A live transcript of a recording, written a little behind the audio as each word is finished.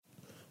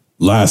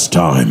Last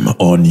time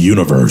on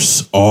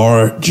Universe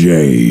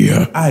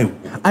RJ.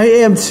 I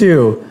am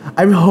too.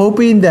 I'm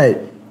hoping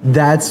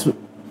that's Jake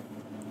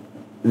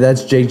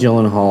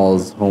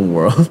Gyllenhaal's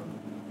homeworld.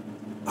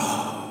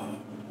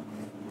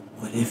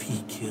 What if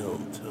he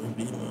killed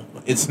Toby?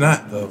 It's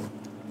not though.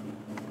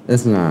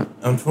 It's not.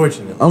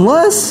 Unfortunately.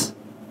 Unless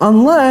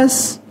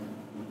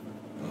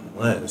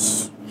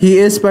he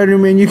is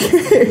Spider-Man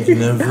UK. You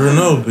never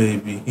know,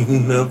 baby. You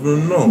never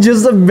know.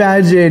 Just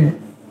imagine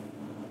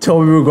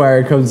Tobey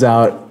Maguire comes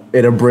out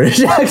in a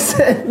British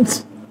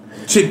accent.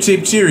 Chip,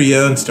 chip,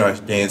 cheerio, and starts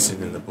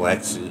dancing in the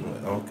black suit.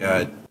 Oh,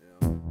 God.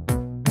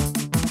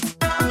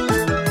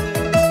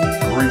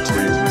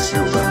 Greetings,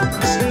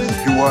 humans.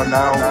 You are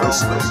now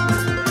listening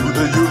to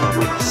the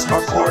universe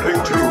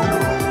according to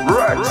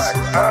Rex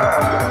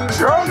and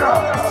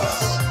Jonas.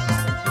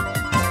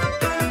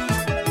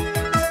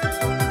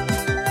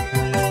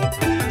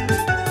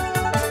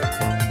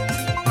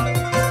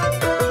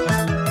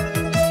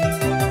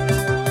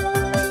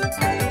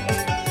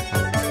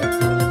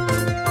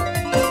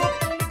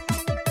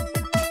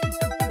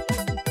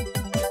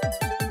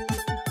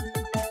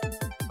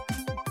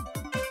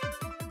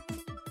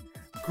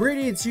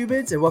 Greetings,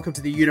 humans, and welcome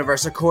to the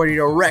universe according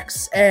to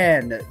Rex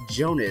and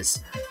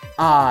Jonas.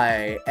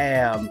 I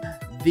am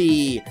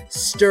the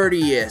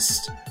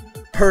sturdiest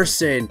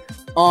person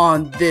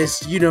on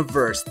this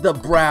universe, the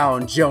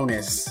Brown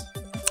Jonas.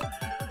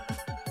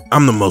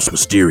 I'm the most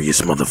mysterious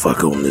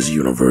motherfucker on this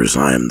universe.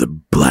 I am the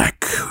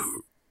Black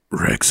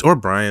Rex. Or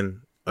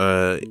Brian.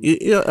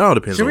 It all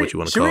depends on what you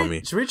want to call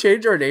me. Should we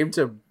change our name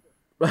to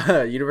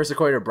universe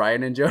according to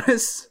Brian and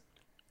Jonas?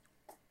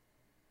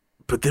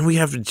 But then we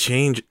have to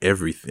change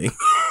everything.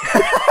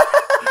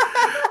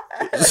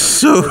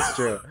 So That's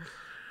true.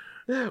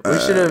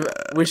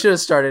 We should have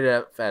started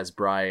it as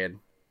Brian.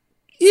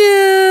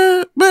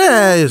 Yeah,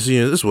 but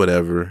it's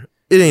whatever.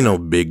 It ain't no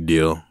big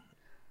deal.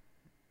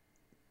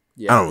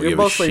 Yeah, I don't give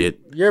a shit.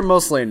 You're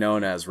mostly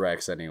known as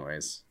Rex,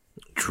 anyways.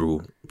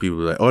 True.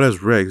 People are like, "Oh,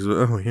 that's Rex."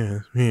 Oh, yeah,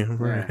 that's me. I'm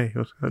right. Hey,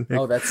 what's up, Nick?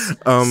 Oh, that's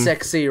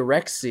sexy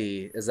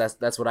Rexy.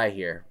 That's what I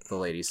hear the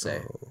ladies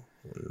say. Oh,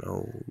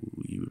 no,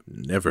 you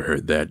never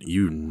heard that.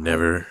 You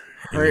never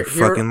in your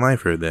fucking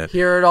life heard that.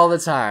 Hear it all the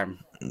time.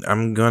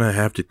 I'm gonna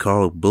have to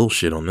call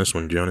bullshit on this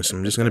one, Jonas.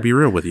 I'm just gonna be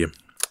real with you.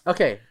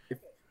 Okay,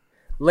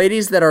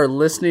 ladies that are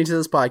listening to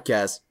this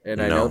podcast,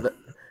 and I know that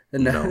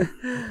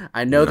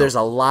I know there's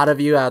a lot of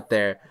you out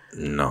there.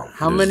 No,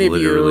 how many of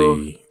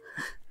you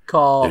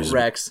call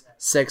Rex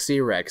sexy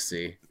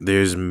Rexy?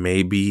 There's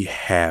maybe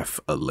half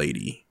a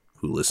lady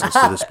who listens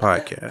to this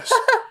podcast.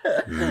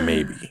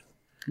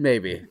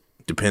 Maybe.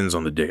 Depends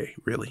on the day,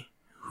 really.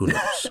 Who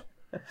knows?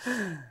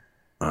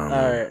 All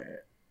right.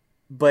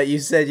 But you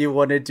said you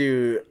wanted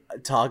to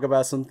talk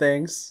about some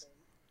things?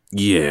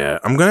 Yeah,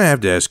 I'm going to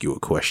have to ask you a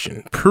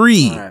question.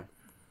 Pre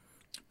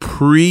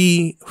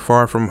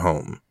Far From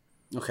Home.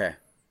 Okay.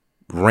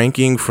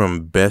 Ranking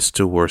from best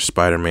to worst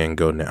Spider-Man,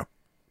 go now.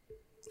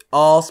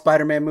 All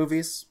Spider-Man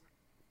movies?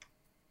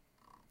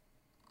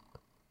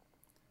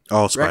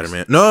 All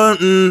Spider-Man.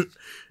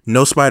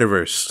 No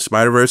Spider-Verse.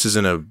 Spider-Verse is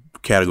in a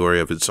category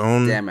of its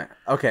own. Damn it.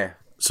 Okay.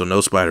 So no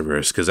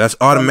Spider-Verse, because that's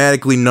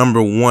automatically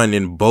number one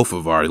in both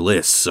of our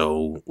lists.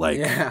 So,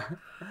 yeah.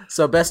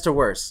 So best to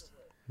worst.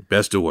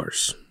 Best to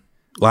worst.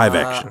 Live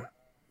action.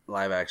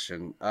 Live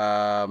action.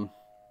 I'm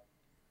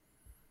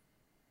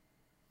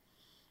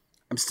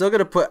still going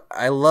to put...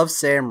 I love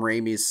Sam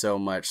Raimi so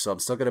much, so I'm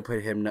still going to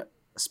put him...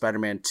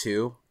 Spider-Man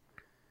 2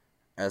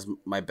 as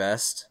my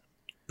best.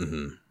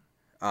 Mm-hmm.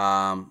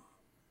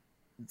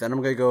 Then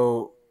I'm going to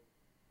go...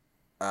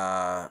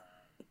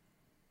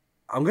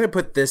 I'm going to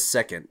put this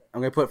second.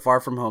 I'm going to put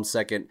Far From Home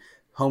second.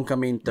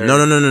 Homecoming third. No.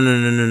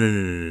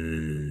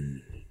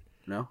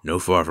 No? No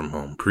Far From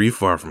Home.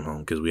 Pre-Far From Home,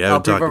 because we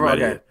haven't talked about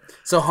it yet.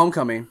 So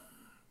Homecoming.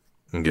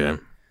 Okay,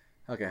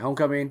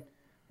 Homecoming.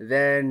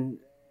 Then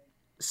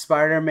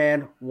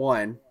Spider-Man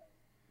 1.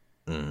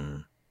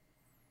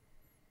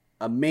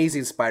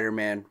 Amazing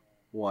Spider-Man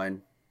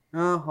 1.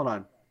 Oh, hold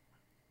on.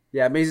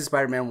 Yeah, Amazing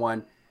Spider-Man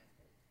 1.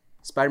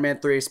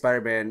 Spider-Man 3,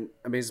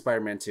 Amazing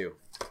Spider-Man 2.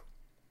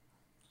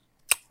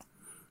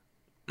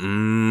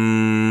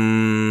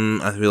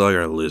 I feel like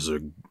our lists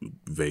are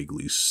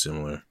vaguely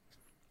similar.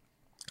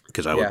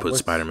 Because I would put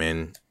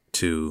Spider-Man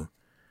 2,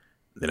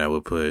 then I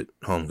would put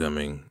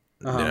Homecoming,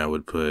 then I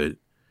would put...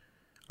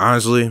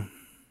 Honestly,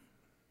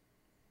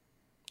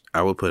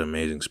 I would put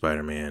Amazing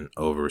Spider-Man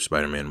over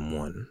Spider-Man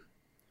 1.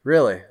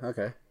 Really?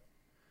 Okay.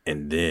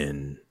 And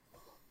then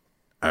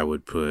I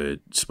would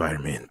put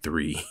Spider-Man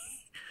 3.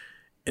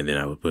 And then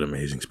I would put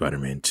Amazing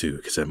Spider-Man 2,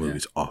 because that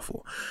movie's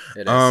awful.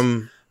 It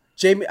is.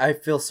 Jamie, I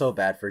feel so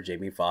bad for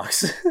Jamie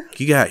Foxx.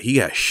 he got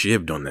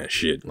shivved on that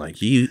shit. Like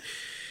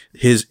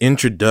his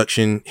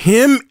introduction,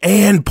 him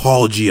and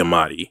Paul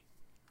Giamatti,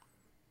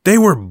 they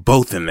were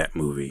both in that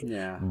movie.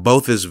 Yeah.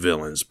 Both as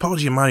villains. Paul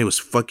Giamatti was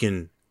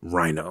fucking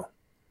Rhino.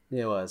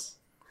 It was.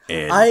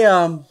 And I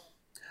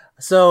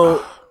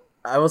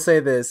will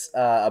say this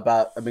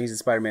about Amazing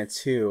Spider-Man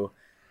 2.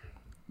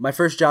 My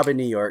first job in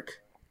New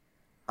York,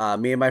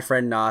 Me and my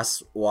friend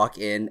Nas walk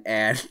in,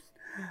 and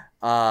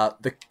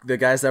the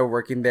guys that were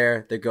working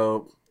there,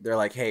 they're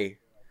like, hey,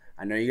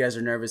 I know you guys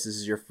are nervous. This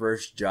is your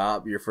first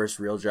job, your first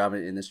real job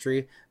in the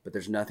industry, but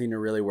there's nothing to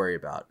really worry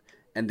about.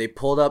 And they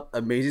pulled up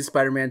Amazing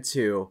Spider-Man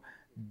 2,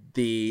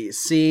 the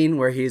scene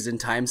where he's in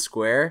Times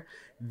Square.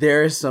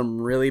 There's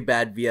some really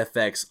bad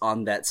VFX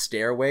on that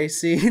stairway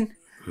scene.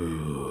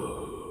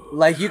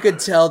 Like, you could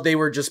tell they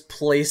were just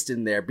placed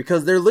in there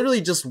because they're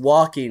literally just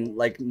walking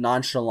like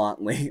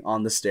nonchalantly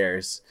on the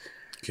stairs.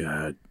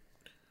 God,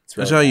 It's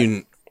that's really how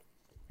bad.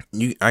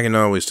 you. I can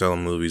always tell a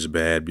movie's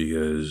bad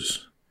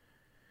because,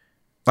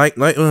 like,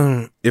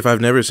 if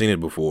I've never seen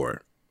it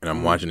before and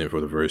I'm watching it for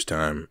the first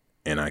time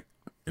and I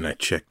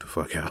check the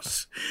fuck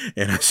out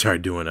and I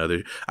start doing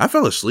I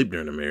fell asleep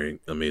during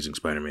Amazing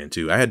Spider-Man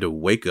 2. I had to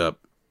wake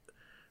up.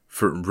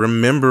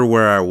 Remember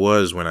where I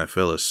was when I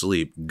fell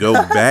asleep, go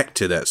back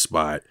to that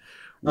spot,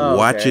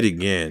 watch it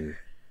again,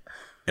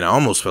 and I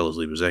almost fell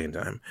asleep a second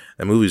time.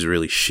 That movie's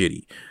really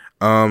shitty.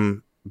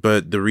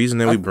 But the reason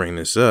that we bring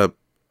this up,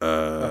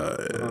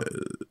 oh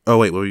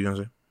wait, what were you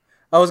gonna say?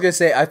 I was gonna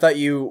say I thought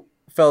you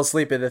fell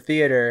asleep in the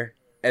theater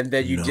and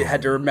then you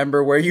had to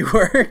remember where you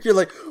were. You're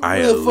like,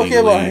 where the fuck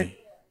am I?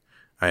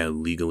 I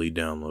illegally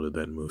downloaded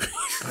that movie.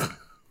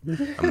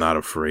 I'm not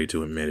afraid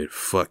to admit it.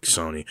 Fuck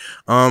Sony.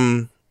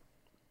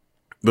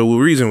 But the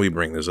reason we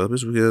bring this up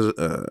is because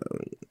a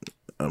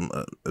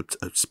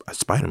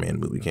Spider-Man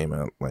movie came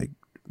out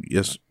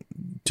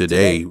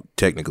today,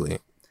 technically.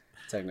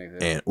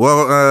 And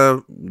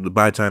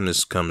by the time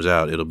this comes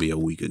out, it'll be a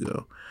week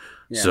ago.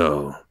 Yeah.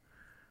 So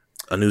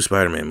a new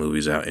Spider-Man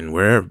movie's out, and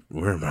we're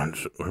about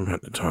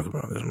to talk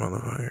about this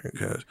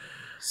motherfucker.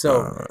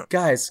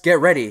 Guys, get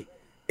ready.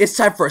 It's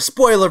time for a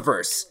spoiler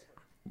verse.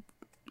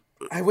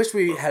 I wish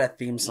we had a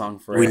theme song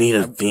for it. We need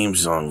a theme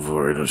song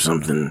for it or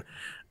something.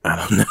 I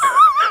don't know.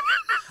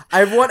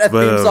 I want a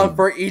theme song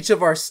for each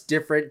of our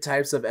different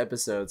types of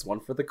episodes. One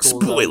for the cool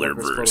spoiler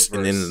verse,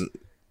 and then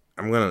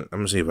I'm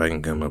gonna see if I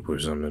can come up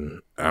with something.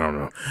 I don't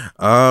know.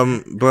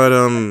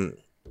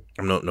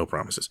 I'm no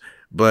promises.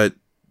 But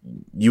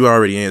you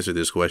already answered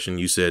this question.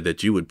 You said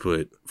that you would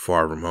put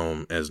Far From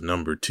Home as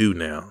number 2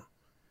 now.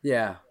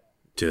 Yeah.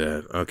 To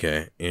that,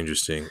 okay,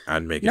 interesting.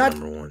 I'd make it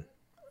number 1.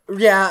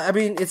 Yeah, I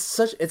mean,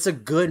 it's a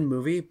good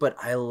movie, but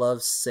I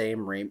love Sam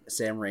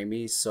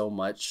Raimi so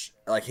much,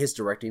 like his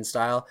directing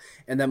style,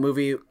 and that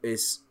movie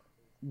is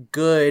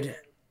good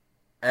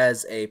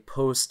as a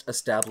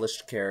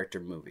post-established character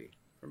movie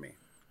for me.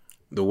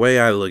 The way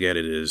I look at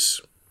it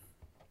is,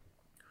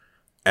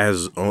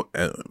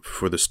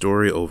 for the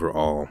story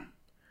overall,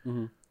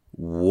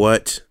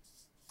 what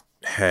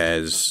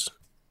has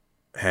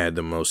had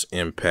the most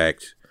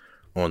impact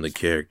on the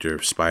character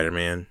of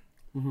Spider-Man?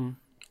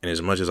 And as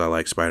much as I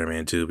like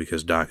Spider-Man 2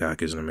 because Doc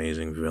Ock is an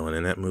amazing villain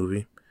in that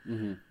movie,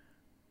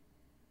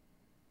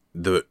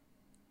 the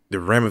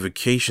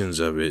ramifications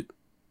of it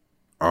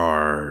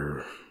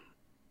are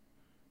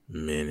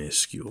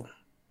minuscule.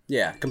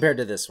 Yeah, compared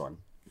to this one.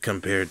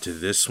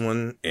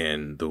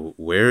 And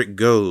where it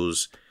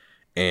goes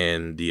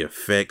and the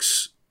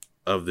effects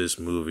of this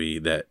movie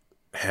the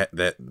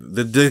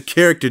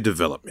character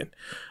development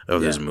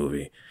of this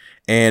movie.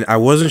 And I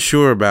wasn't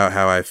sure about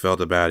how I felt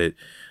about it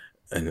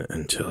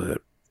until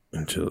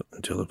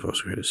the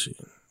post-credit scene.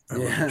 I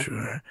wasn't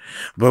sure.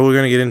 But we're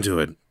going to get into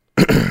it.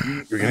 We're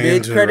going to get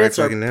into credits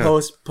it right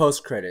or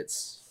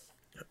post-credits?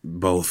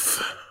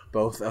 Both.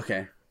 Both,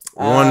 okay.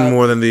 One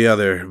more than the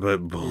other,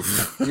 but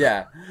both.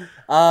 Yeah.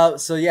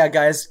 So yeah,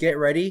 guys, get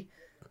ready.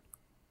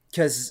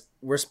 Because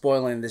we're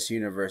spoiling this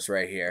universe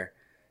right here.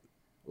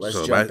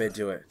 Let's jump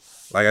into it.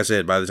 Like I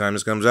said, by the time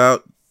this comes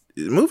out,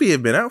 the movie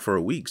had been out for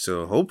a week,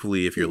 so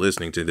hopefully if you're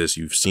listening to this,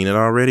 you've seen it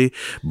already.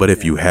 But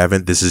if you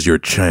haven't, this is your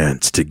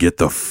chance to get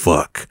the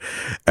fuck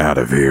out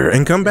of here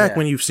and come back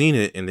when you've seen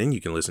it, and then you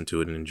can listen to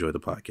it and enjoy the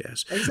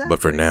podcast. Exactly. But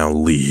for now,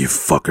 leave,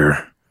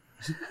 fucker.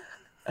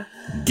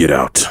 Get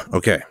out.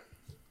 Okay.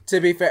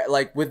 To be fair,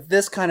 like with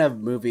this kind of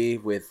movie,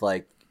 with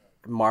like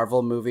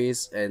Marvel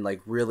movies and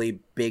like really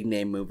big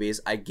name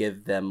movies, I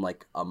give them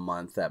like a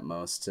month at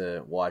most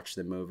to watch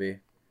the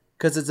movie.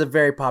 Because it's a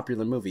very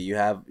popular movie. You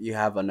have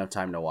enough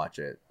time to watch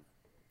it.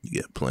 You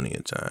get plenty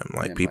of time.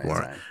 Like people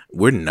aren't.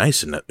 We're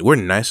nice enough. We're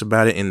nice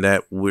about it in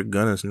that we're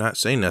gonna not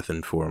say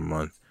nothing for a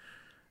month.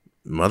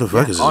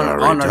 Motherfuckers is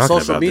already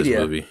talking about this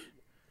movie.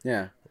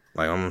 Yeah.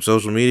 Like on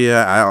social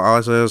media, all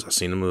I say is I've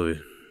seen the movie.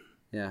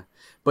 Yeah,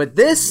 but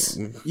this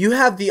you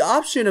have the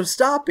option of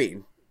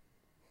stopping.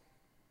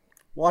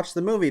 Watch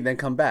the movie, then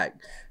come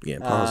back. Yeah,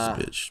 pause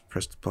the bitch.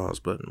 Press the pause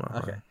button.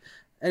 Okay.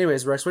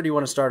 Anyways, Rex, where do you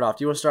want to start off?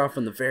 Do you want to start off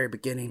from the very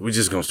beginning? We're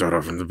just going to start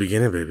off from the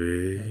beginning,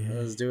 baby.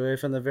 Let's do it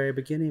from the very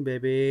beginning,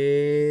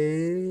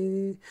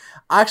 baby.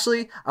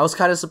 Actually, I was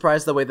kind of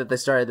surprised the way that they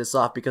started this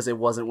off because it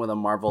wasn't with a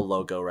Marvel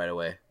logo right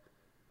away.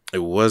 It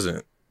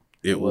wasn't.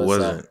 It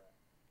wasn't.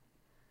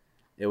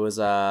 It was,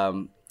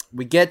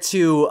 we get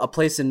to a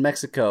place in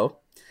Mexico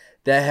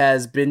that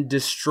has been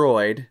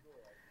destroyed,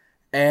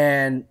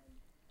 and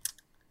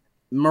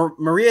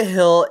Maria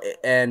Hill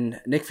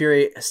and Nick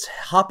Fury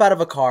hop out of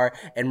a car,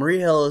 and Maria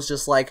Hill is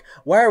just like,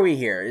 "Why are we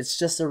here? It's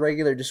just a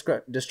regular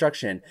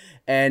destruction."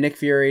 And Nick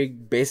Fury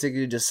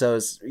basically just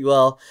says,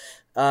 "Well,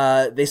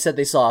 they said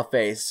they saw a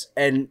face,"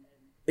 and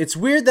it's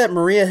weird that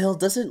Maria Hill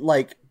doesn't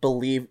like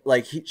believe,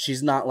 like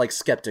she's not like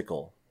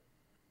skeptical.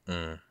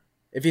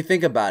 If you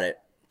think about it,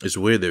 it's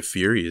weird that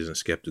Fury isn't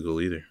skeptical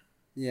either.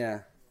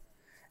 Yeah,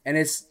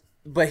 and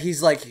but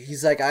he's like,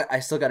 I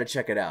still got to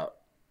check it out,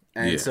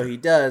 and so he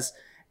does.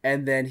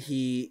 And then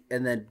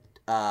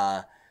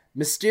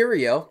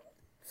Mysterio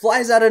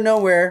flies out of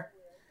nowhere,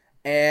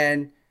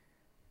 and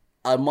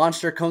a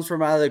monster comes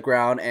from out of the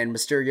ground, and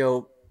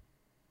Mysterio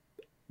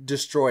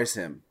destroys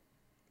him.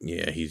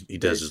 Yeah, he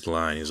does his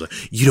line. He's like,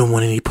 "You don't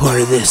want any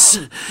part of this."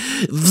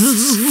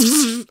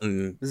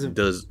 And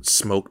does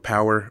smoke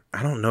power.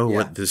 I don't know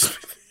what this.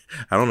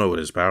 I don't know what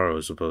his power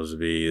was supposed to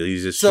be.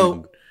 He's just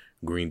shooting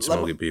green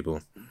smoke at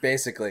people.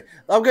 Basically,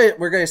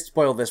 we're gonna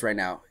spoil this right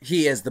now.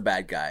 He is the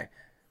bad guy.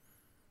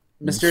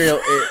 Mysterio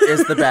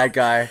is the bad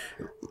guy,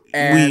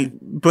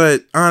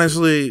 but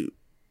honestly,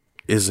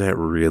 is that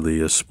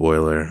really a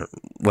spoiler?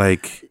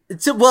 Like,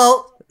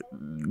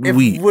 when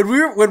we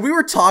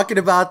were talking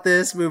about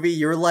this movie,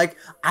 you were like,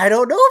 I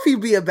don't know if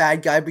he'd be a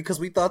bad guy because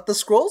we thought the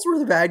Skrulls were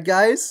the bad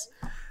guys.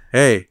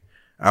 Hey,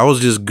 I was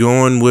just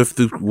going with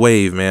the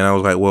wave, man. I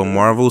was like, well,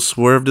 Marvel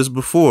swerved us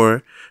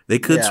before. They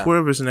could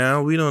swerve us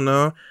now. We don't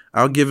know.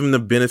 I'll give him the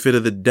benefit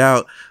of the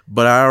doubt,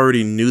 but I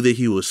already knew that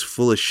he was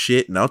full of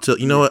shit. And I'll tell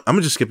you know what? I'm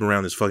gonna just skip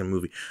around this fucking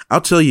movie. I'll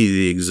tell you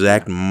the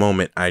exact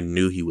moment I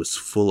knew he was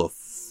full of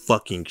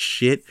fucking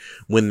shit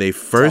when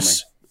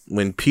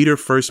when Peter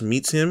first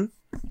meets him.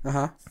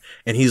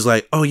 And he's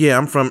like, "Oh yeah,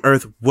 I'm from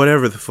Earth,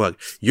 whatever the fuck.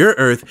 Your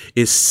Earth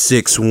is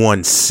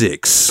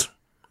 616."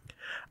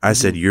 I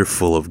said, "You're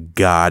full of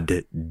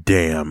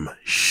goddamn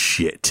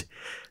shit.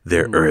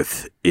 Their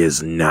Earth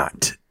is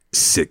not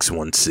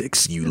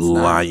 616, you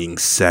lying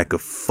sack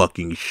of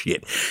fucking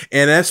shit."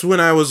 And that's when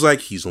I was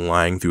like, he's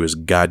lying through his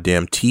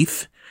goddamn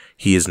teeth.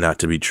 He is not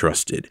to be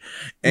trusted.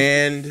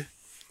 And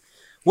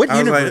what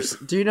universe?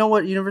 Do you know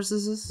what universe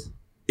this is?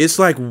 It's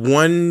like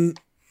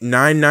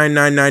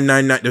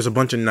 1999999. There's a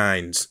bunch of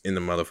nines in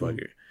the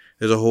motherfucker.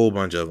 There's a whole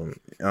bunch of them.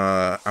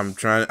 I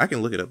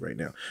can look it up right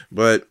now.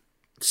 But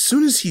as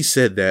soon as he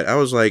said that, I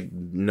was like,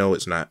 no,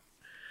 it's not.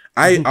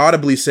 I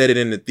audibly said it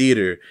in the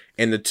theater,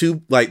 and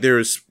there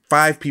was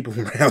 5 people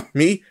around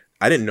me.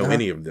 I didn't know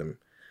any of them.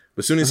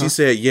 But as soon as he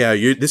said, "Yeah,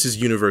 this is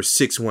universe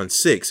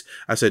 616,"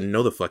 I said,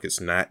 "No, the fuck it's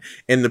not."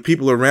 And the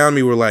people around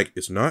me were like,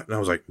 "It's not?" And I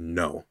was like,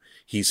 "No,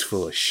 he's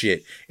full of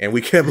shit." And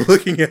we kept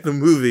looking at the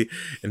movie,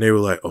 and they were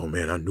like, "Oh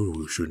man, I knew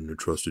we shouldn't have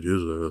trusted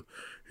his.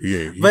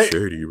 He's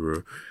shady,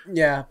 bro."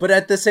 Yeah, but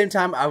at the same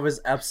time, I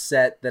was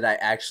upset that I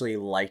actually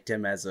liked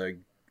him as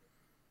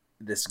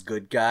this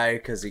good guy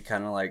because he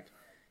kind of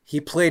he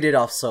played it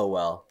off so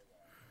well.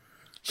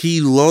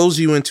 He lulls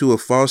you into a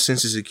false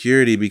sense of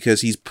security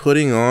because he's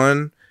putting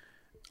on,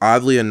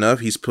 oddly enough,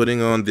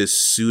 this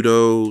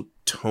pseudo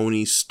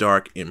Tony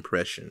Stark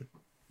impression.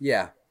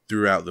 Yeah.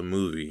 Throughout the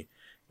movie.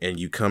 And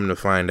you come to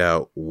find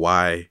out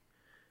why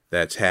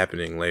that's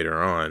happening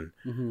later on.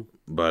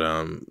 But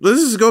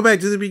let's just go back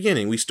to the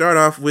beginning. We start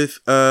off with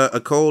a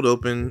cold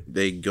open.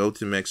 They go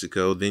to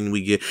Mexico. Then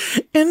we get,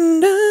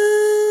 and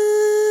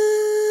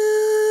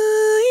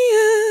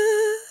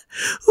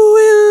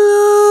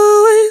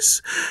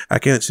I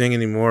can't sing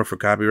anymore for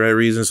copyright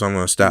reasons, so I'm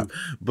gonna stop.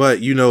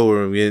 But you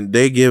know,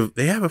 they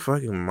have a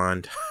fucking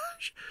montage,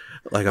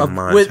 like a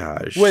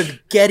montage with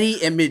Getty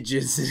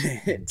images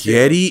in it.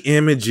 Getty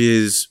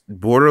images,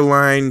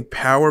 borderline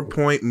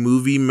PowerPoint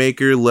movie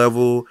maker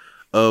level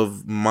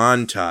of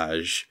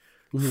montage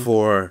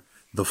for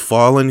the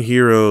fallen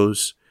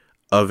heroes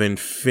of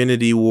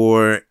Infinity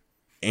War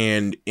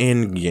and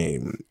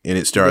Endgame, and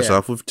it starts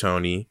off with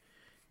Tony.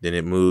 Then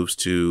it moves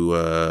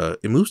to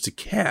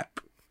Cap,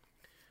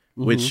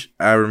 which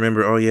I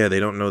remember. Oh yeah, they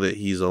don't know that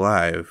he's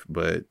alive,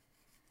 but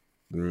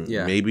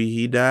maybe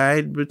he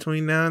died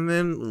between now and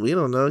then. We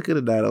don't know. It could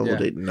have died. They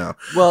didn't know.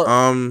 Well,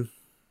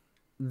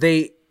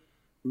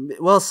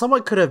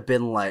 someone could have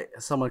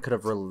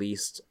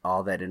released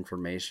all that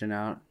information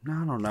out.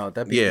 I don't know.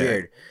 That'd be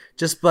weird.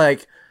 Just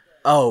like,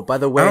 oh, by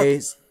the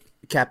way,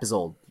 Cap is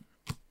old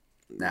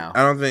now.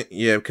 I don't think,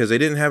 because they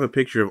didn't have a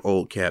picture of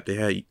old Cap. They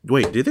had,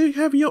 did they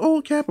have your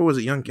old Cap or was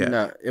it young Cap?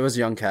 No, it was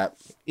young Cap.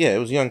 Yeah, it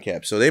was young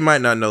Cap. So they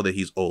might not know that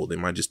he's old. They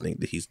might just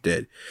think that he's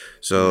dead.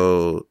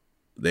 So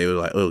they were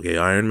like, okay,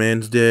 Iron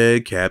Man's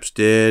dead, Cap's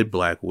dead,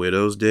 Black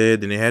Widow's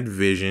dead. Then they had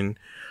Vision.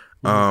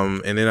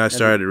 And then I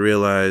started to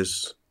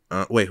realize,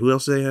 who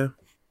else did they have?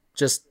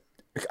 Just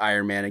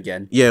Iron Man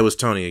again. Yeah, it was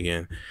Tony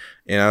again.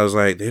 And I was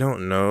like, they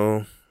don't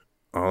know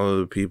all of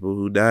the people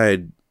who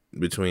died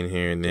between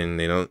here and then.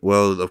 They don't.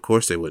 Well, of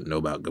course they wouldn't know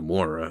about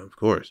Gamora. Of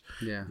course.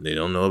 Yeah. They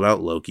don't know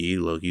about Loki.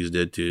 Loki's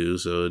dead too,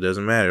 so it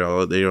doesn't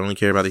matter. They only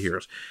care about the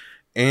heroes.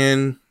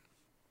 And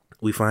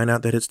we find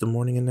out that it's the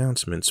morning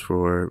announcements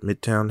for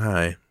Midtown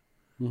High.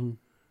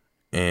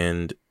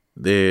 And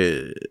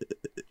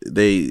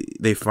they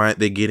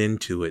get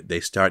into it. They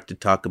start to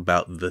talk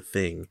about the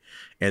thing,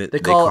 and they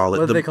call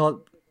it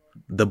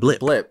the blip.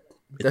 Blip.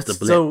 It's That's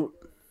the blip.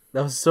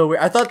 that was so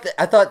weird. I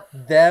thought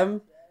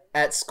them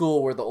at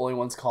school were the only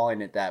ones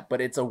calling it that,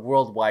 but it's a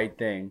worldwide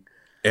thing.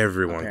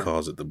 Everyone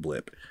calls it the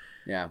blip.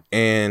 Yeah.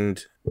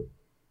 And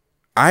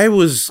I'm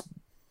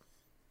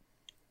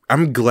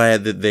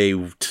glad that they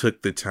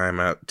took the time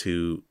out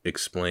to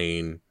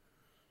explain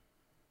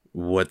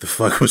what the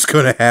fuck was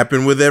going to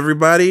happen with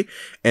everybody,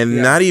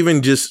 and not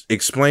even just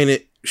explain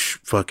it,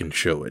 fucking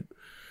show it.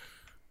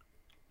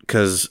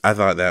 Because I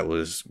thought that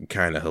was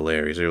kind of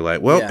hilarious. They were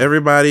like, well,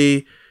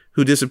 everybody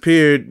who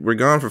disappeared were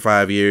gone for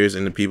 5 years,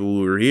 and the people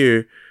who were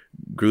here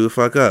grew the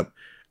fuck up.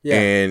 Yeah.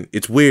 And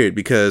it's weird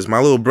because my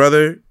little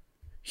brother,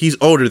 he's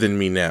older than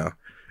me now.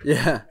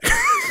 Yeah.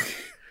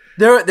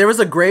 There was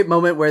a great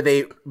moment where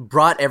they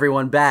brought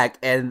everyone back,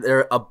 and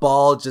a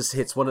ball just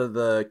hits one of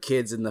the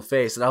kids in the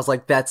face, and I was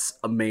like, "That's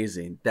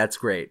amazing. That's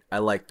great. I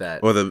like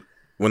that." Or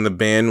when the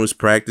band was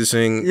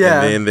practicing, and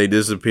then they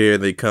disappear,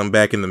 they come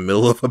back in the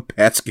middle of a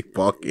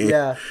basketball game.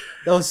 Yeah,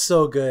 that was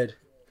so good.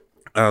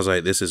 I was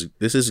like, "This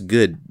is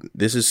good.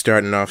 This is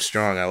starting off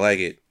strong. I like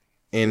it."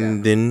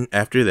 And then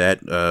after that,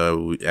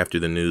 after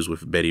the news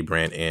with Betty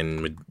Brant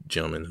and a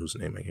gentleman whose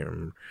name I can't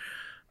remember,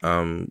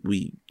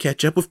 we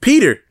catch up with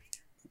Peter.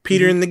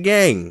 Peter and the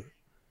gang.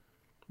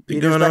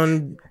 Going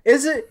on.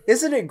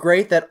 Isn't it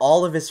great that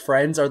all of his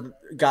friends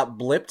got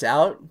blipped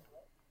out?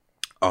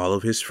 All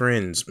of his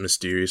friends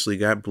mysteriously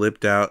got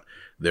blipped out.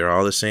 They're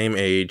all the same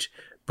age,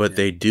 but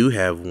they do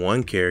have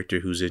one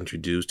character who's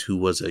introduced who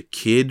was a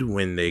kid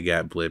when they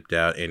got blipped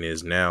out and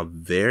is now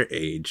their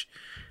age.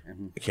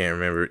 I can't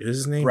remember. Is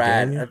his name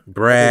Brad?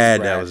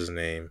 Brad, that was his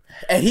name.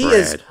 And he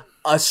is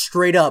a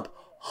straight up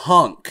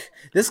hunk.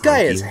 This guy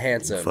is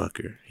handsome.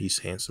 Fucker. He's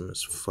handsome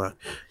as fuck.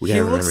 We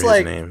gotta remember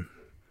his name.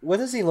 What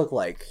does he look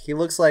like? He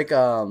looks like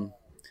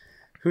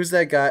who's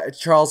that guy?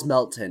 Charles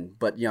Melton,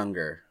 but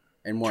younger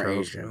and more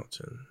Asian.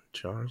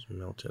 Charles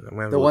Melton. I'm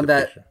gonna the one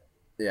that picture.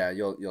 Yeah,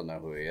 you'll know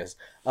who he is.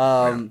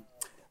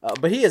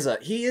 But he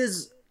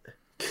is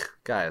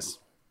guys.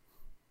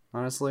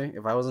 Honestly,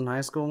 if I was in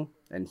high school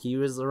and he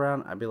was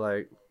around, I'd be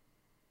like,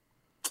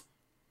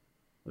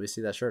 let me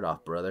see that shirt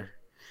off, brother.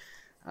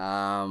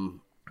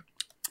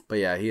 But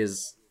yeah, he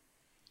is.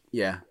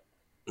 Yeah.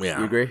 Yeah.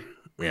 You agree?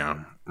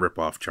 Yeah. Rip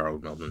off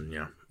Charles Melton.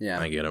 Yeah. Yeah.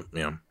 I get it.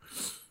 Yeah.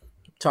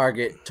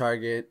 Target.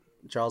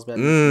 Charles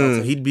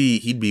Melton. He'd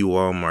be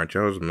Walmart.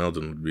 Charles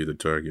Melton would be the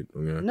Target.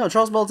 Yeah. No,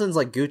 Charles Melton's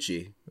like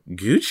Gucci.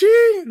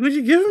 Gucci? Would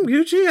you give him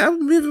Gucci? I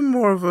would give him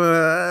more of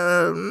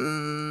a.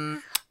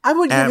 I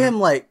would give him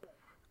like.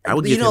 I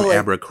would give him like,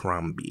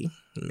 Abercrombie.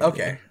 Maybe.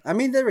 Okay. I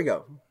mean, there we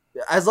go.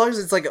 As long as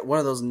it's like one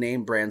of those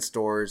name brand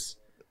stores.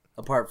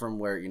 Apart from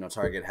where,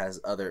 Target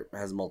has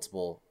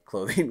multiple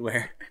clothing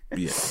wear.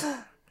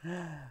 Yeah.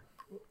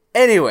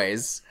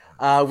 Anyways,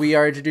 we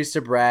are introduced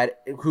to Brad,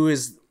 who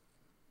is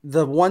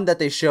the one that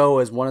they show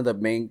as one of the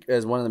main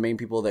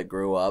people that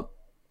grew up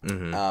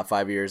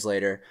 5 years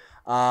later.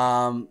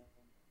 And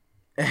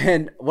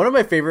one of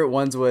my favorite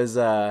ones was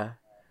one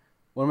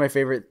of my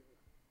favorite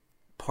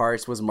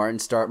parts was Martin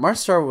Starr. Martin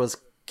Starr was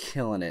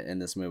killing it in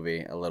this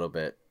movie a little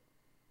bit.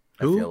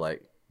 Who? I feel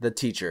like the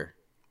teacher.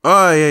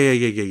 Oh, yeah.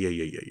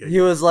 He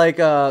was like,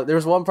 there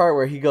was one part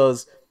where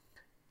he's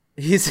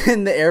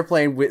in the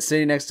airplane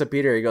sitting next to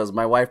Peter. He goes,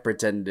 my wife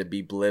pretended to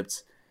be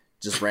blipped,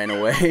 just ran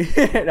away.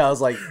 And I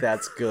was like,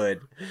 that's good.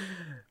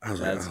 I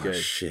was that's like, good.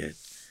 Shit.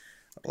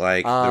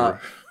 Like,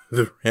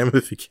 the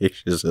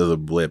ramifications of the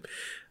blip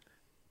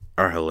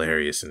are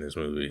hilarious in this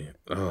movie.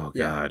 Oh,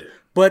 God.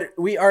 But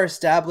we are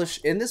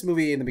established, in this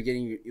movie, in the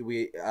beginning,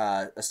 we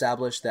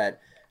established that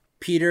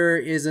Peter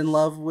is in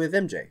love with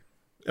MJ.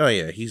 Oh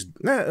yeah, he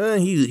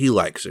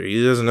likes her.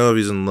 He doesn't know if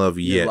he's in love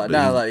yet.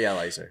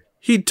 Likes her.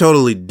 He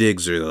totally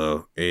digs her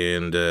though,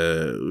 and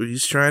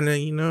he's trying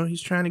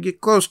to get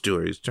close to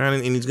her. He's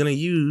gonna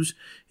use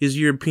his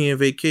European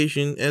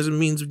vacation as a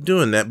means of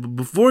doing that. But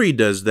before he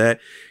does that,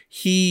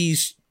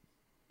 he's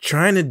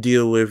trying to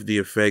deal with the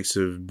effects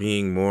of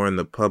being more in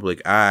the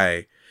public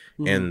eye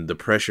and the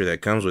pressure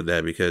that comes with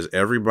that, because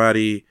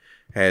everybody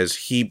has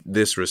heaped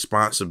this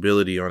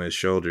responsibility on his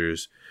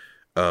shoulders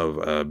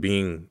of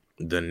being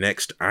the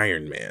next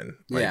Iron Man.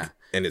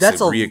 And it's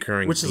a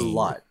reoccurring which theme. Is a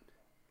lot.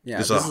 Yeah,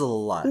 this is a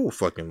lot. Whole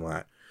fucking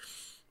lot.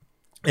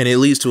 And it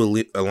leads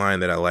to a line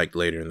that I liked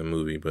later in the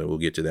movie, but we'll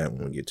get to that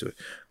when we get to it.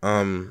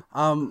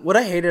 What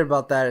I hated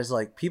about that is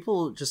like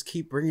people just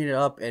keep bringing it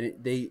up, and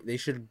they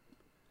should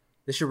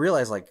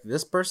realize like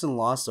this person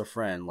lost a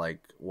friend.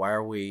 Like, why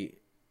are we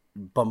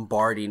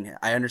bombarding?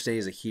 I understand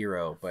he's a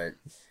hero, but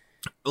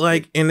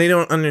and they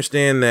don't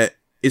understand that.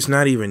 It's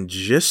not even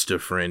just a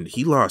friend.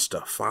 He lost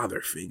a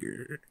father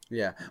figure.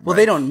 Yeah. Well,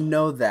 they don't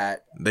know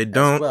that. They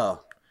don't.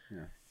 Well,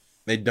 yeah.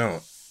 They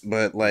don't.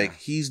 But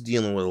he's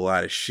dealing with a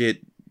lot of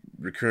shit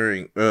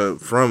recurring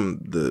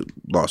from the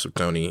loss of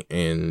Tony,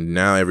 and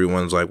now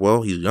everyone's like,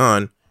 "Well, he's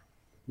gone.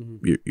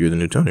 You're the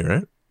new Tony,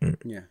 right?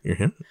 You're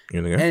him.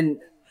 You're the guy."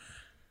 And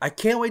I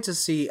can't wait to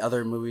see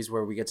other movies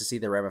where we get to see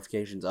the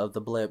ramifications of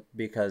the blip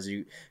because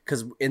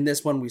in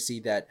this one we see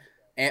that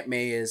Aunt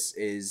May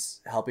is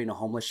helping a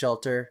homeless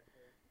shelter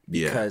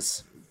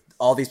because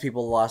all these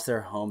people lost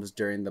their homes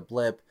during the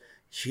blip.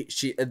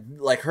 She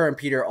like her and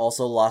Peter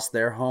also lost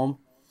their home,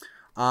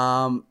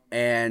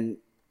 and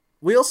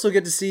we also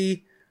get to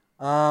see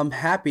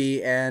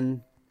Happy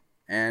and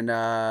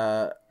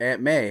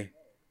Aunt May.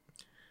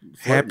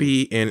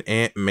 Happy and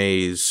Aunt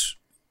May's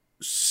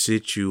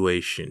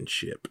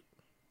situationship.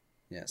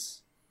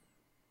 Yes.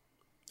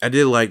 I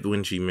did like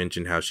when she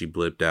mentioned how she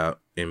blipped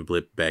out and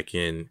blipped back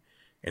in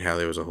and how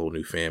there was a whole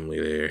new family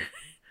there.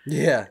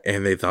 Yeah.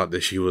 And they thought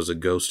that she was a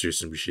ghost or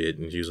some shit.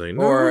 And she was like,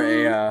 no.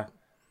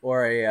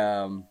 Or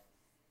a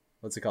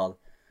what's it called?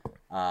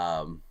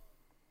 A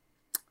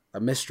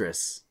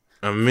mistress.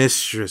 A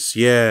mistress,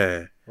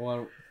 yeah.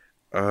 Well,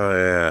 oh,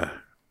 yeah.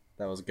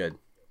 That was good.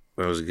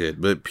 That was good.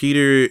 But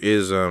Peter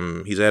is,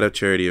 he's at a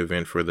charity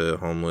event for the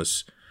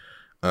homeless,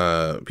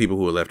 people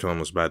who were left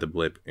homeless by the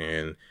blip.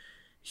 And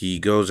he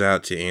goes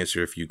out to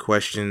answer a few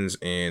questions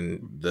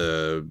and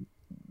the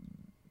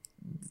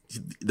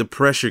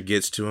pressure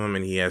gets to him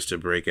and he has to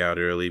break out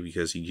early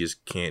because he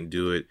just can't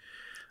do it.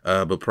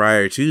 But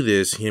prior to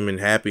this, him and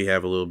Happy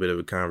have a little bit of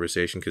a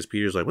conversation because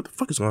Peter's like, what the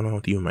fuck is going on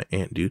with you and my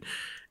aunt, dude?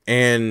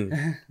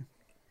 And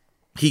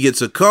he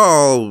gets a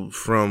call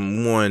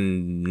from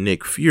one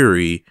Nick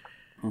Fury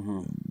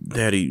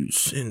that he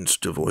sends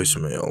to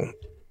voicemail.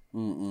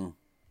 And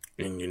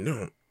you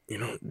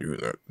don't do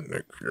that,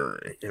 Nick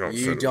Fury.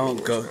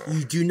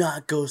 You do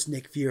not ghost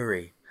Nick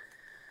Fury.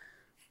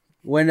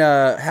 When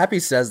Happy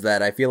says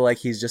that, I feel like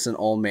he's just an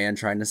old man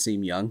trying to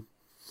seem young.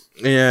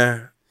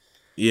 Yeah.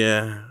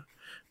 Yeah.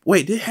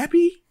 Wait, did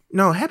Happy?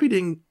 No, Happy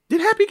didn't.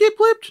 Did Happy get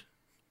blipped?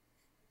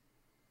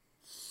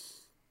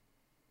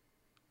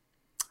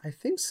 I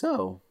think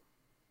so.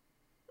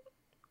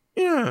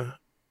 Yeah,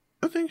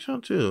 I think so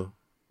too.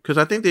 Because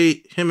I think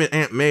him and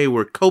Aunt May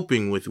were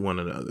coping with one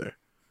another.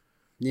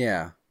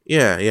 Yeah.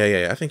 Yeah.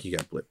 I think he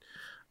got blipped.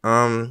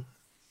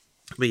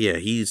 But yeah,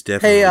 he's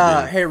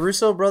definitely. Hey,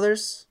 Russo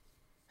brothers.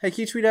 Hey,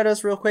 can you tweet at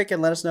us real quick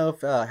and let us know if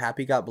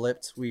Happy got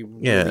blipped?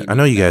 I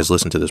know you guys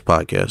listen to this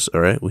podcast.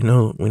 All right, we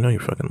know you're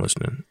fucking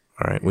listening.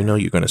 All right, we know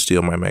you're gonna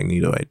steal my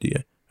Magneto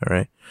idea. All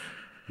right,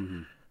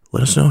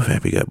 let us know if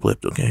Happy got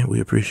blipped. Okay,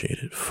 we appreciate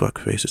it. Fuck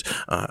faces.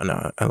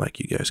 No, I like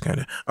you guys, kind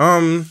of.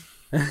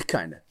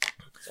 Kind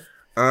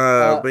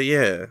of. But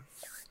yeah.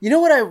 You know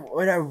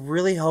what I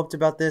really hoped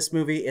about this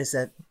movie is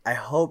that I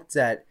hoped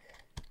that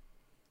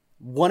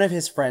one of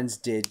his friends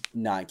did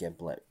not get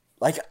blipped.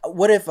 Like,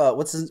 what if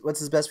what's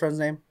his best friend's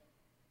name?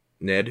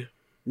 Ned.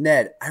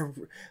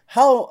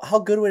 How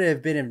good would it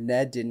have been if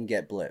Ned didn't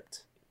get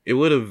blipped? It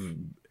would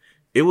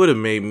have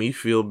made me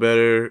feel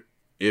better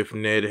if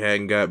Ned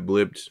hadn't got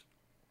blipped,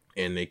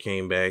 and they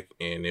came back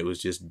and it was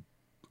just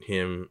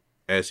him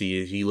as he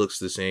is. He looks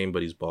the same,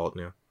 but he's bald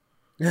now.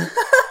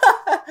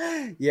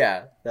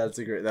 Yeah, that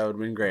would have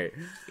been great.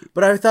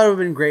 But I thought it would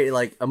have been great,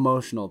 like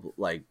emotional,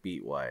 like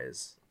beat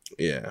wise.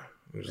 Yeah.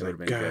 It was like,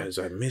 guys,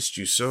 great. I missed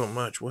you so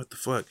much. What the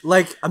fuck?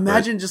 Like,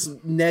 imagine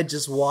just Ned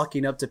just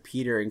walking up to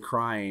Peter and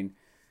crying.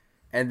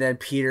 And then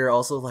Peter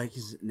also like,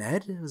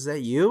 Ned, was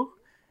that you?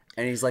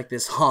 And he's like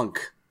this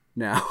hunk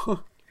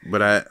now.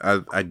 But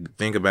I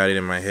think about it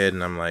in my head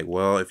and I'm like,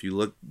 well, if you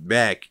look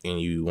back and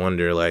you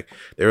wonder, like,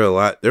 there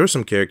were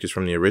some characters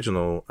from the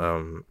original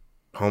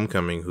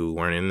Homecoming who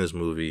weren't in this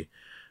movie.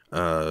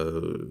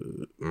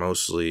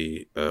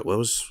 Mostly,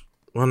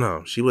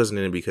 no, she wasn't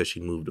in it because she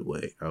moved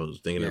away. I was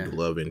thinking of the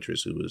love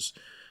interest who was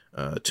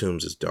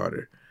Toombs'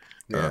 daughter.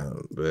 Yeah.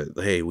 But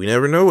hey, we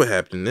never know what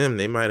happened to them.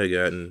 They might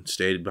have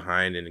stayed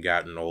behind and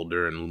gotten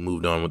older and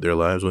moved on with their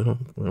lives. We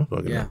don't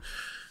fucking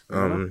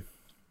know.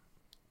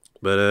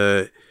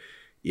 But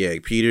yeah,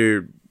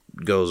 Peter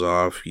goes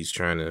off. He's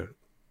trying to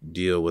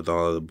deal with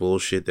all of the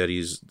bullshit that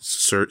he's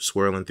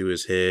swirling through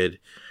his head.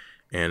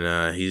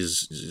 And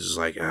he's just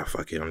like,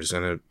 fuck it. I'm just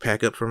going to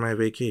pack up for my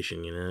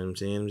vacation. You know what I'm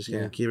saying? I'm just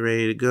going to get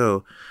ready to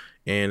go.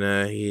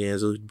 And he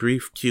has a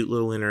brief, cute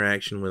little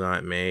interaction with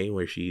Aunt May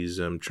where she's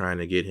trying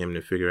to get him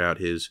to figure out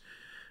his...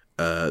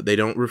 they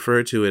don't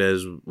refer to it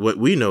as what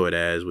we know it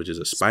as, which is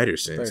a spider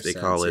sense. They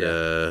call it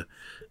a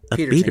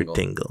Peter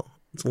tingle.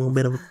 It's a little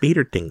bit of a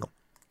Peter tingle.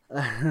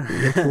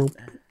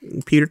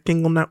 Peter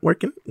tingle not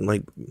working?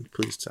 Like,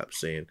 please stop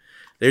saying.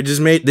 They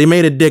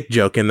made a dick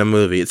joke in the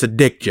movie. It's a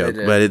dick joke,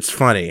 but it's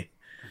funny.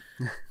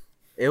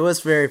 It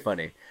was very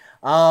funny.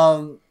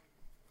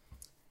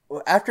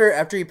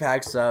 After he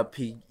packs up,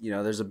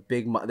 there's a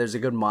good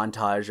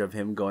montage of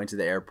him going to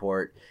the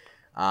airport,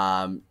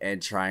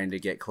 and trying to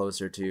get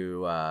closer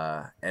to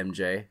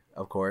MJ,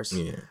 of course.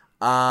 Yeah.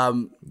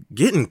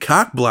 Getting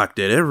cock blocked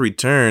at every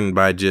turn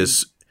by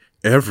just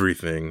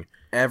everything.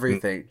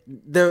 Everything.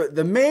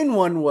 The main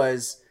one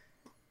was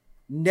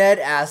Ned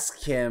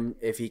asked him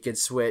if he could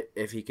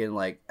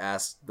like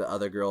ask the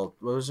other girl,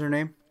 what was her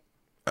name?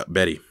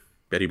 Betty.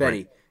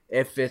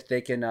 If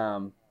they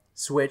can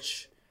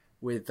switch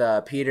with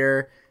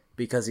Peter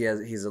because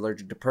he's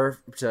allergic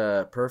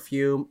to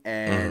perfume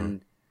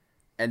and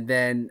And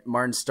then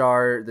Martin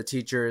Starr, the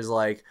teacher, is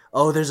like,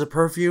 "Oh, there's a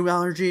perfume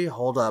allergy?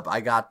 Hold up,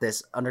 I got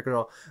this under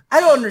control."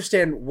 I don't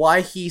understand why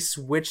he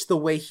switched the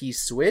way he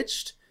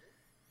switched.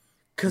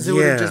 Because it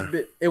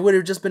would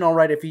have just been all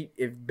right if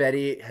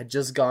Betty had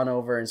just gone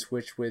over and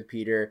switched with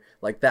Peter.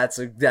 Like that's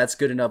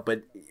good enough.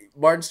 But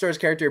Martin Starr's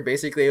character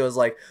basically was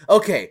like,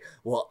 "Okay,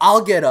 well,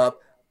 I'll get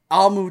up,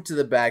 I'll move to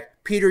the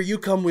back. Peter, you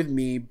come with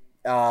me.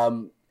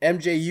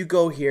 MJ, you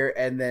go here,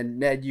 and then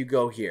Ned, you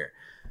go here."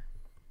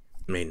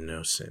 Made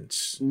no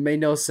sense.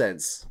 And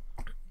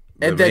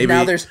But then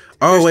now there's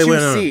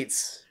two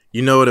seats.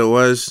 You know what it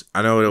was?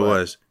 I know what it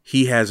was.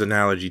 He has an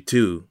allergy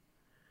too.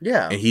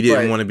 Yeah. And he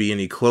didn't want to be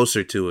any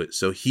closer to it.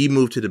 So he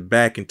moved to the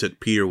back and took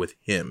Peter with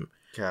him.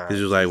 Because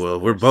he was like, well,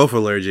 we're both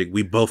allergic.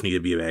 We both need to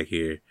be back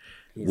here.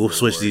 We'll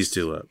switch these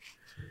two up.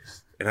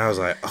 And I was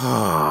like,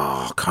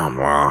 oh, come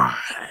on.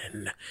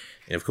 And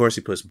of course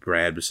he puts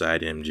Brad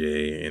beside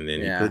MJ. And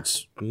then he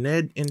puts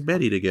Ned and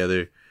Betty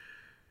together.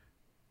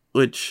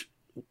 Which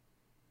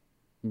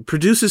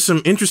produces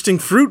some interesting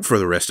fruit for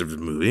the rest of the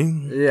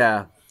movie.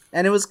 Yeah.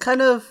 And it was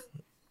kind of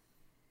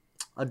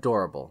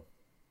adorable.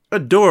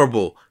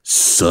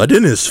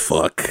 Sudden as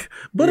fuck,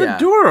 but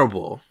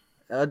adorable.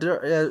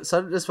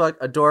 Sudden as fuck,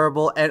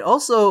 adorable, and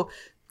also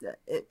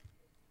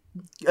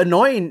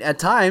annoying at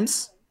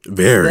times.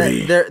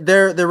 Very. So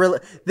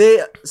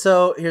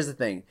here's the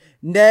thing.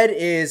 Ned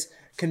is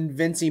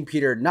convincing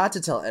Peter not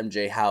to tell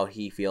MJ how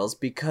he feels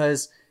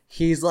because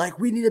he's like,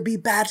 we need to be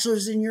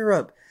bachelors in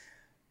Europe.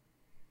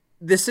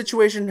 This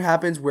situation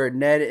happens where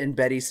Ned and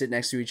Betty sit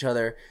next to each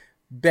other.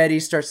 Betty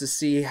starts to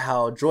see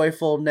how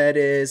joyful Ned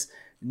is.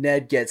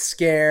 Ned gets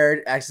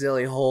scared,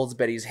 accidentally holds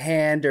Betty's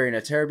hand during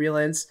a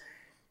turbulence.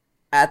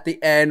 At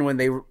the end, when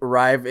they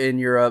arrive in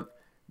Europe,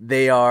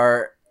 they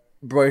are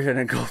boyfriend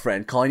and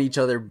girlfriend, calling each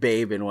other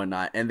babe and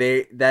whatnot. And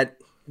they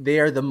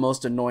are the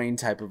most annoying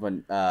type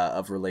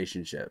of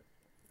relationship.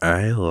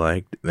 I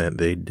liked that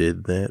they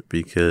did that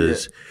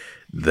because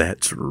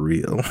that's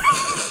real.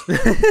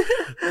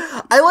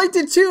 I liked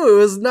it too. It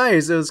was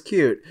nice. It was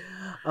cute.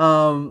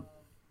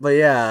 But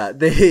yeah,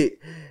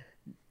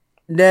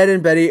 Ned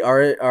and Betty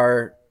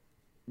are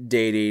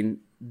dating.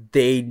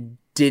 They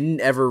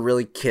didn't ever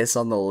really kiss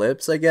on the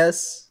lips, I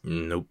guess.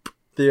 Nope.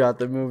 Throughout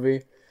the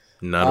movie.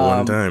 Not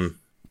one time.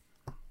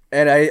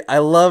 And I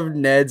love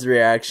Ned's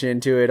reaction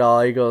to it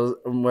all. He goes,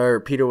 where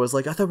Peter was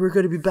like, I thought we were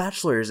going to be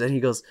bachelors. And he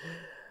goes,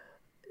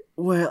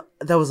 well,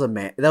 that was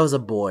a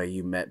boy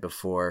you met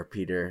before,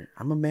 Peter.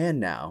 I'm a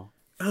man now.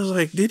 I was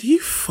like, did he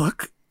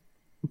fuck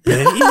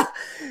Betty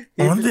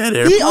on that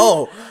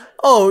airplane?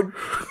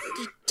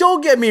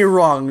 Don't get me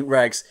wrong,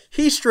 Rex.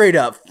 He straight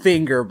up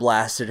finger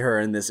blasted her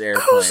in this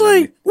airplane. I was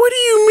like, what do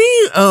you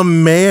mean a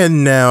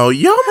man now?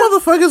 Y'all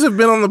motherfuckers have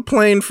been on the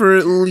plane for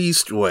at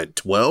least,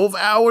 12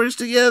 hours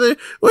together?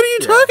 What are you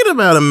talking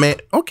about, a man?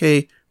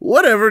 Okay,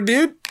 whatever,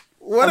 dude.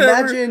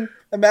 Whatever.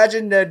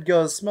 Imagine Ned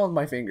goes, smell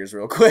my fingers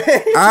real quick.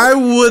 I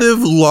would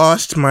have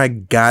lost my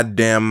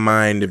goddamn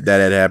mind if that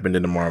had happened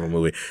in a Marvel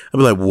movie. I'd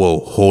be like,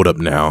 whoa, hold up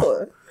now.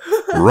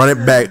 Run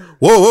it back.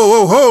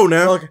 Whoa,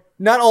 now. Look,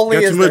 not only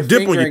is there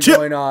fingering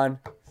going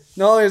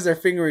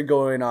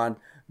on,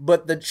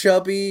 but the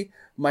chubby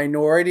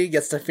minority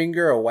gets to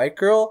finger a white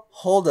girl.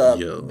 Hold up.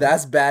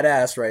 That's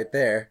badass right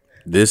there.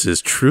 This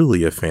is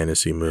truly a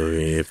fantasy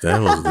movie, if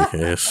that was the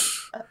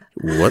case.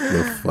 What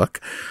the fuck?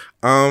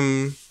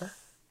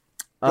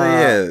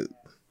 Yeah.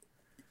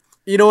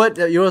 You know what?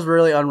 You know what's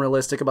really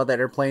unrealistic about that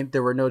airplane?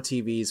 There were no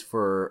TVs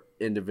for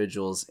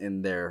individuals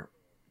in their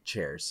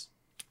chairs.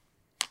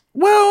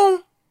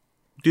 Well,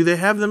 do they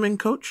have them in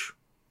coach?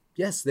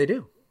 Yes, they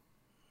do.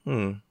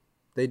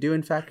 They do,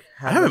 in fact,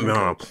 have I haven't been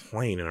on a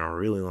plane in a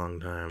really long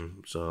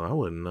time, so I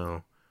wouldn't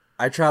know.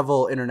 I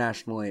travel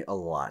internationally a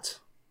lot.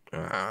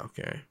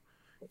 Okay.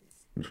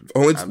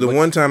 The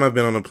one time I've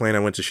been on a plane, I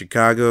went to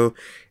Chicago,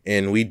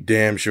 and we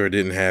damn sure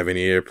didn't have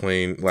any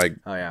airplane,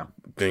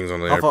 things on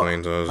the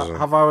airplane.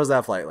 How far was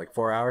that flight? Like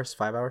 4 hours?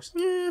 5 hours?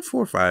 Yeah,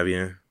 4 or 5,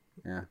 yeah.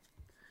 Yeah.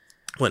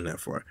 Wasn't that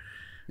far.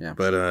 Yeah.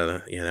 But,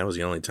 that was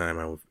the only time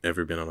I've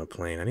ever been on a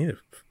plane. I need to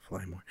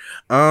fly more.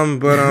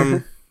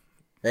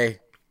 Hey.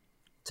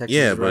 Texas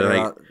yeah, but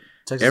right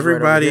Texas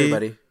everybody. Right here,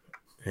 buddy.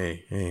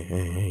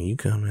 Hey, you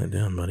calm that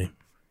down, buddy.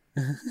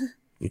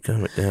 You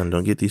calm it down.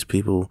 Don't get these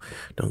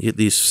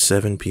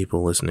 7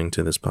 people listening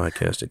to this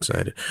podcast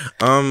excited.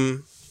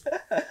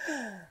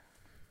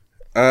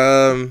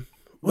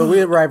 But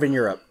we arrive in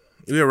Europe.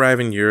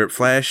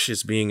 Flash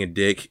is being a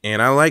dick,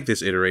 and I like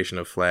this iteration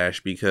of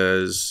Flash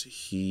because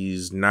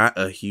he's not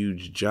a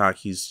huge jock.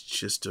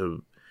 He's a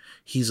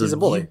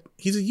bully.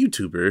 He's a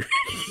YouTuber.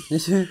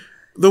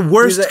 The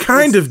worst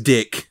kind of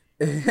dick.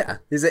 Yeah,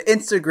 he's an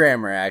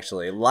Instagrammer,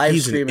 actually.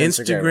 He's an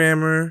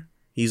Instagrammer.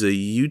 He's a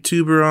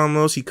YouTuber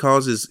almost. He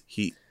calls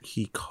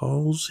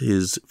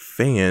his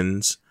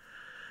fans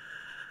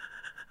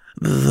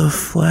the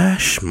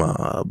Flash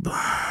Mob.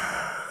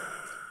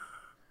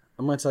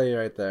 I'm gonna tell you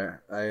right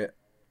there.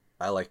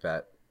 I like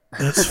that.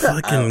 That's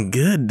fucking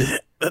good.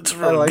 That's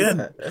real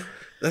good.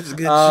 That's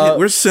good shit.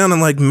 We're sounding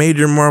like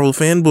major Marvel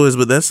fanboys,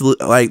 but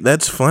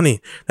that's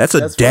funny. That's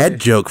a dad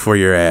joke for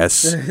your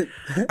ass.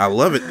 I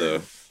love it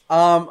though.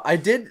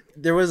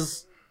 There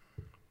was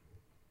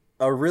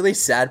a really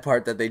sad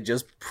part that they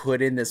just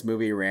put in this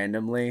movie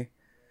randomly,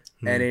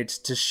 and it's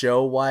to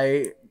show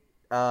why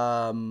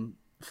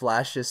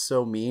Flash is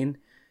so mean.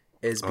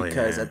 Is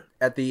because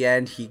at the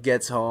end he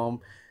gets home,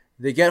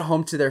 they get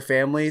home to their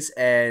families,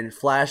 and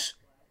Flash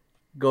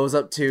goes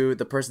up to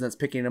the person that's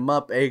picking him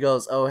up, and he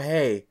goes, "Oh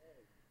hey,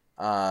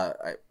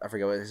 I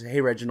forget what it is.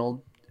 Hey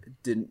Reginald,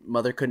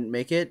 mother couldn't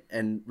make it?"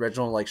 And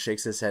Reginald like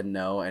shakes his head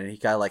no, and he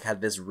kind of like had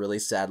this really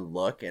sad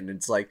look, and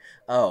it's like,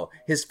 oh,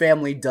 his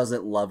family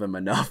doesn't love him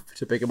enough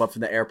to pick him up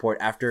from the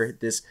airport after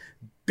this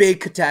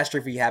big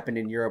catastrophe happened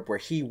in Europe where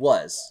he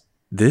was.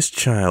 This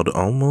child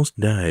almost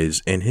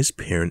dies, and his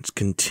parents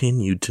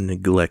continue to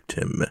neglect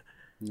him.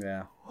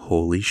 Yeah.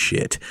 Holy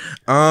shit.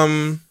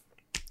 Where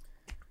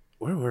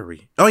were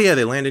we? Oh yeah,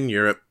 they land in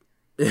Europe.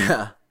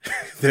 Yeah.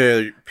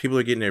 People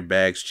are getting their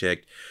bags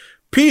checked.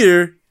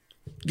 Peter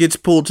gets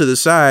pulled to the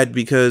side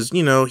because,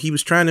 he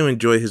was trying to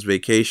enjoy his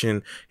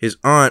vacation. His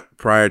aunt,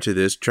 prior to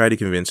this, tried to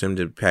convince him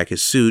to pack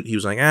his suit. He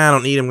was like, I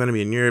don't need it. I'm going to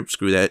be in Europe.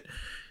 Screw that.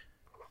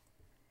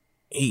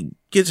 He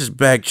gets his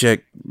bag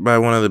checked by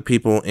one of the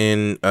people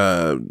in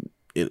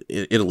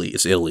Italy.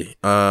 It's Italy.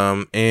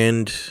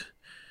 And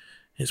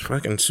his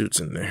fucking suit's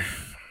in there.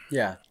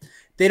 Yeah.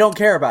 They don't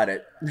care about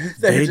it.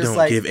 They just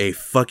don't give a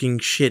fucking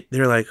shit.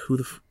 They're like,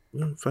 we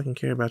don't fucking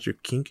care about your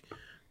kink.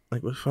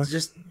 Like, what the fuck?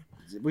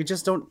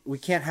 We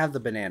can't have the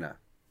banana.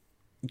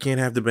 You can't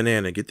have the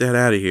banana. Get that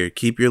out of here.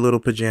 Keep your little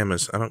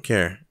pajamas. I don't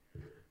care.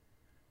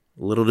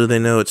 Little do they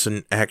know it's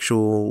an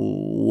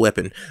actual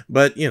weapon.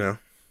 But,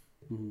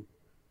 Mm-hmm.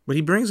 But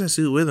he brings that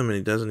suit with him and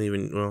he doesn't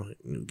even,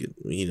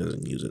 he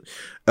doesn't use it.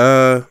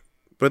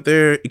 But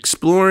they're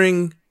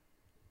exploring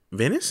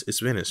Venice? It's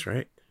Venice,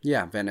 right?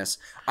 Yeah, Venice.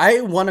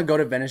 I want to go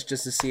to Venice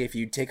just to see if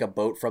you take a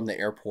boat from the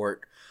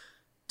airport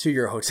to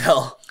your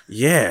hotel.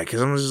 Yeah,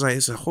 because I'm just like,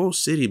 it's a whole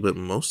city, but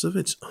most of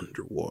it's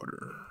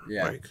underwater.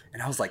 Yeah,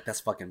 and I was like, that's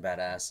fucking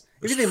badass.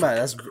 If you think about it,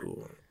 that's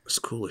cool. It's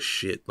cool as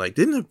shit. Like,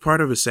 didn't a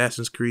part of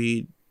Assassin's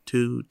Creed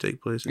 2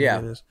 take place in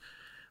Venice?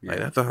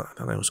 Like, I thought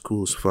that was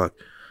cool as fuck.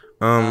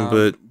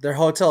 But their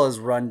hotel is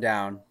run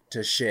down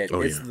to shit.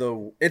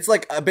 It's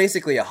like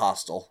basically a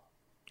hostel.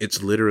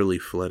 It's literally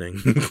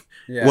flooding.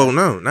 Yeah. Well,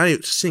 no, not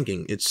even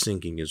sinking. It's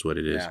sinking is what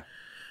it is. Yeah.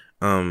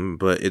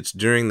 But it's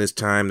during this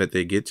time that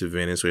they get to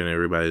Venice when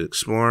everybody's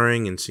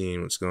exploring and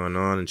seeing what's going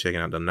on and checking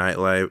out the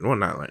nightlife. Well,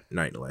 not like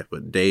nightlife,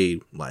 but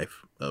day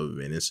life of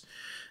Venice.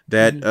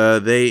 That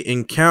they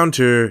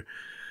encounter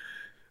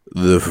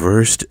the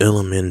first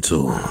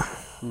elemental,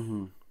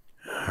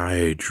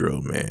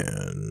 Hydro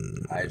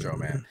Man. Hydro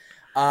Man.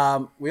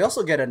 We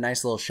also get a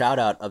nice little shout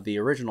out of the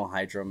original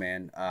Hydro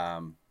Man.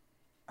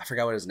 I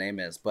forgot what his name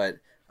is, but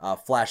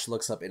Flash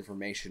looks up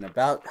information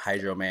about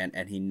Hydro Man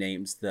and he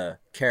names the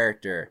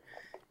character,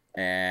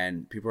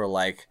 and people are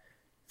like,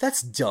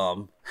 "That's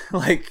dumb!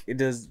 Like it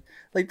does.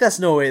 Like that's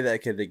no way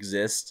that could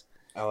exist."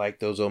 I like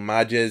those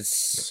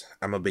homages.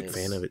 I'm a big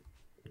fan of it.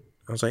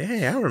 I was like,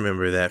 "Hey, I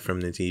remember that from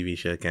the TV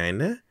show,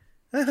 kinda."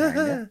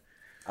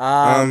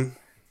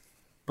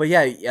 But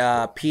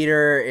yeah,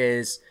 Peter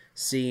is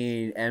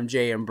seeing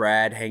MJ and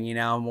Brad hanging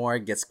out more. He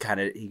gets kind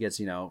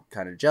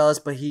of jealous,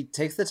 but he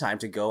takes the time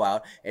to go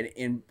out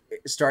and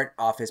start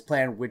off his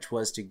plan, which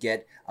was to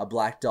get a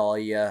Black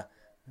Dahlia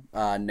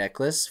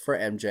necklace for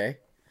MJ.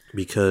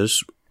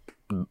 Because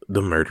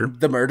the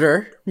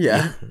murder.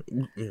 Yeah.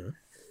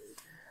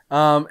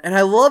 And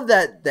I love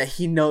that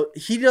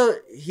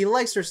he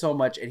likes her so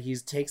much, and he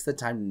takes the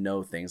time to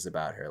know things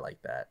about her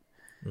like that.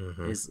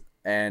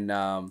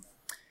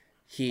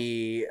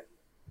 He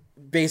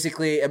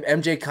basically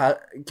MJ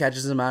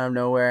catches him out of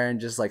nowhere and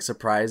just like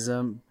surprises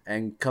him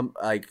and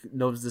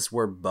knows this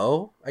word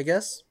bow, I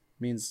guess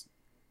means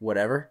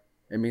whatever.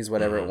 It means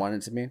whatever it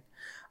wanted to mean.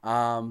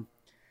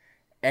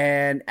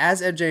 And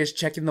as MJ is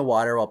checking the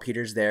water while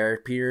Peter's there,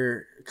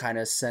 Peter kind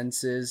of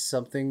senses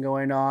something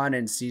going on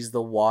and sees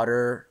the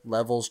water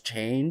levels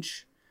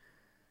change.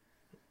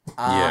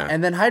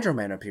 And then Hydro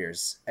Man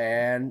appears,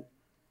 and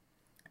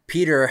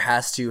Peter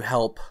has to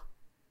help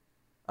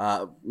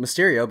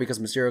Mysterio, because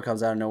Mysterio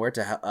comes out of nowhere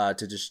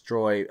to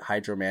destroy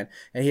Hydro Man,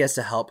 and he has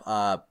to help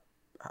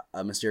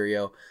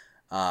Mysterio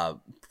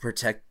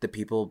protect the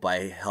people by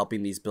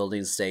helping these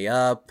buildings stay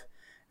up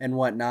and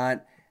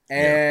whatnot.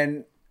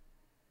 And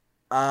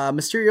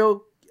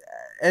Mysterio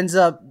ends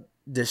up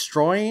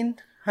destroying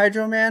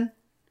Hydro Man,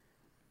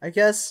 I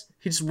guess.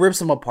 He just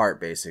rips him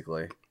apart,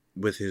 basically.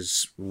 With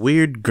his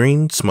weird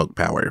green smoke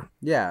power.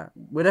 Yeah,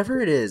 whatever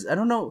it is. I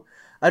don't know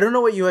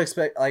what you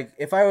expect. Like,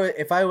 if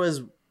I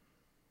was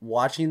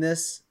watching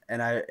this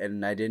and I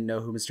didn't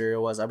know who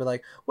Mysterio was, I'd be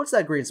like, what's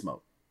that green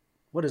smoke?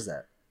 What is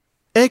that?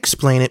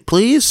 Explain it,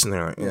 please. And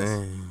they're like,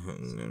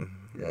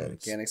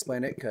 can't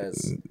explain it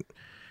because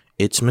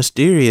it's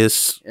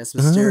mysterious. It's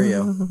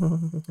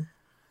Mysterio.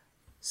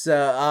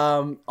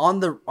 So on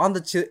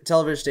the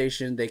television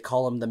station they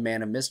call him the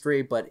Man of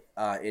Mystery, but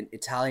in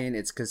Italian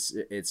it's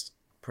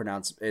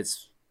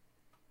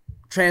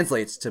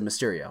translates to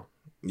Mysterio.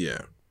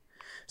 Yeah.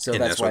 So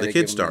and that's why the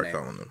kids start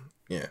calling him.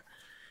 Yeah.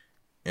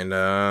 And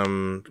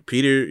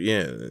Peter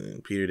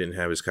didn't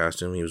have his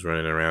costume. He was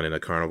running around in a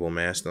carnival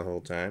mask the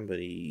whole time, but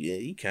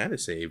he kind of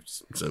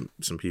saved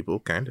some people,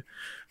 kind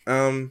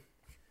of.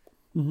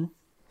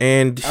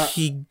 And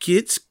he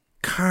gets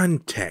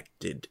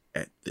contacted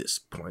at this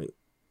point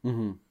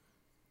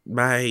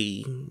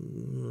by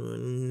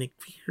Nick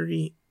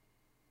Fury.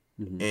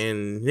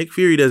 And Nick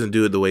Fury doesn't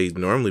do it the way he's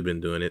normally been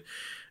doing it,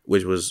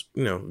 which was,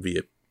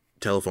 via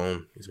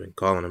telephone. He's been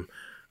calling him.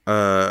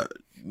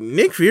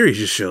 Nick Fury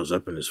just shows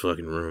up in his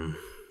fucking room.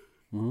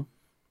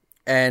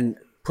 And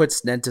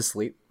puts Ned to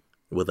sleep.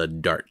 With a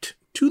dart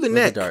to the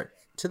neck.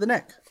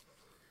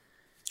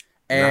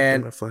 And knock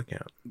him the fuck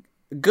out.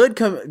 Good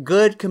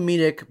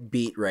comedic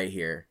beat right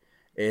here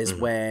is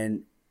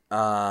when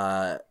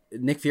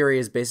Nick Fury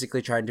is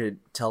basically trying to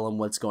tell him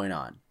what's going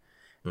on.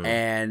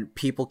 And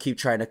people keep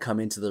trying to come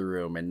into the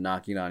room and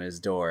knocking on his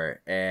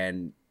door.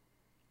 And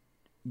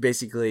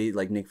basically,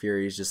 like, Nick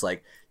Fury is just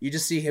like, you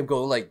just see him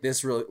go like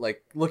this, really,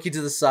 like looking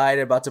to the side,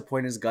 about to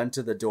point his gun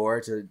to the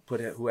door to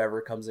put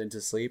whoever comes in to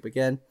sleep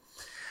again.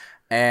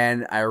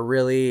 And I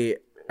really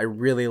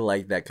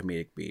like that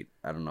comedic beat.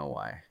 I don't know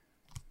why.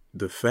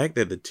 The fact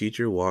that the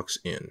teacher walks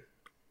in,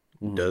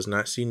 does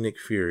not see Nick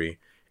Fury,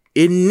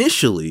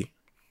 initially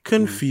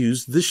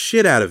confused the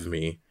shit out of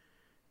me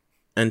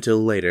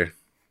until later.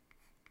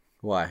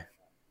 Why?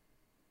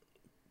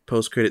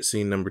 Post-credit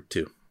scene number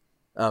 2.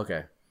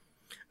 Okay.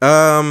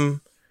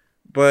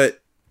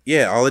 But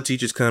yeah, all the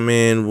teachers come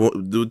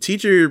in. The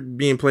teacher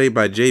being played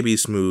by JB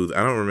Smooth.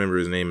 I don't remember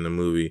his name in the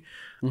movie.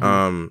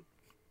 I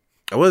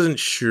wasn't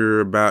sure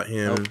about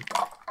him.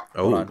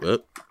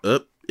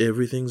 Up,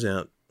 everything's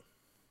out.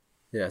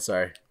 Yeah,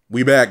 sorry.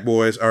 We back,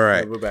 boys. All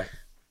right, we're back.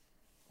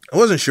 I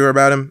wasn't sure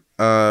about him.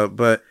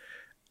 But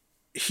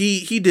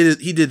he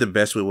did the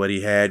best with what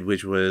he had,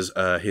 which was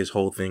his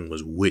whole thing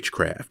was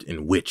witchcraft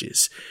and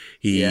witches.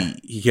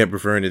 He kept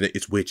referring to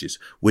it's witches.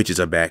 Witches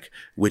are back.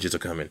 Witches are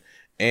coming.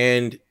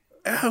 And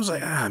I was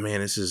like,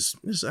 man, it's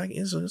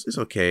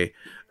okay.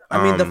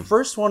 I mean, the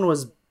first one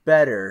was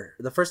better.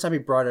 The first time he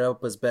brought it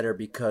up was better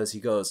because he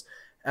goes,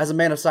 as a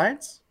man of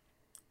science,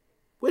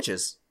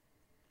 witches.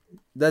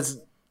 That's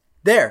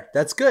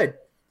good.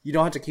 You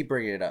don't have to keep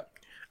bringing it up.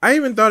 I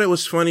even thought it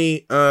was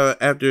funny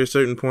after a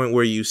certain point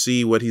where you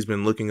see what he's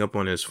been looking up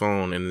on his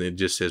phone and it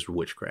just says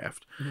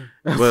witchcraft.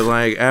 But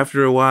like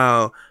after a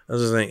while, I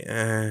was just like,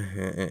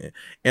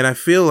 And I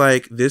feel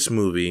like this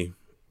movie,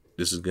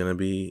 this is going to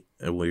be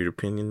a weird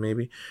opinion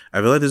maybe.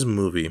 I feel like this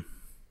movie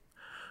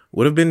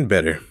would have been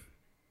better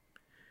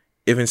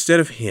if instead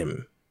of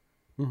him,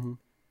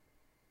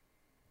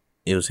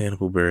 it was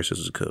Hannibal Buress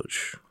as the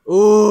coach.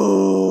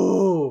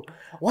 Ooh.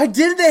 Why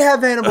did they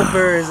have Hannibal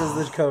Buress as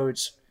the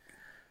coach?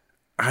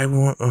 Oh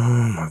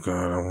my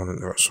God, I wanted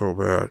that so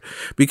bad.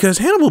 Because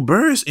Hannibal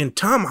Buress and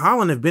Tom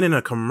Holland have been in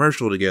a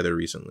commercial together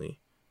recently.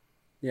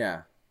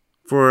 Yeah.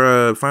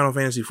 For Final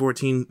Fantasy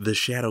XIV, The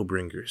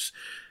Shadowbringers.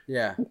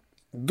 Yeah.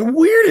 The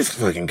weirdest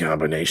fucking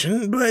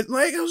combination, but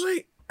like, I was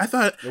like, I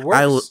thought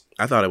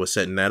I was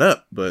setting that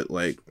up, but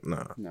like,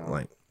 no.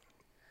 Like,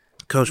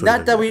 Coach.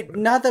 Not that we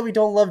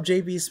don't love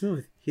JB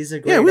Smooth. He's a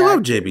great we actor.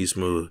 love JB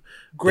Smooth.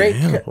 Great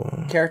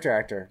character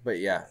actor, but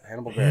yeah,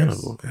 Hannibal Buress.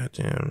 Hannibal,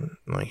 goddamn,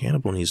 like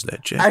Hannibal needs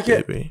that jack,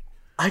 baby.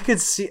 I could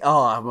see.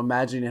 Oh, I'm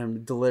imagining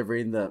him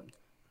delivering the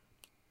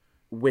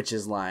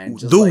witch's line.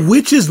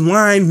 Witch's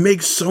line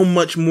makes so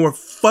much more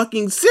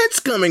fucking sense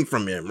coming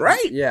from him,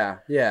 right? Yeah.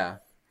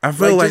 I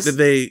feel like that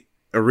they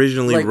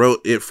originally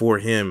wrote it for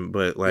him,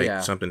 but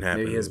something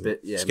happened. Maybe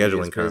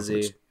scheduling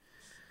conflicts.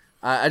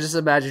 I just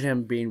imagine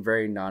him being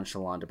very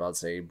nonchalant about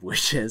saying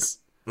witches.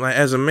 Like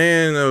as an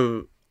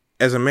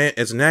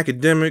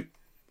academic,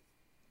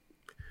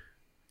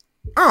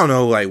 I don't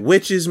know, like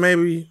witches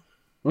maybe.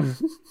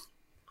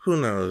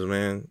 Who knows,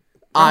 man?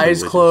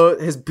 Eyes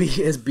closed, his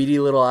beady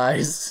little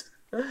eyes.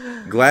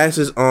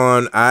 Glasses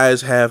on,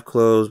 eyes half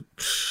closed.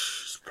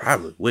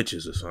 Probably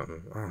witches or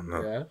something. I don't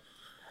know.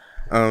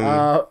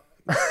 Yeah.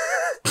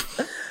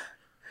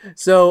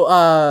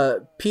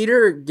 So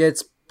Peter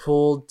gets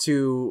pulled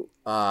to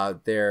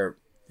their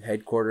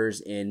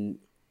headquarters in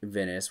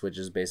Venice, which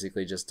is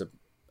basically just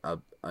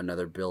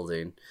another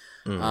building,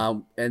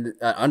 and an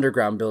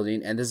underground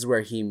building, and this is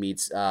where he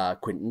meets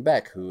Quentin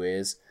Beck, who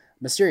is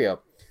Mysterio,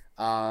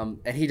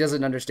 and he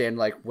doesn't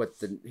understand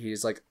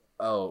he's like,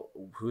 oh,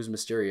 who's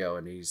Mysterio,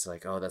 and he's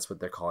like, oh, that's what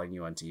they're calling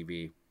you on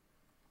TV.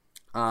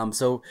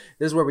 So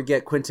this is where we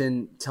get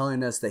Quentin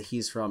telling us that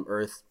he's from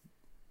Earth,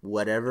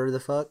 whatever the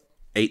fuck,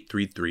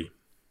 833,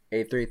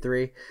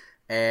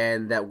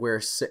 and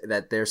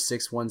that they're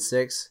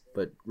 616,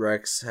 but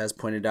Rex has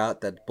pointed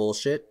out that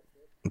bullshit.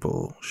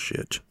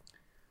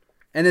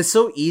 And it's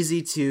so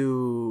easy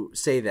to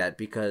say that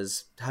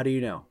because how do you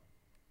know?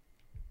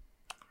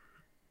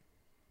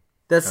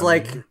 That's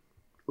like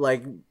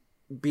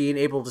being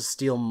able to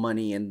steal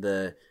money in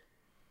the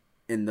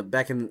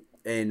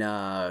in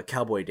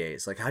cowboy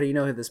days. Like, how do you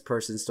know this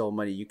person stole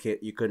money? You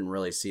couldn't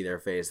really see their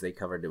face. They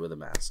covered it with a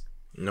mask.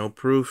 No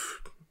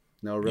proof.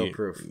 No real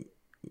proof.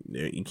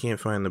 You can't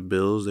find the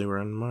bills. They were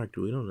unmarked.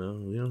 We don't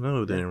know. We don't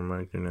know if they were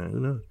marked or not. Who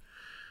knows?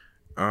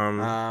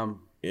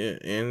 Yeah,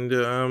 and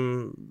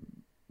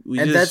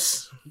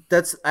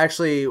that's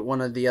actually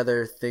one of the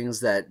other things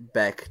that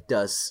Beck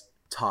does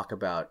talk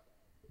about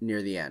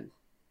near the end.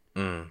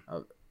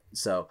 But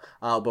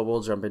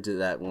we'll jump into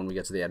that when we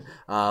get to the end.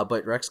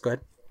 But Rex, go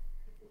ahead.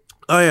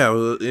 Oh yeah,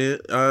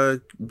 well,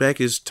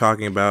 Beck is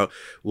talking about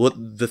what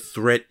the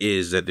threat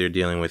is that they're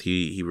dealing with.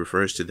 He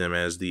refers to them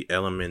as the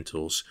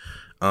elementals,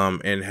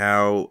 and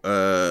how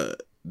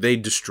they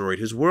destroyed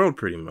his world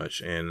pretty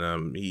much.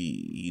 And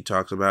he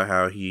talks about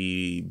how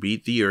he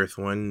beat the earth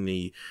one,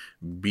 he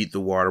beat the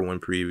water one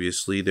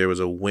previously. There was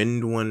a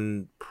wind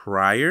one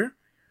prior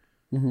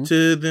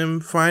to them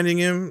finding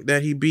him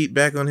that he beat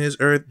back on his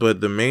earth,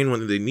 but the main one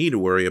that they need to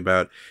worry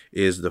about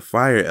is the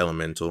fire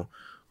elemental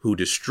who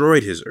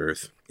destroyed his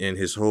earth. And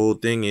his whole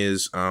thing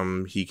is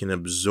he can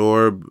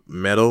absorb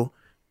metal,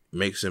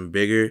 makes him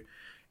bigger,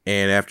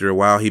 and after a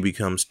while he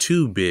becomes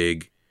too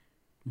big,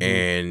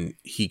 and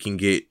he can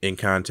get in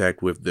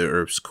contact with the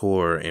Earth's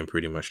core and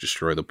pretty much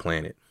destroy the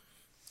planet.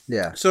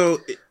 Yeah. So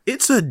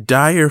it's a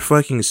dire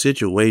fucking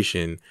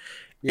situation,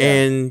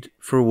 and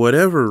for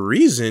whatever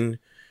reason,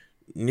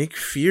 Nick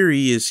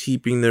Fury is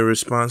heaping the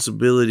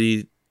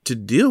responsibility to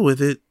deal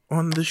with it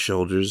on the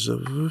shoulders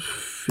of a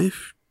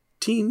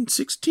 15,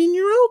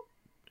 16-year-old.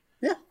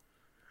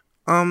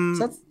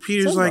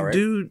 Peter's like, right.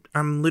 Dude,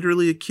 I'm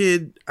literally a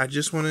kid. I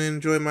just want to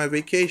enjoy my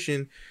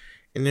vacation.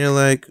 And they're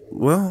like,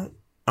 well,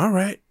 all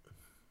right,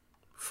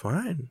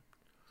 fine.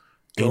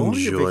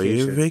 Enjoy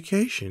your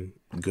vacation.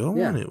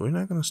 Go on it. We're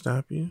not going to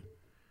stop you.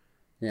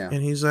 Yeah.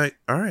 And he's like,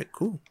 all right,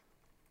 cool.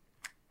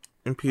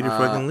 And Peter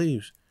fucking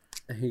leaves.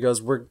 He goes,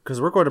 we're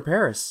going to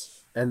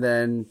Paris. And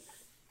then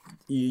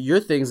your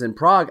thing's in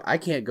Prague. I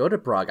can't go to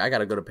Prague. I got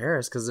to go to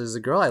Paris because there's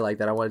a girl I like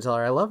that I want to tell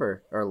her I love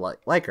her or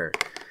like her.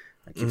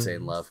 I keep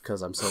saying love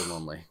because I'm so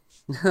lonely.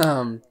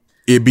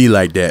 It'd be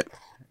like that.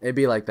 It'd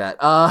be like that.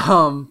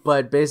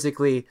 But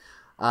basically,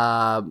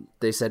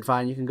 they said,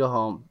 fine, you can go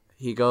home.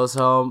 He goes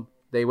home.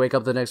 They wake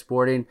up the next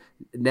morning.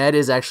 Ned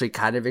is actually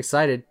kind of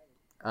excited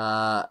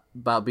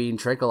about being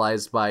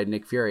tranquilized by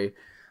Nick Fury.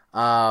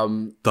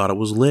 Thought it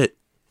was lit.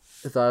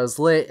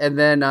 And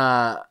then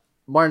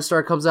Martin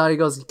Starr comes out. He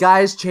goes,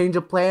 guys, change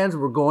of plans.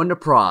 We're going to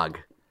Prague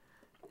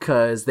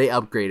because they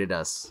upgraded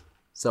us.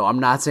 So I'm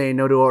not saying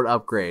no to an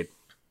upgrade.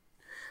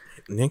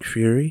 Nick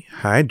Fury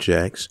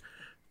hijacks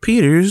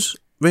Peter's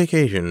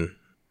vacation.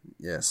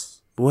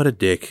 Yes. What a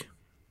dick.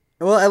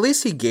 Well, at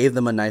least he gave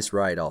them a nice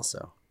ride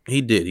also.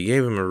 He did. He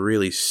gave him a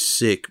really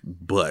sick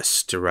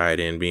bus to ride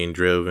in, being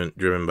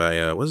driven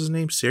by, what's his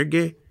name?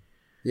 Sergey?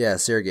 Yeah,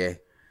 Sergey.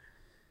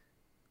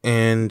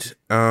 And,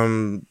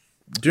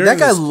 that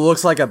guy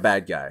looks like a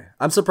bad guy.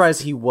 I'm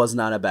surprised he was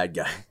not a bad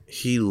guy.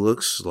 He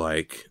looks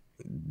like,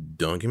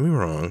 don't get me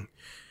wrong,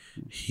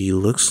 he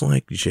looks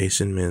like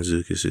Jason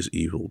Mantzoukas'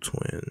 evil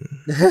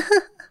twin.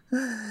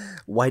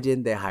 Why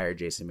didn't they hire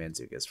Jason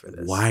Mantzoukas for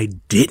this? Why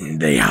didn't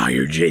they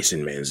hire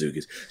Jason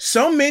Mantzoukas?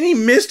 So many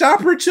missed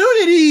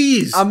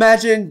opportunities!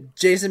 Imagine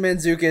Jason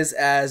Mantzoukas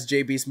as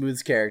JB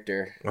Smooth's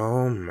character.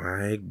 Oh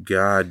my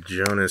god,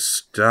 Jonas,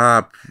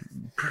 stop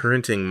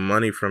printing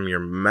money from your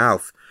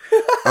mouth.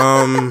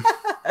 I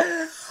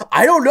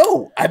don't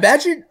know.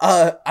 Imagine,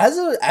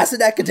 as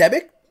an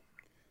academic,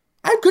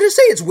 I'm gonna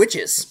say it's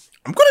witches.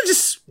 I'm gonna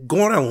just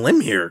go on a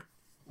limb here.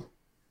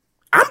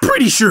 I'm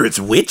pretty sure it's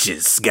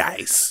witches,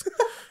 guys.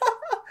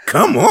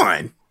 Come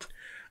on.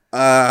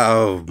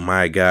 Oh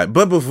my god.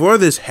 But before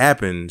this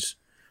happens,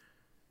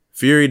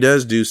 Fury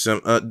does do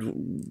some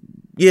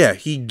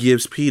he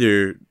gives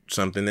Peter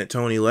something that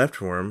Tony left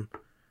for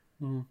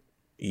him.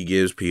 He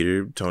gives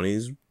Peter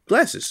Tony's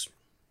glasses.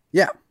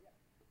 Yeah.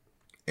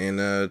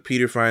 And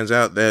Peter finds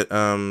out that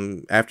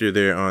after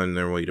they're on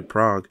their way to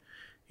Prague,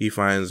 he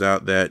finds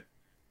out that,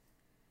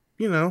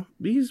 you know,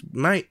 these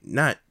might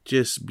not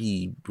just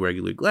be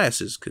regular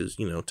glasses because,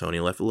 you know, Tony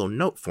left a little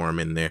note for him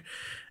in there.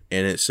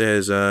 And it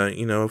says,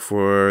 you know,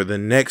 for the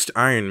next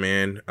Iron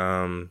Man,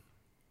 I don't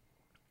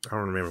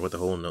remember what the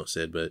whole note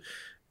said, but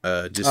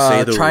just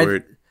say the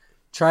word.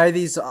 Try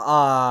these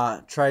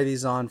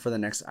on for the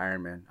next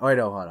Iron Man. Oh, wait,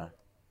 no, hold on.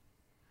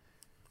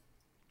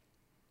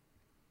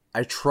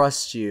 I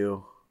trust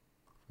you.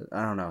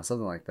 I don't know,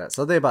 something like that.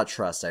 Something about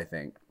trust, I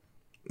think.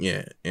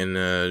 Yeah,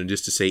 and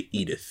just to say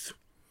Edith.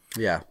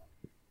 Yeah.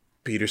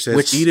 Peter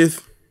says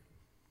Edith.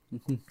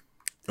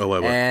 Oh,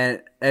 wait, what?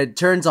 And it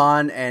turns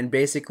on, and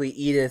basically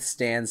Edith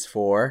stands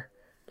for...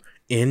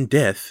 In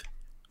death,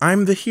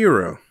 I'm the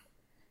hero.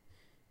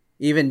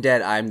 Even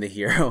dead, I'm the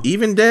hero.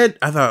 Even dead?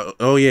 I thought,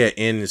 oh yeah,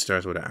 N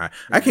starts with an I.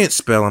 I can't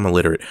spell, I'm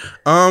illiterate.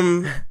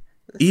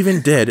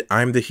 Even dead,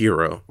 I'm the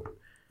hero.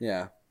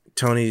 Yeah.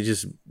 Tony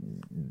just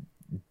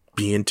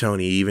being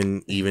Tony,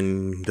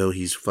 even though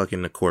he's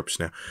fucking a corpse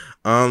now.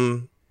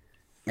 But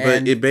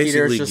and it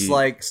basically Peter's just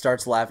like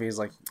starts laughing. He's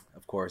like,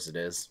 "Of course it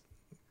is."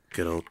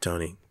 Good old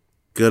Tony.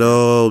 Good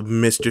old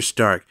Mr.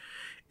 Stark.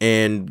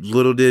 And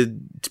little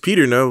did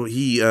Peter know,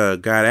 he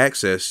got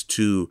access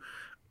to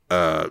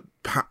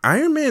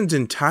Iron Man's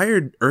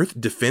entire Earth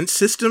defense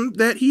system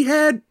that he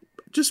had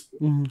just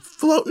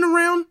floating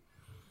around.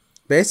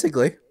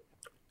 Basically.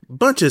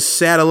 Bunch of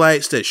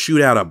satellites that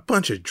shoot out a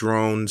bunch of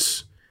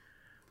drones.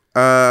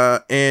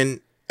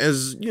 And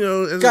as you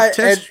know, as a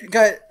test,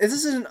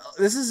 this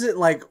isn't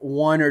like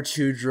one or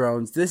two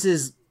drones. This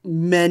is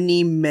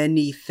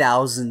many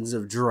thousands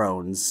of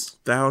drones.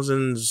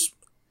 Thousands,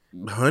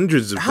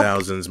 hundreds of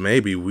thousands,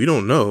 maybe. We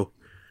don't know.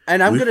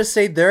 And I'm gonna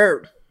say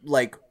they're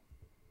like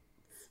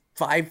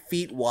 5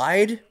 feet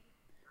wide,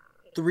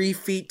 3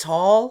 feet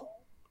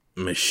tall.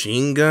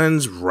 Machine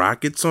guns,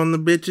 rockets on the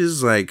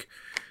bitches. Like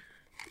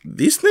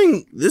this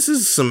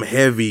is some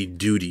heavy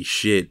duty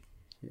shit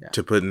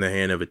to put in the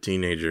hand of a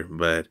teenager.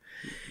 But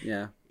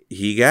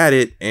he got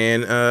it.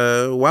 And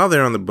while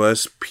they're on the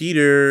bus,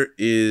 Peter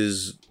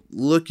is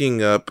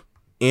looking up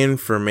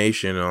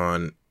information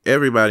on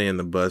everybody in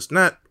the bus,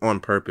 not on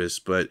purpose,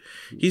 but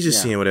he's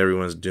just seeing what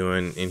everyone's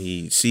doing, and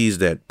he sees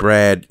that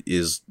Brad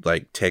is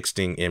like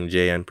texting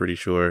MJ, I'm pretty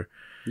sure.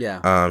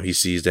 Yeah. He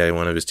sees that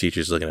one of his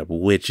teachers looking up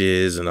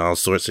witches and all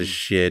sorts of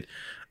shit.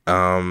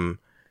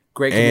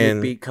 Great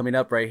comedic beat coming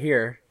up right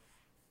here.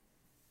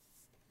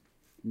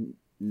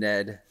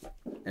 Ned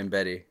and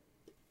Betty.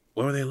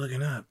 What were they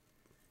looking up?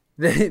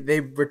 They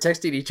were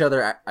texting each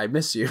other, I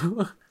miss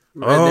you.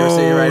 They were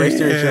sitting right next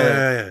to each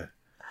other.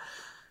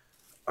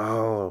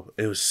 Oh,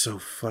 it was so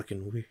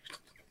fucking weird.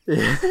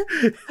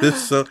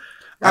 It's so.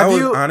 I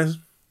was honest.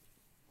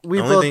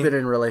 We've both been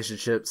in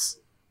relationships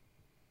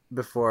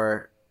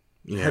before.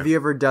 Yeah. Have you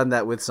ever done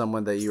that with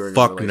someone that you were in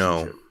a relationship?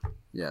 No.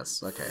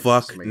 Yes. Okay.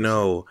 Fuck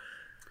no.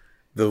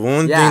 The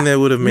one thing that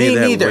would have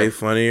made that way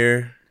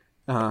funnier.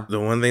 The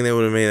one thing that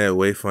would have made that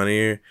way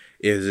funnier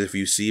is if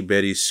you see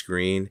Betty's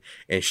screen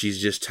and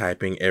she's just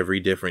typing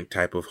every different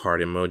type of heart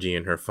emoji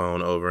in her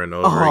phone over and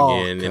over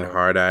again in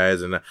hard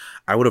eyes, and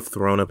I would have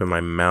thrown up in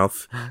my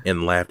mouth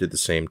and laughed at the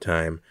same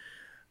time.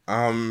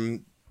 But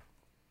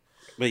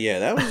yeah,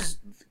 that was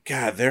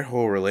God. Their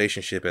whole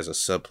relationship as a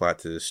subplot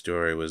to this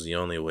story was the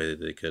only way that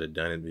they could have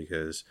done it,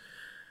 because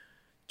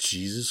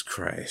Jesus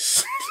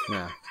Christ.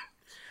 Yeah.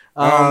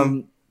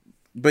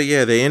 But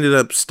yeah, they ended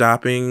up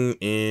stopping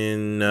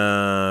in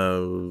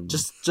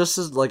just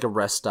as like a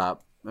rest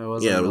stop. It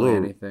wasn't really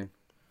anything.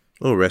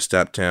 Little rest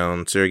stop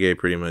town. Sergey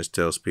pretty much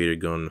tells Peter,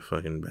 go in the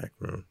fucking back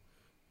room.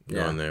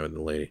 Go in there with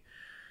the lady.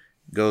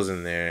 Goes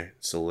in there.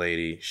 It's a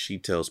lady. She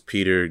tells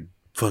Peter,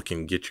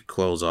 fucking get your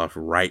clothes off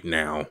right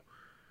now.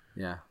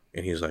 Yeah.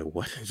 And he's like,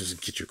 what?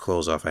 Just get your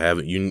clothes off. I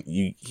haven't.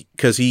 You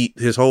because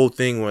his whole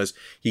thing was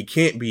he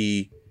can't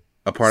be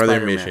a part of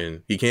their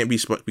mission. He can't be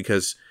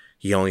because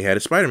he only had a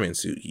Spider-Man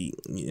suit.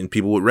 And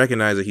people would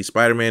recognize that he's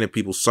Spider-Man. If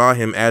people saw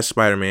him as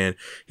Spider-Man,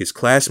 his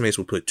classmates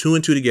would put 2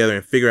 and 2 together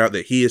and figure out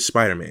that he is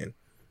Spider-Man.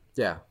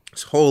 Yeah.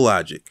 It's whole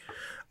logic.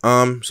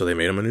 So they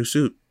made him a new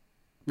suit.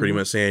 Pretty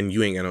much saying,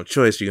 you ain't got no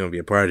choice. You're going to be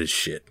a part of this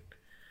shit.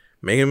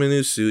 Make him a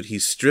new suit.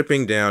 He's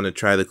stripping down to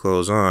try the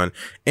clothes on.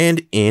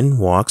 And in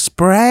walks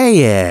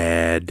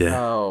Brad.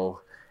 Oh.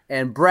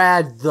 And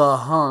Brad the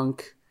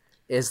hunk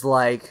is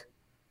like,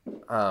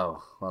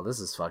 oh, well,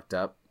 this is fucked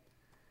up.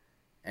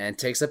 And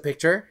takes a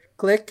picture,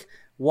 click,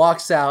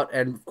 walks out,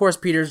 and of course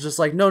Peter's just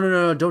like,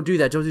 no, don't do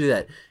that.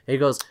 And he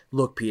goes,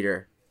 look,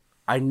 Peter,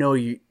 I know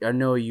you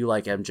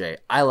like MJ.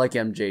 I like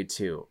MJ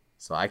too.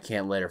 So I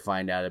can't let her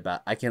find out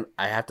about I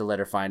have to let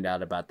her find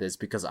out about this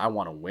because I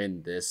want to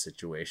win this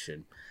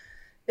situation.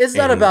 It's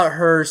not about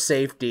her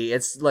safety.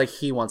 It's like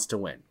he wants to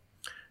win.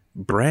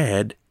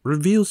 Brad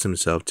reveals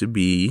himself to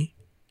be,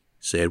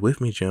 say it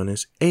with me,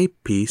 Jonas, a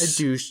piece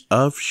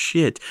of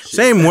shit.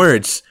 Same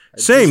words,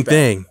 same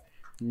thing.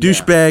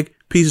 Douchebag,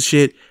 piece of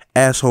shit,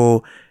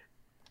 asshole.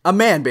 A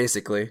man,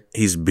 basically.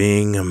 He's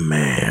being a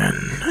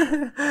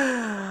man.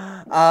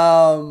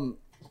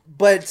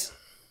 But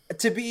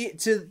to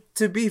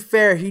be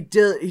fair, he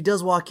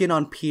does walk in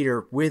on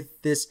Peter with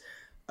this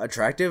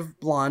attractive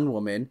blonde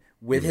woman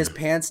with his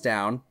pants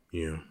down.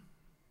 Yeah.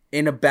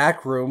 In a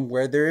back room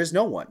where there is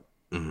no one.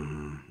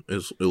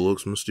 It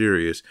looks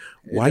mysterious.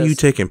 Why are you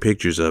taking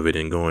pictures of it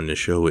and going to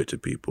show it to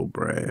people,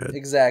 Brad?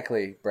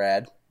 Exactly,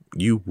 Brad.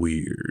 You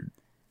weird.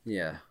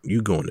 Yeah.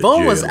 You going to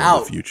jail in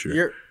the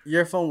future.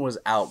 Your phone was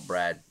out,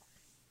 Brad.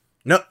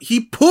 No,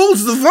 he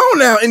pulls the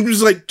phone out and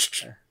was like...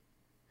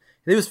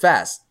 It was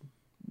fast.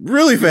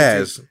 Really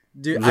fast.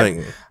 Dude,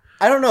 I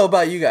don't know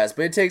about you guys,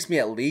 but it takes me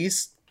at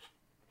least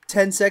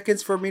 10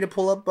 seconds for me to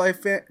pull up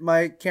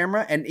my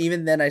camera. And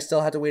even then, I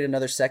still have to wait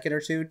another second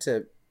or two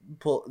to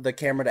pull the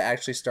camera to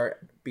actually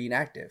start being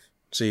active.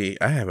 See,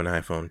 I have an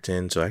iPhone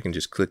 10, so I can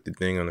just click the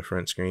thing on the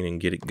front screen and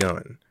get it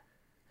going.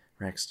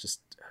 Rex,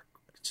 just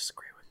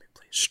agree with me,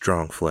 please.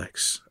 Strong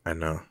flex. I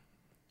know.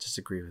 Just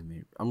agree with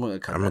me.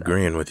 I'm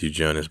agreeing with you,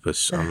 Jonas, but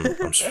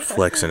I'm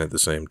flexing at the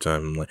same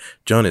time. I'm like,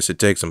 Jonas, it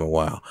takes him a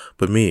while.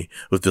 But me,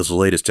 with this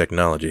latest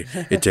technology,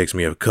 it takes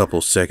me a couple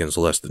seconds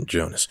less than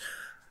Jonas.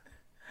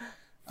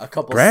 A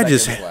couple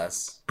seconds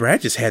less.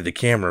 Brad just had the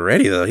camera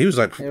ready, though. He was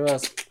like... It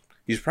was.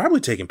 He's probably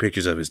taking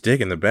pictures of his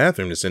dick in the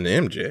bathroom to send to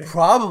MJ.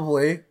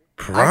 Probably.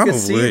 I can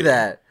see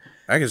that.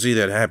 I can see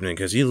that happening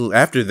because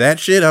after that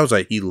shit, I was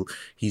like,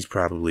 he's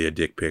probably a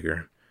dick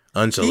picker,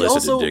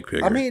 unsolicited dick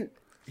picker. I mean,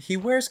 he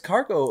wears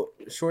cargo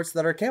shorts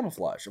that are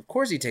camouflage. Of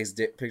course, he takes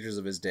pictures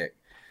of his dick.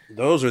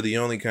 Those are the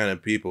only kind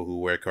of people who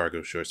wear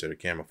cargo shorts that are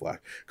camouflage.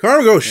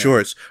 Cargo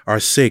shorts are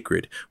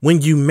sacred.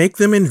 When you make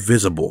them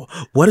invisible,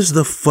 what is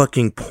the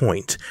fucking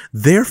point?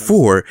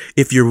 Therefore,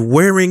 if you're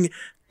wearing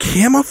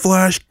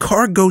camouflage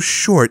cargo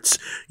shorts,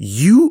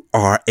 you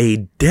are a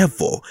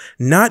devil.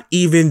 Not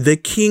even the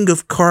king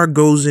of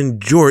cargos and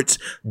jorts,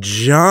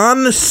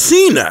 John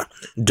Cena,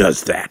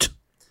 does that.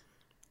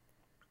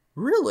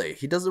 Really?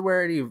 He doesn't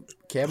wear any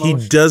camo? He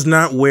does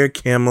not wear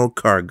camo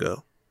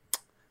cargo.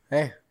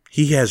 Hey.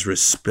 He has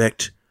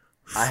respect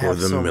for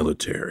the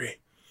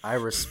military. I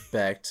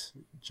respect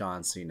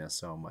John Cena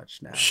so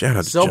much now. Shout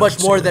out to so John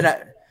much more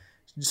Cena.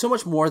 so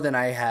much more than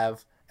I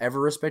have ever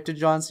respected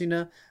John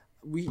Cena.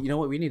 You know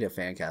what? We need to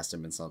fan cast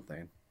him in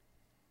something.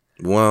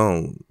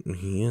 Well,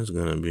 he is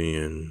gonna be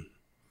in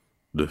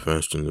the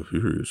Fast and the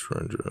Furious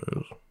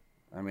franchise.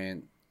 I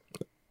mean,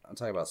 I'm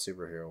talking about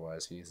superhero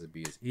wise. He needs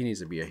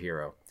to be a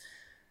hero.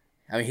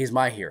 I mean, he's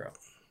my hero.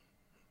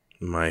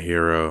 My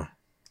hero.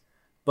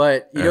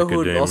 But you know who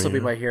would also be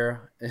my hero?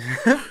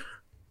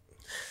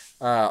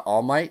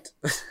 All Might.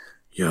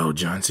 Yo,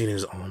 John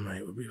Cena's All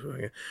Might would be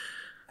fucking.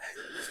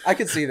 I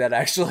could see that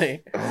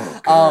actually.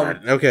 Oh,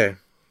 God. Okay.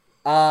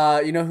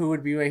 You know who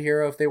would be my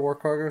hero if they wore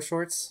cargo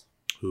shorts?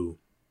 Who?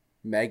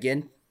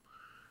 Megan.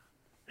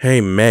 Hey,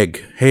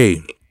 Meg.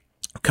 Hey,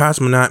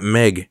 cosmonaut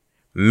Meg.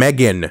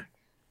 Megan.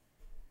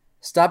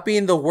 Stop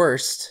being the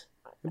worst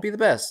and be the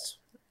best.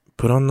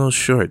 Put on those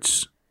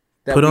shorts.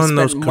 Put on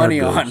those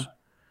money on.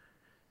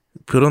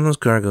 Put on those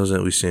cargos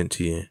that we sent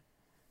to you.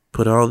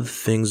 Put all the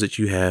things that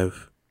you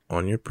have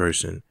on your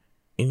person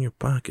in your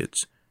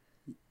pockets.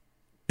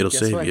 It'll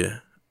save you.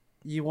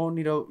 You won't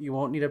need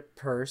a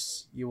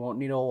purse. You won't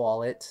need a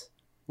wallet.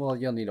 Well,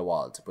 you'll need a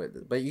wallet to put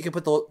it, but you can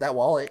put that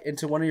wallet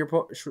into one of your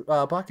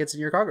pockets in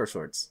your cargo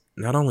shorts.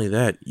 Not only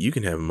that, you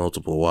can have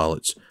multiple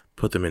wallets,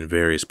 put them in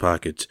various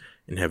pockets,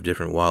 and have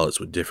different wallets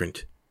with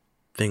different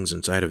things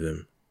inside of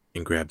them,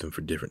 and grab them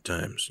for different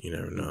times. You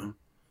never know. Mm-hmm.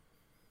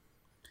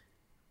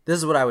 This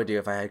is what I would do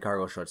if I had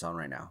cargo shorts on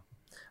right now.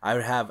 I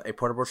would have a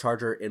portable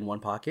charger in one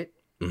pocket,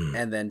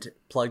 and then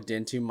plugged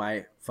into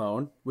my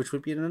phone, which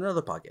would be in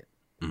another pocket.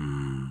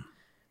 And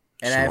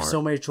smart. I have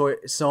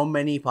so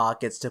many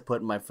pockets to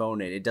put my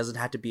phone in. It doesn't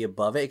have to be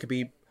above it. It could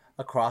be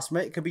across from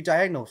it. It could be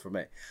diagonal from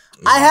it.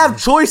 I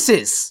have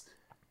choices.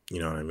 You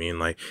know what I mean?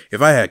 Like,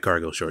 if I had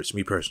cargo shorts,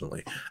 me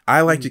personally,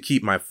 I like to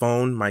keep my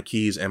phone, my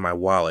keys, and my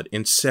wallet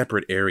in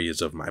separate areas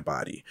of my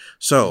body.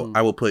 So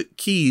I will put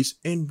keys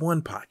in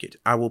one pocket.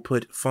 I will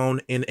put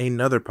phone in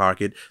another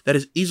pocket that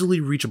is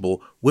easily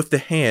reachable with the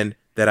hand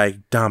that I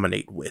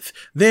dominate with.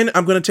 Then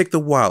I'm going to take the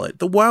wallet.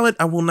 The wallet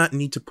I will not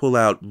need to pull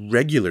out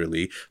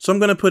regularly, so I'm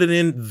going to put it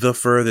in the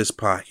furthest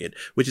pocket,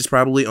 which is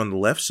probably on the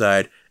left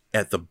side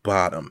at the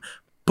bottom.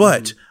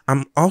 But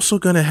I'm also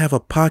going to have a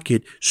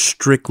pocket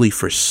strictly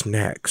for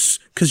snacks,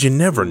 because you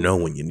never know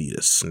when you need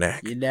a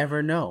snack. You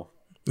never know.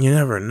 You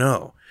never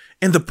know.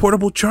 And the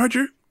portable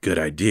charger? Good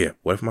idea.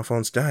 What if my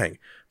phone's dying?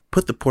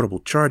 Put the portable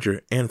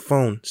charger and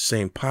phone,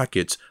 same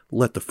pockets,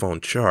 let the phone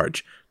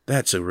charge.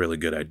 That's a really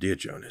good idea,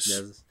 Jonas.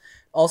 Yes.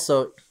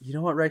 Also, you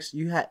know what, Rex?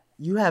 You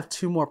have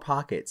two more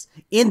pockets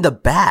in the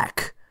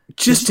back.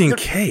 Just in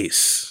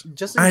case.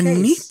 Just in case.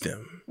 I need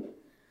them.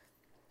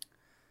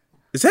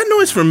 Is that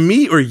noise from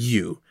me or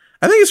you?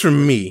 I think it's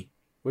from me.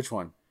 Which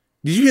one?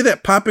 Did you hear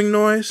that popping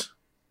noise?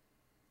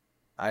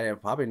 I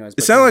have popping noise.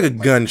 It sounded like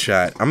a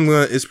gunshot.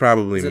 It's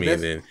probably me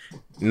then.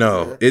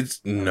 No,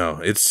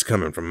 it's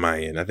coming from my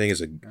end. I think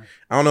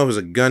I don't know if it's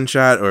a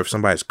gunshot or if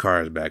somebody's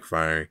car is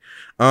backfiring.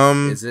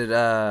 Is it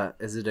a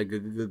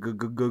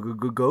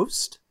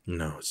ghost?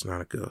 No, it's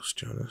not a ghost,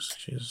 Jonas.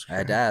 Jesus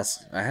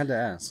Christ. I had to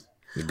ask.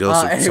 The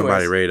ghost of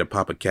somebody ready to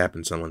pop a cap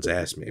in someone's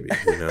ass, maybe.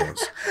 Who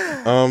knows?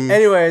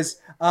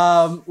 Anyways,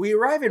 we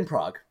arrive in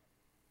Prague.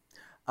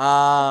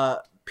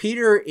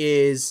 Peter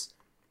is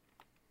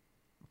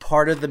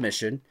part of the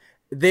mission.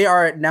 They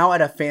are now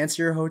at a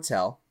fancier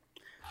hotel.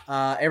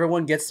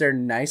 Everyone gets their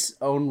nice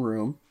own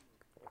room.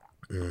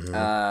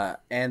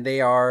 And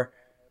they are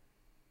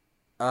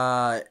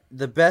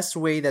the best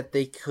way that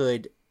they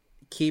could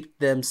keep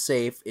them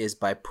safe is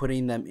by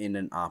putting them in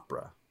an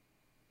opera.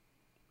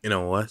 You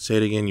know what? Say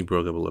it again. You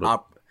broke up a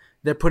little.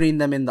 They're putting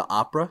them in the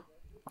opera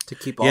to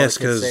keep all the kids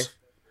safe. Yes, because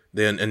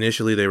then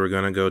initially they were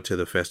going to go to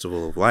the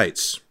Festival of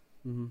Lights.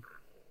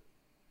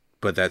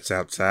 But that's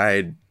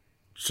outside.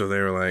 So they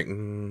were like,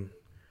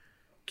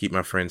 keep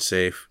my friends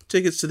safe.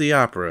 Tickets to the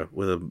opera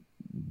with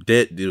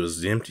it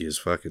was empty as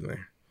fuck in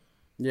there.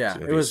 Yeah,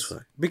 it was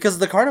because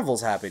the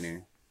carnival's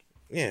happening.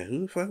 Yeah,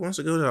 who the fuck wants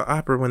to go to the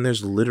opera when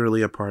there's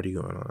literally a party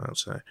going on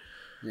outside?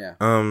 Yeah.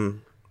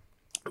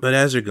 But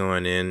as they're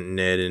going in,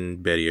 Ned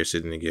and Betty are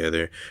sitting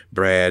together.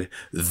 Brad,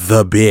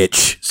 the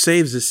bitch,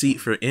 saves a seat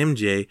for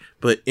MJ,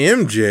 but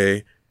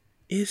MJ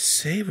is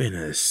saving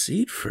a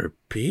seat for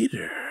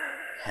Peter.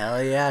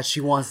 Hell yeah,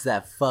 she wants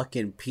that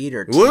fucking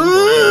Peter Tingle.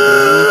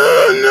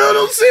 No,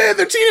 don't say it.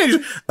 They're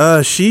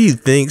teenagers. She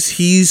thinks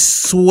he's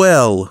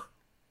swell.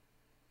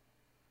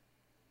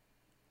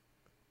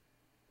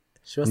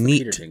 She wants the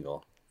Peter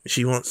Tingle.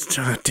 She wants.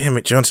 Damn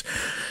it, Jones.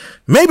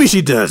 Maybe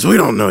she does. We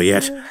don't know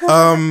yet.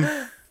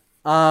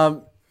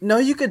 No,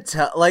 you could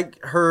tell.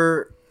 Like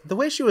the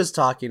way she was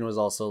talking was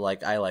also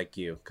like "I like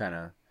you" kind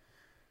of.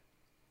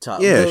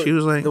 Yeah, she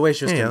was like the way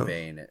she was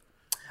conveying it.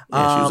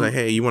 Yeah, she was like,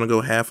 "Hey, you want to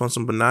go half on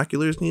some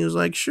binoculars?" And he was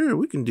like, "Sure,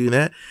 we can do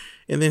that."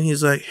 And then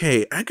he's like,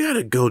 "Hey, I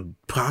gotta go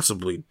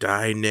possibly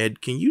die,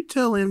 Ned. Can you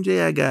tell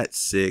MJ I got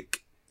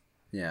sick?"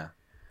 Yeah.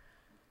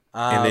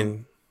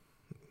 And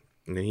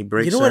then he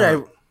breaks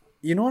out.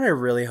 You know what I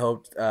really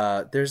hoped?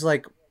 There's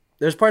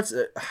parts.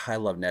 I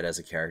love Ned as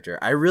a character.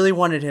 I really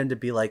wanted him to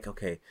be like,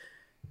 okay,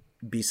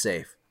 be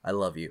safe. I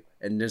love you,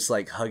 and just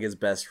like hug his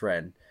best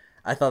friend.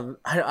 I thought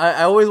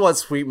I always want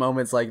sweet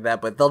moments like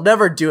that, but they'll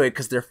never do it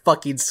because they're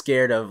fucking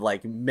scared of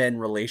like men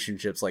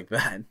relationships like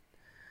that.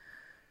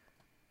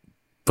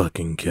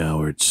 Fucking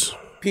cowards.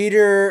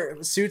 Peter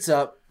suits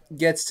up,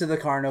 gets to the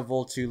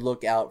carnival to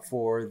look out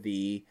for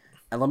the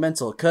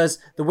elemental, because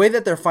the way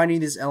that they're finding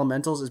these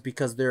elementals is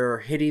because they're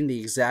hitting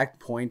the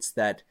exact points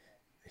that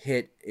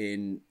hit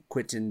in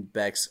Quentin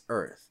Beck's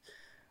Earth.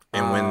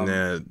 And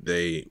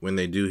when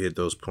they do hit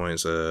those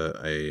points,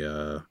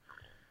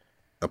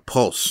 a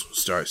pulse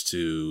starts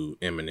to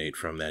emanate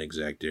from that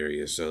exact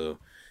area. So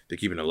they're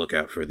keeping a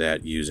lookout for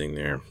that using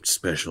their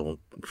special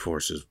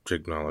forces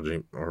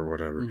technology or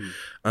whatever. Mm-hmm.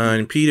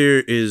 And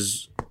Peter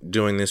is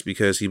doing this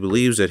because he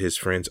believes that his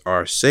friends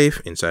are safe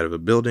inside of a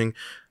building.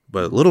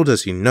 But little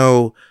does he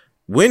know,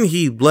 when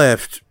he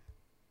left,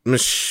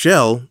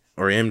 Michelle,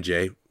 or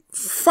MJ,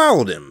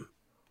 followed him.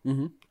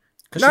 Mm-hmm.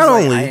 Not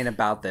only I ain't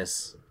about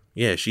this.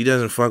 Yeah, she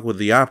doesn't fuck with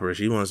the opera.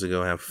 She wants to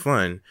go have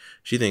fun.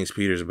 She thinks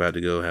Peter's about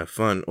to go have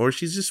fun, or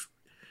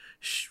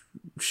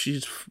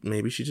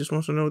maybe she just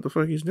wants to know what the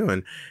fuck he's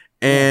doing.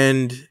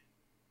 And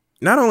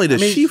not only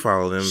does she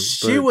follow them,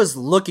 she was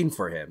looking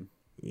for him.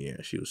 Yeah,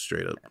 she was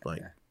straight up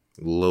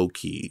low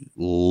key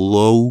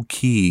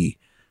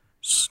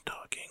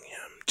stalking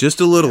him just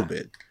a little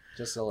bit.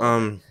 Just a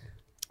little bit.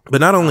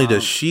 But not only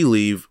does she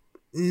leave,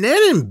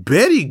 Ned and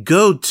Betty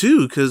go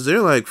too, because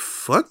they're like,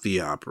 fuck the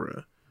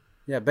opera.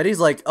 Yeah, Betty's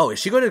like, oh, is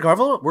she going to the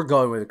carnival? We're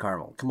going with the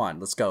carnival. Come on,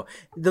 let's go.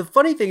 The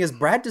funny thing is,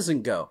 Brad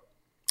doesn't go.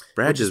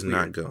 Brad does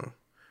not go.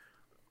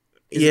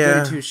 He's a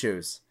goody two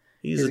shoes.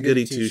 He's a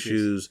goody two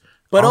shoes.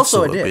 But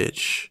also a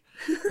bitch.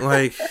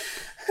 Like,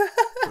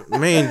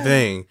 main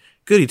thing,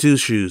 goody two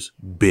shoes,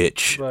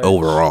 bitch,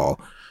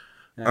 overall.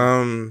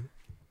 Yeah.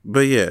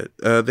 But yeah,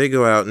 they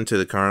go out into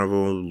the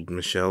carnival.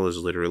 Michelle is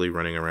literally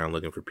running around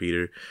looking for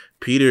Peter.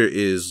 Peter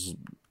is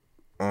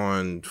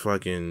on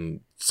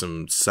fucking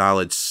some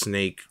Solid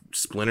Snake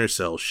Splinter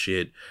Cell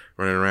shit,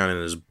 running around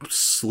in his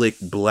slick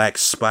black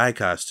spy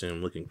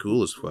costume, looking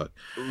cool as fuck.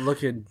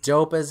 Looking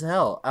dope as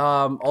hell.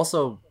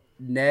 Also,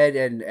 Ned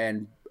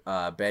and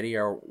Betty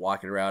are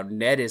walking around.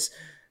 Ned is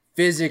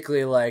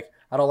physically like,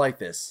 I don't like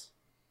this.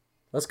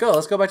 Let's go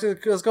back to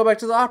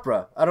the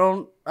opera. I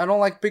don't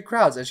like big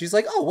crowds. And she's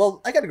like, oh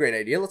well, I got a great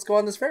idea. Let's go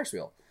on this Ferris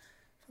wheel.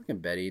 Fucking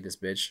Betty, this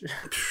bitch.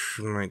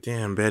 I'm like,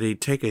 damn, Betty,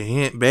 take a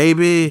hint,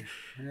 baby.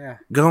 Yeah.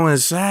 Go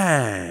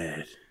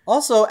inside.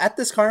 Also, at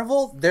this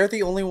carnival, they're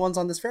the only ones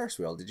on this Ferris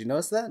wheel. Did you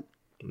notice that?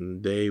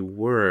 They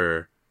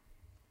were.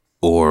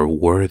 Or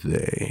were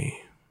they?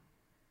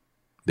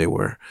 They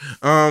were.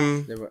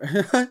 They were.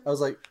 I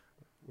was like,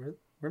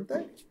 weren't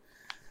they?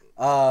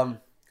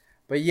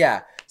 But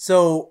yeah,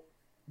 so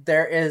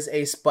there is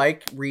a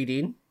spike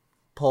reading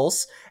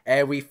pulse,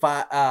 and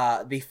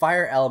the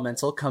fire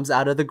elemental comes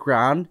out of the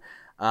ground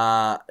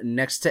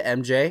next to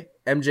MJ.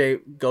 MJ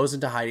goes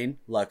into hiding,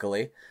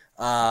 luckily.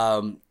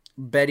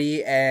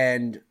 Betty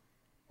and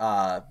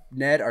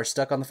Ned are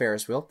stuck on the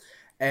Ferris wheel,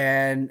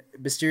 and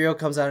Mysterio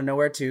comes out of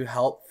nowhere to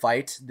help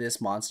fight this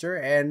monster,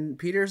 and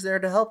Peter's there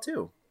to help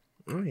too.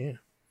 Oh yeah.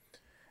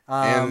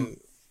 And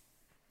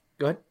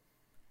go ahead.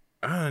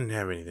 I didn't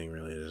have anything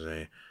really to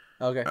say.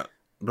 Okay.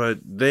 But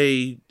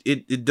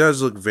it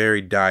does look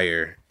very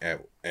dire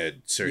at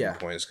certain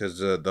points, because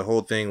the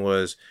whole thing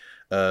was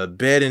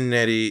Ned and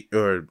Betty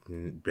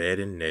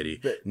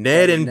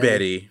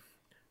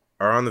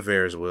are on the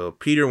Ferris wheel.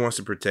 Peter wants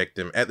to protect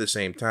them. At the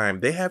same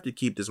time, they have to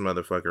keep this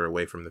motherfucker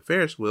away from the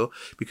Ferris wheel,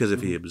 because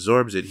if he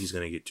absorbs it, he's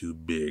going to get too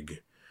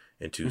big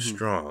and too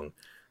strong.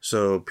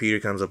 So Peter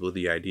comes up with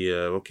the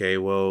idea of, okay,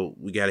 well,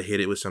 we got to hit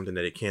it with something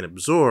that it can't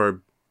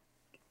absorb.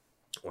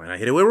 Why not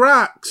hit it with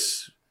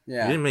rocks?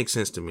 Yeah. It didn't make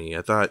sense to me.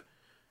 I thought,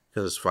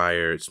 because it's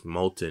fire, it's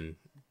molten,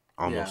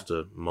 almost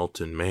a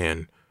molten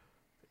man,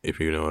 if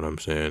you know what I'm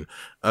saying.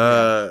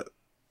 I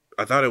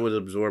thought it would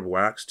absorb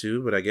wax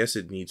too, but I guess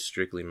it needs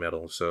strictly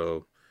metal.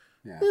 So,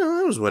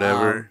 it was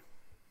whatever.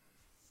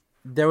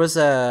 There was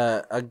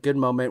a good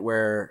moment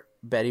where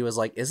Betty was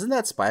like, "Isn't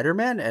that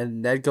Spiderman?"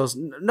 And Ned goes,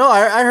 "No,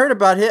 I heard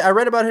about him. I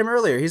read about him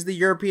earlier. He's the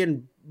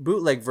European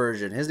bootleg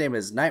version. His name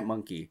is Night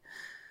Monkey."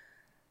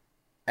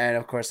 And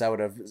of course, I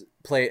knew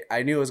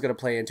it was going to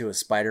play into a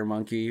Spider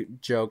Monkey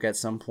joke at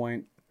some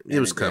point. It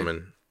was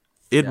coming.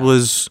 It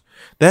was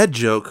that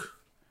joke.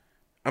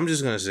 I'm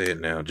just gonna say it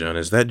now,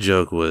 Jonas. That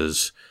joke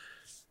was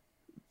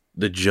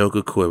the joke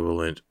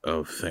equivalent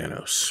of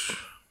Thanos.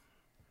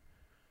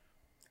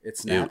 It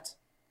snapped.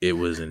 It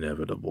was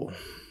inevitable.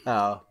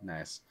 Oh,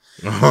 nice.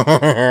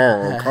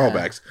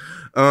 Callbacks.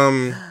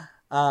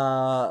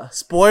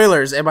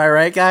 Spoilers. Am I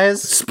right,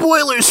 guys?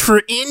 Spoilers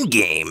for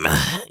Endgame,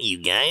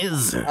 you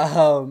guys.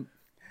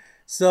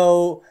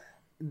 So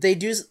they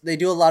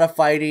do a lot of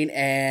fighting,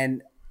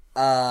 and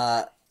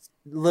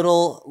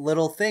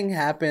little thing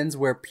happens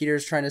where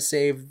Peter's trying to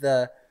save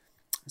Ned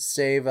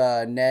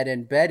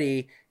and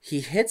Betty.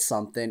 He hits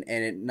something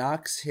and it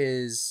knocks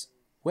his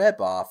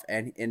web off,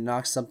 and it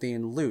knocks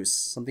something loose,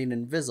 something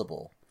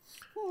invisible.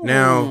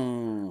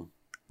 Now,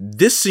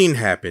 this scene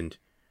happened.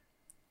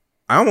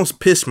 I almost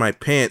pissed my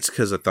pants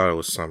because I thought it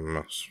was something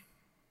else.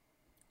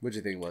 What'd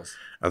you think it was?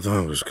 I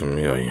thought it was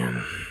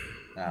Chameleon.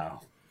 Oh.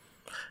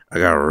 I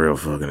got real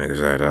fucking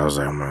excited. I was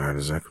like, oh my God,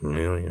 is that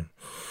Chameleon?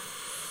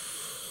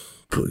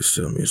 Please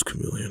tell me it's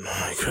Chameleon. Oh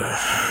my God.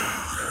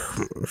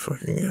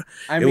 Fucking yeah.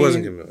 It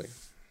wasn't Chameleon.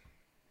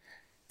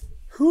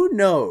 Who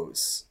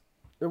knows?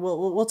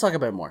 We'll talk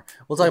about it more.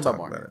 We'll talk about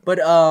more. But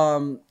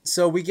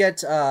so we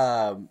get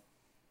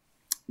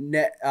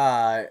Ned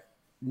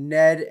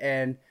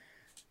and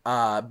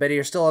Betty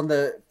are still on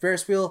the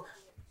Ferris wheel.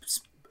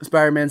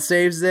 Spider-Man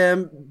saves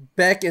them.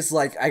 Beck is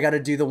like, I got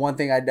to do the one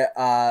thing that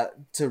I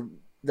should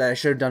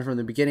have done from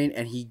the beginning,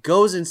 and he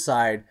goes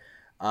inside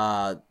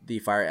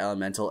the fire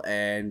elemental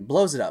and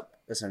blows it up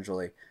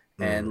essentially,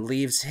 and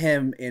leaves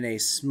him in a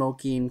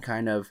smoking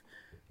kind of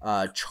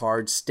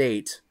charred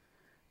state.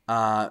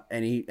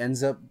 And he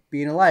ends up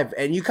being alive.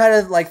 And you kind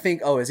of like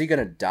think, oh, is he going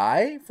to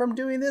die from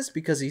doing this?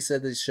 Because he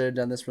said that he should have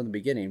done this from the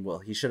beginning. Well,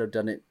 he should have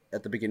done it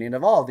at the beginning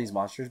of all of these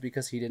monsters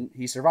because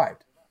he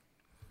survived.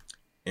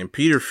 And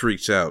Peter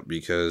freaks out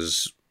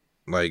because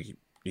like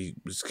he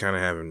was kind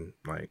of having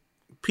like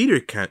he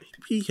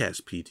has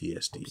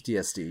PTSD.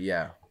 PTSD,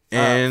 yeah.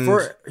 And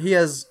he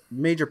has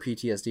major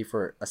PTSD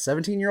for a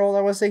 17-year-old,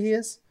 I want to say he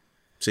is.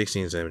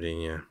 16,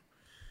 17, yeah.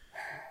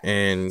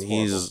 And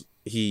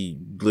he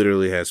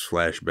literally has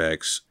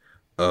flashbacks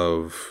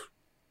of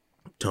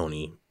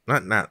Tony.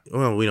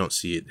 Well, we don't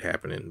see it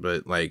happening,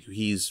 but like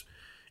it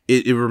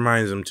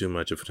reminds him too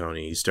much of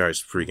Tony. He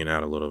starts freaking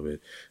out a little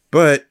bit.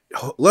 But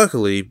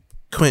luckily,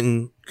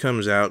 Quentin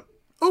comes out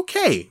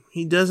okay.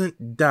 He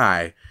doesn't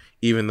die,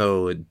 even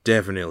though it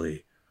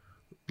definitely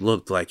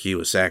looked like he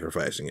was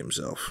sacrificing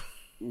himself.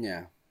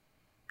 Yeah.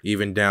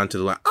 Even down to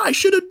the line, I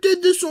should have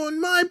did this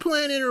on my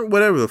planet, or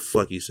whatever the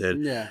fuck he said.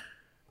 Yeah.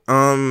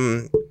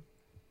 And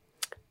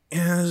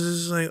I was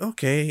just like,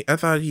 okay, I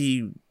thought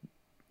he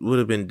would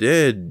have been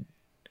dead.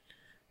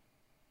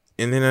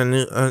 And then I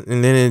knew,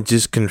 and then it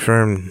just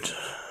confirmed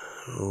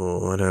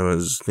what I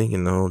was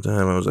thinking the whole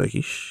time. I was like,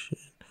 shit,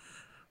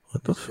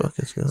 what the fuck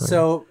is going on?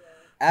 So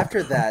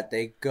after that,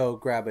 they go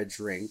grab a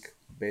drink.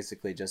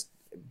 Basically, just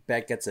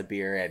Beck gets a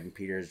beer and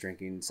Peter's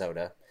drinking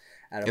soda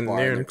at a bar.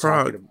 They're in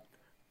Prague.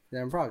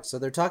 They're in Prague. So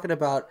they're talking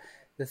about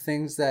the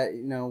things that,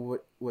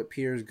 what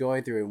Peter's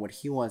going through and what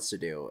he wants to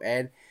do.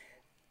 And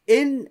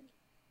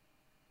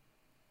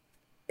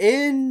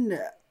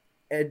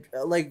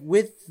like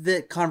with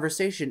the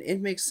conversation,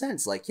 it makes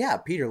sense. Like, yeah,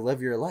 Peter,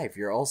 live your life.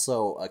 You're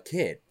also a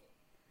kid.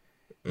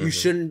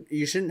 Mm-hmm.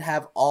 You shouldn't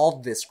have all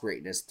this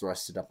greatness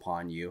thrusted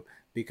upon you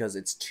because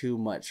it's too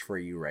much for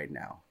you right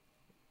now.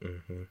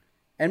 Mm-hmm.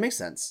 And it makes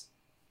sense.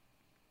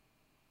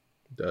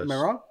 It does. Am I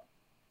wrong?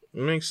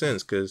 It makes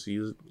sense because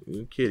he's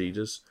a kid.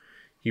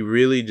 He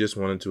really just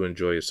wanted to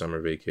enjoy his summer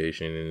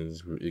vacation,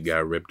 and it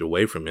got ripped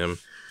away from him.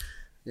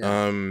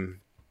 Yeah.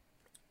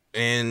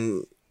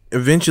 And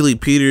eventually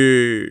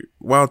Peter,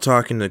 while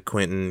talking to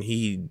Quentin,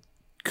 he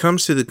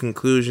comes to the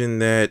conclusion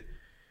that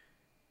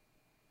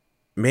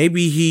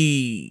maybe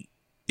he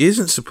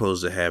isn't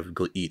supposed to have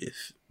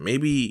Edith.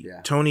 Maybe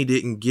Tony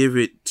didn't give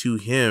it to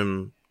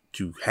him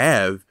to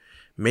have.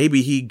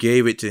 Maybe he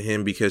gave it to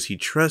him because he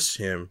trusts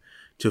him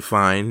to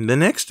find the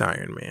next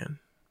Iron Man.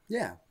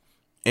 Yeah.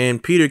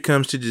 And Peter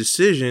comes to the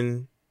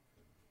decision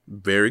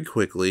very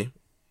quickly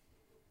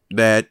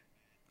that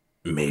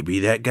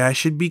maybe that guy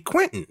should be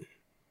Quentin.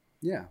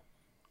 Yeah.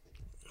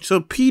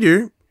 So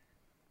Peter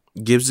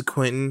gives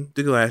Quentin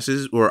the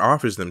glasses, or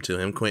offers them to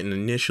him. Quentin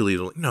initially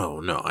is like,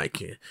 no, I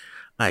can't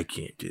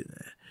do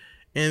that.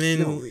 And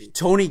then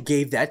Tony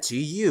gave that to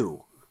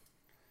you.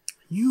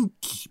 You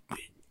keep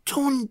it.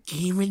 Tony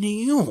gave it to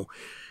you.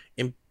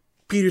 And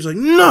Peter's like,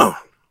 no,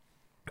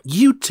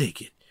 you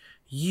take it.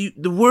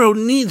 The world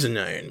needs an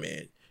Iron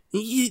Man.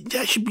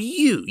 That should be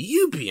you.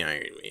 You be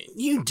Iron Man.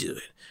 You do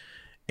it.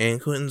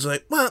 And Quentin's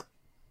like, well,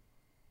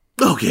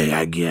 okay,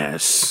 I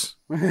guess.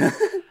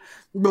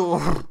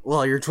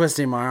 Well, you're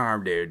twisting my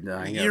arm, dude.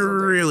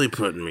 You're really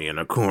putting me in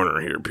a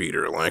corner here,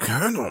 Peter. Like,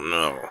 I don't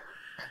know.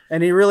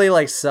 And he really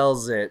like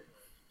sells it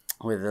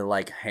with the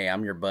like, hey,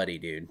 I'm your buddy,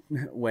 dude.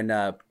 When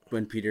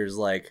Peter's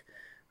like,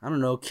 I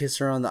don't know, kiss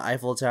her on the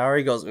Eiffel Tower,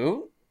 he goes,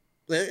 ooh.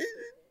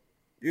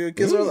 You gonna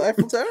kiss her on the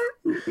Eiffel Tower?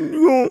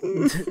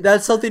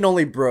 That's something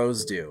only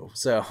bros do.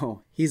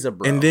 So he's a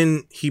bro. And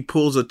then he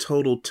pulls a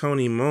total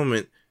Tony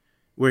moment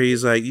where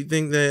he's like, "You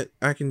think that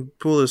I can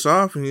pull this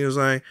off?" And he was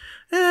like,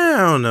 I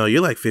don't know.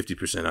 You're like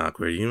 50%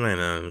 awkward. You might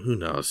not. Who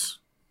knows?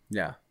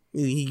 Yeah.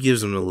 He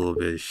gives him a little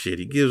bit of shit.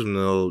 He gives him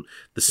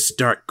the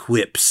Stark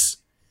quips.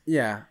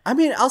 Yeah, I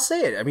mean, I'll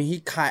say it. I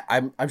mean,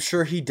 I'm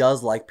sure he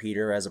does like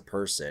Peter as a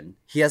person.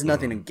 He has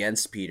nothing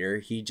against Peter.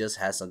 He just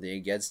has something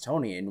against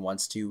Tony and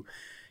wants to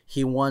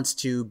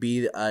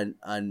be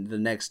the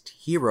next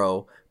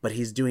hero, but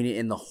he's doing it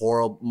in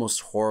the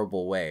most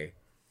horrible way.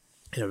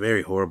 In a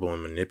very horrible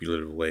and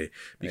manipulative way.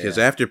 Because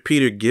after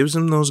Peter gives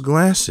him those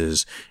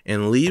glasses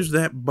and leaves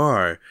that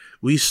bar,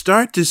 we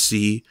start to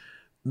see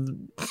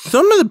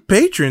some of the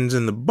patrons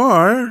in the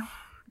bar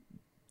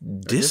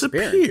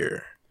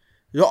disappear.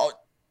 Yo,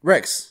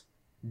 Rex,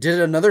 did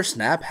another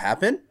snap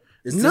happen?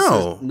 Is this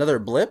another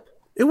blip?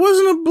 It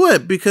wasn't a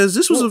blip because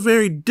this was a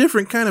very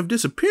different kind of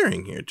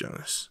disappearing here,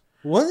 Jonas.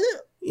 Was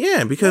it?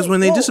 Yeah, because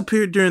when they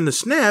disappeared during the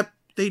snap,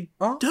 they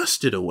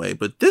dusted away.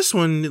 But this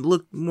one, it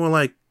looked more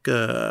like,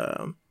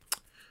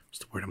 what's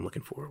the word I'm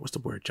looking for? What's the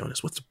word,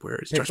 Jonas? What's the word?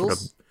 It starts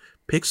with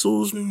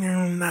pixels?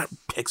 No, not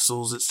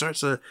pixels. It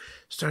starts with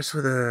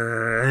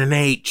an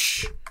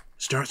H.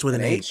 Starts with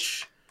an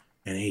H.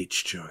 An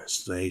H,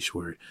 Jonas. The H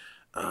word.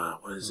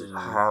 What is it?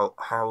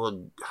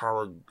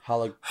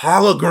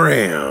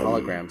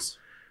 Holograms.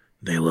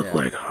 They look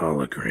like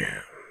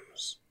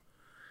holograms.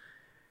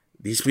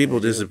 These people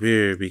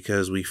disappear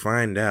because we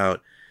find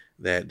out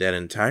that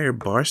entire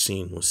bar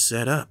scene was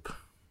set up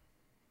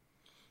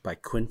by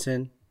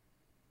Quentin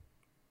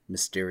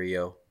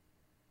Mysterio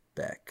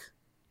Beck.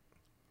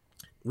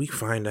 We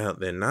find out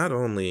that not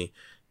only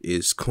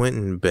is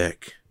Quentin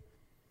Beck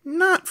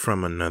not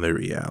from another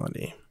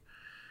reality,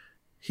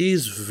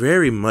 he's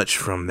very much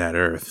from that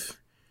Earth.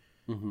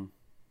 Mm-hmm.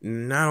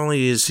 Not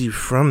only is he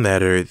from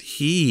that Earth,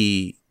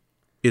 he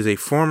is a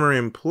former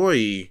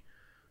employee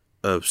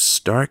of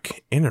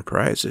Stark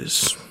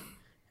Enterprises.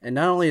 And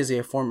not only is he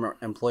a former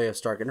employee of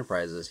Stark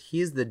Enterprises,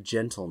 he's the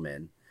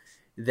gentleman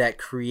that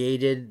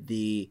created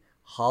the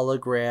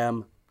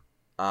hologram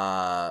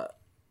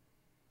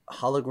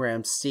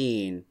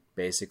scene,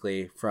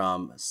 basically,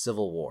 from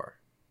Civil War.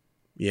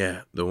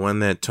 Yeah, the one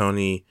that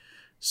Tony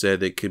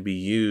said that could be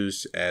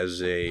used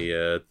as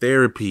a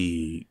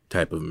therapy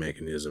type of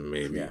mechanism,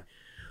 maybe. Yeah.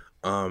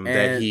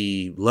 That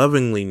he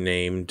lovingly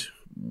named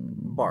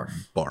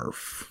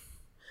Barf.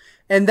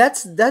 And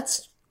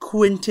that's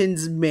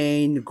Quentin's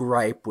main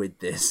gripe with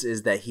this,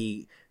 is that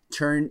he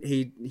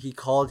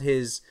called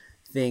his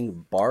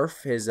thing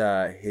Barf,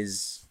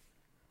 his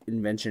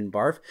invention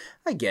Barf.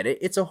 I get it.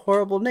 It's a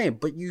horrible name,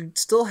 but you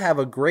still have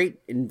a great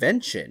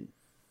invention.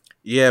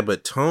 Yeah,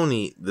 but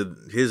Tony,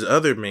 his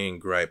other main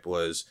gripe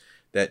was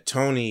that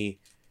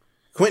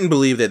Quentin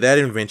believed that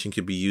invention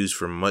could be used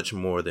for much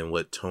more than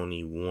what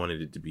Tony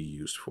wanted it to be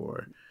used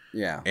for.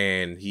 Yeah.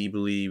 And he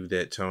believed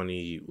that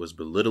Tony was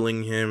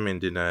belittling him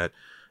and did not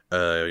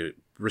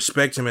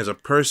respect him as a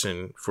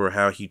person for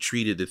how he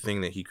treated the thing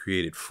that he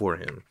created for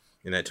him.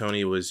 And that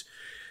Tony was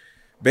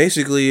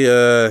basically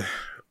a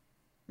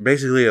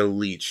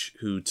leech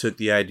who took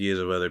the ideas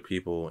of other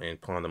people and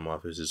pawned them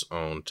off as his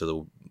own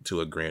to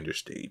a grander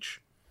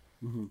stage.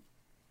 Mm-hmm.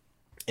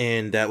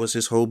 And that was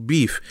his whole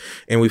beef.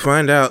 And we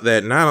find out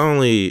that not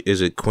only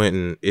is it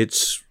Quentin,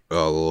 it's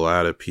a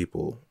lot of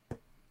people.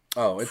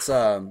 Oh, it's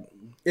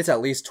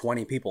at least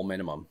 20 people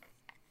minimum.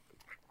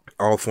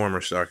 All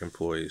former Stark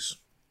employees.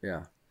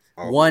 Yeah.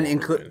 One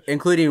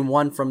including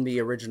one from the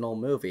original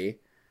movie,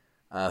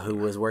 who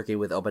was working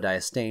with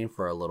Obadiah Stane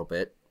for a little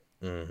bit.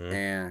 Mm-hmm.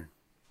 And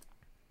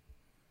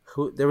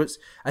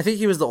I think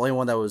he was the only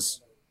one that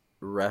was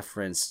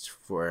referenced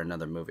for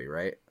another movie,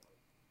 right?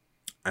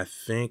 I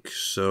think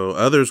so.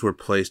 Others were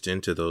placed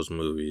into those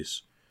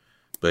movies,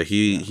 but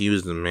he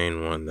was the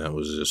main one that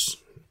was just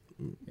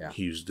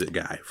he was the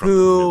guy from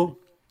who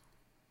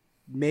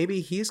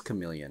maybe he's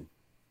Chameleon.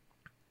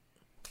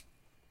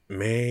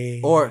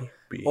 Maybe.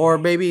 Or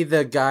maybe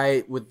the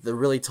guy with the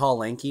really tall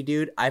lanky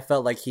dude. I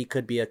felt like he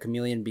could be a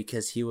chameleon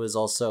because he was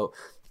also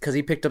because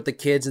he picked up the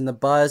kids in the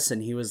bus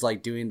and he was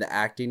like doing the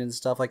acting and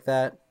stuff like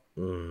that.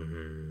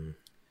 Mm-hmm.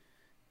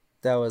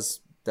 That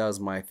was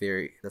my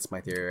theory. That's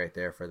my theory right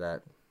there for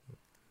that.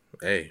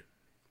 Hey,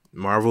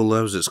 Marvel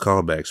loves its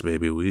callbacks,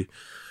 baby. We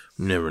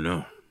never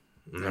know.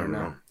 Never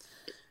know.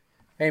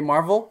 Hey,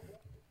 Marvel,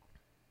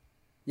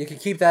 you can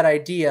keep that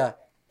idea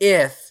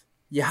if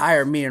you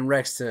hire me and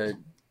Rex to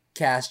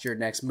cast your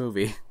next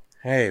movie.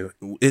 Hey,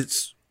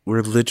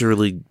 we're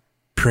literally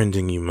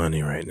printing you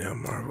money right now,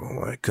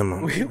 Marvel. Like, come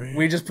on.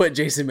 We just put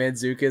Jason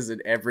Mantzoukas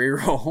in every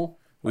role.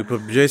 We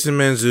put Jason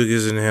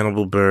Mantzoukas and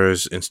Hannibal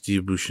Buress and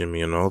Steve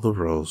Buscemi in all the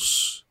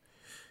roles.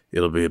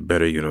 It'll be a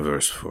better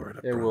universe for it.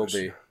 It will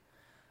be.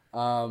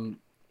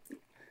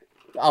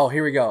 Oh,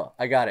 here we go.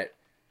 I got it.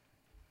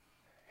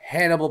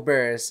 Hannibal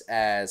Buress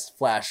as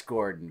Flash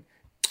Gordon.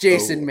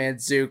 Jason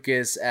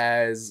Mantzoukas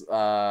as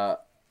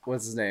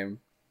what's his name?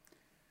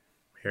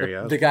 Harry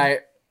Osborn?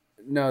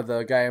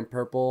 The guy in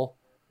purple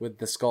with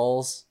the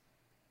skulls.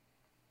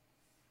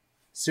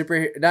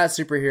 not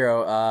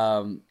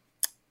superhero.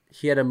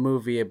 He had a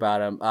movie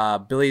about him.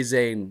 Billy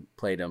Zane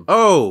played him.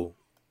 Oh,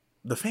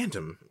 the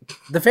Phantom.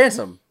 The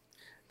Phantom.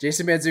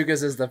 Jason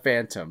Mantzoukas as the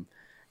Phantom,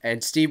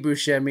 and Steve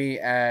Buscemi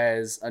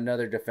as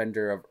another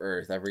Defender of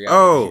Earth. I forgot.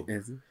 Oh,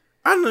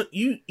 I know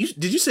you.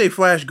 Did you say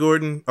Flash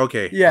Gordon?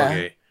 Okay.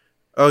 Yeah.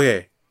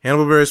 Okay.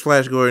 Hannibal Buress,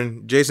 Flash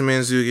Gordon, Jason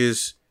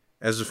Mantzoukas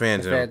as the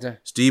Phantom,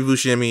 Steve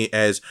Buscemi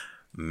as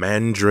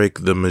Mandrake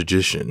the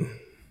Magician.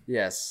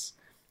 Yes.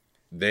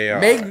 They are.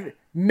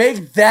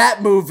 Make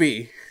that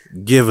movie.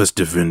 Give us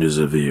Defenders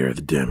of the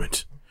Earth, damn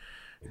it.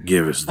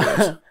 Give us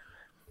that.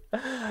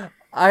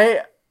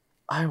 I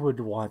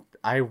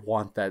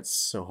want that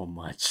so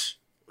much.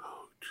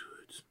 Oh,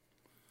 dude.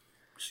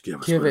 Just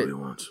give us what we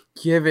want.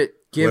 Give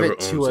it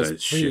to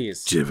us,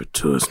 please. Give it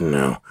to us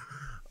now.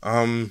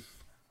 But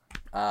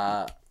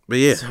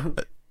yeah. So,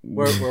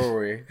 where were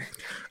we?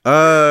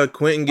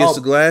 Quentin gets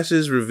the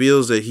glasses,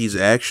 reveals that he's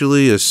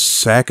actually a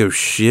sack of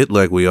shit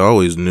like we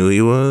always knew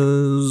he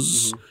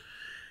was. Mm-hmm.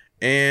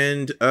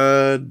 And,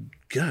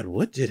 God,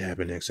 what did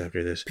happen next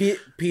after this?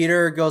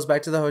 Peter goes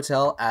back to the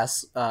hotel,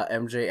 asks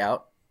MJ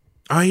out.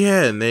 Oh,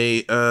 yeah, and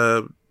they,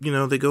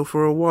 they go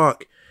for a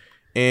walk.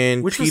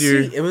 And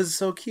Peter... it was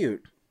so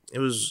cute. It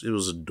was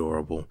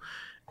adorable.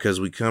 Because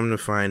we come to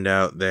find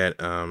out that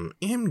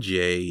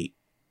MJ...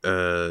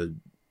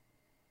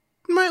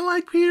 might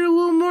like Peter a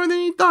little more than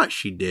he thought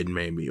she did,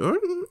 maybe, or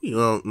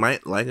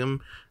might like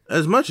him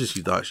as much as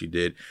he thought she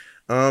did.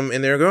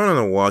 And they're going on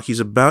a walk.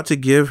 He's about to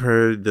give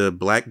her the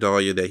black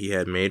dahlia that he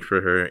had made for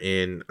her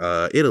in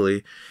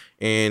Italy,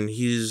 and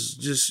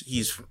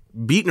he's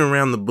beating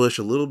around the bush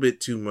a little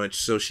bit too much.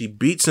 So she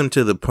beats him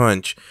to the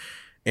punch,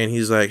 and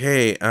he's like,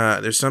 "Hey,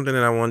 there's something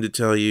that I wanted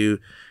to tell you,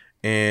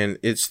 and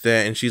it's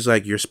that." And she's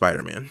like, "You're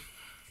Spider-Man."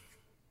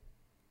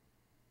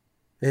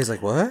 He's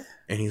like, "What?"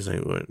 And he's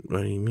like, what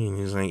do you mean?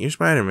 He's like, you're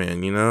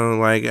Spider-Man,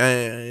 like,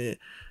 I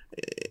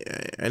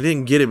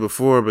didn't get it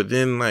before, but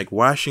then, like,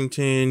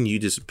 Washington, you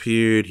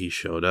disappeared, he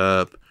showed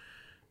up,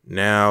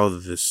 now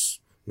this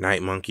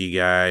Night Monkey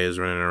guy is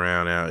running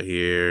around out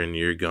here, and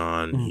you're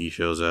gone, he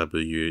shows up,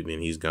 then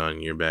he's gone,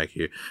 and you're back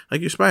here.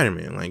 Like, you're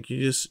Spider-Man, like,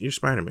 you're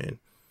Spider-Man.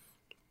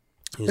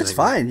 It's like,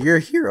 fine, you're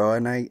a hero,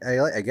 and I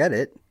get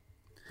it.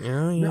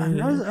 I'm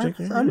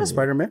not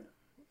Spider-Man.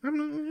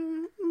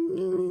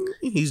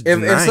 He's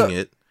denying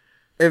it.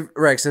 If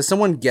Rex, if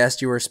someone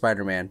guessed you were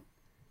Spider-Man,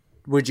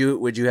 would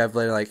you have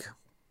like,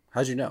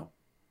 how'd you know,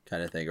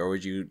 kind of thing, or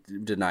would you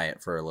deny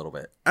it for a little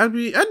bit? I'd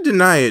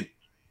deny it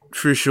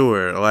for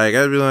sure. Like,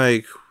 I'd be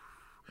like,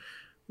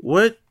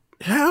 what?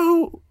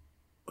 How'd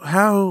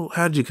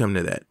you come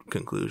to that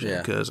conclusion?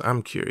 Because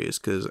I'm curious.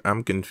 Because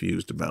I'm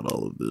confused about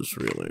all of this.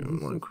 Really,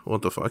 I'm like,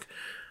 what the fuck?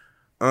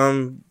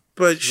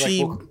 But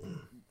she,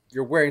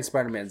 you're wearing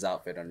Spider-Man's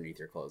outfit underneath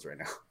your clothes right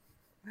now.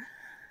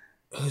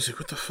 He's like,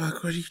 what the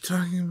fuck? What are you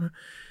talking about?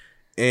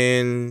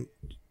 And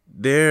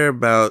they're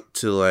about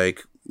to,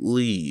 like,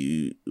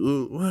 leave.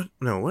 What?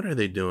 No, what are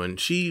they doing?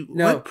 He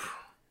goes,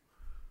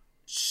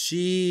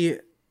 she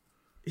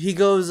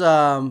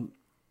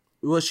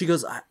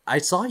goes, I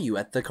saw you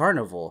at the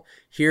carnival.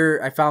 Here,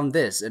 I found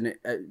this. And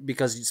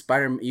because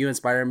you and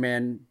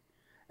Spider-Man,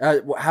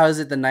 how is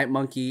it the Night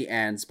Monkey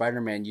and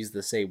Spider-Man use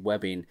the same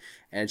webbing?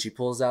 And she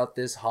pulls out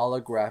this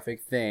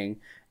holographic thing,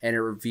 and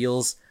it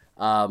reveals,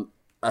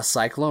 a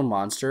cyclone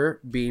monster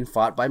being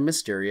fought by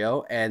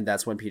Mysterio, and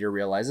that's when Peter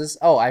realizes,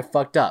 oh, I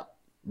fucked up.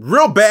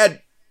 Real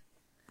bad.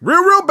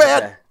 Real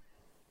bad. Okay.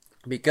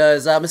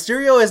 Because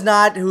Mysterio is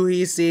not who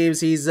he seems.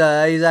 He's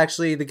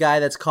actually the guy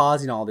that's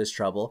causing all this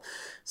trouble.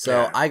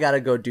 So I gotta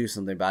go do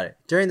something about it.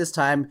 During this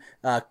time,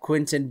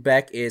 Quentin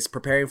Beck is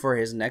preparing for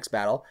his next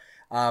battle.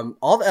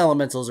 All the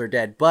elementals are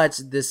dead, but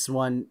this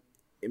one,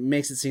 it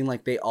makes it seem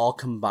like they all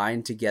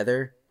combine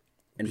together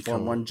and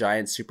form one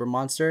giant super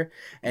monster,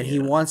 and he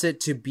wants it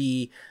to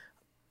be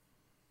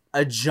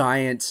a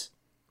giant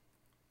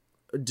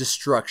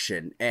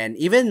destruction. And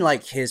even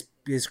like his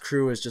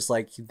crew is just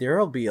like,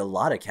 there'll be a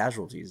lot of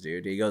casualties,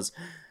 dude. He goes,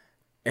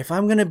 if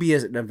I'm gonna be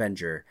an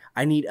Avenger,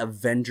 I need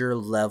Avenger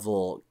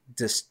level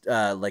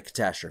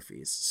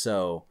catastrophes.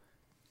 So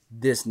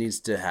this needs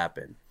to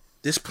happen.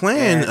 This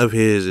plan of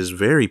his is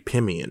very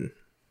Pimian.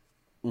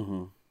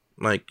 Mm-hmm.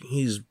 Like,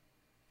 he's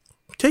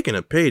taking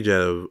a page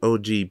out of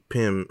OG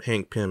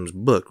Hank Pym's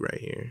book right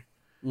here.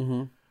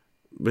 Mm-hmm.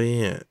 But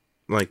yeah,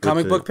 like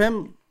comic book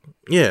Pym.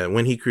 Yeah,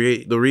 when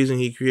the reason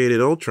he created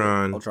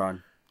Ultron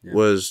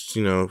was,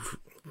 to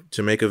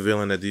make a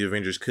villain that the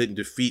Avengers couldn't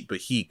defeat, but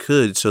he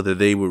could, so that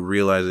they would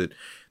realize that,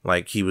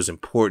 like, he was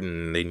important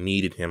and they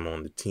needed him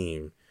on the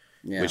team,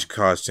 which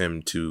caused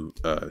him to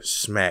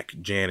smack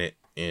Janet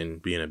and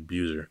be an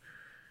abuser.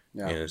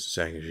 Yeah, and it's a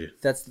sack of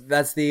shit.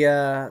 That's the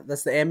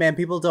Ant-Man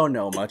people don't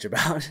know much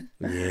about.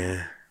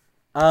 Yeah.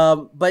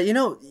 But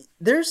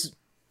there's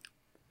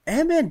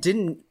Ant-Man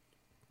didn't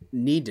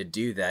need to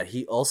do that.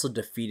 He also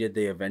defeated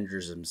the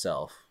Avengers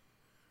himself.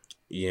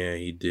 Yeah,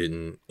 he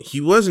didn't.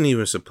 He wasn't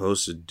even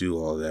supposed to do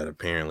all that,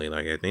 apparently.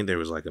 Like, I think there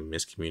was like a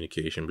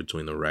miscommunication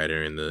between the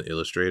writer and the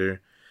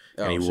illustrator.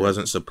 and he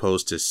wasn't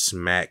supposed to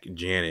smack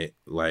Janet.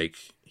 Like,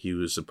 he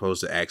was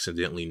supposed to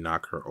accidentally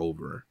knock her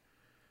over.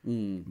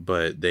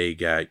 But they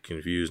got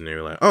confused and they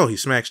were like, "Oh, he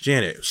smacks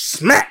Janet.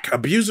 Smack!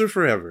 Abuse her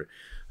forever."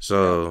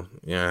 So,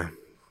 yeah.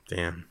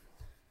 Damn.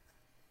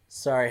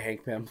 Sorry,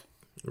 Hank Pym.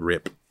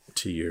 Rip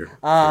to your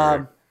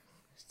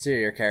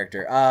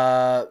character.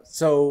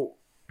 So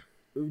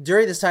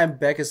during this time,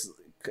 Beck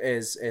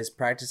is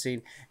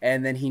practicing,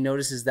 and then he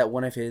notices that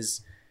one of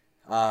his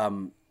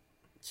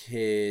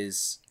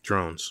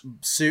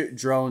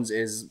drones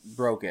is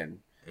broken.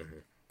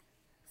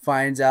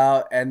 Finds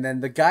out, and then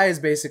the guy is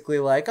basically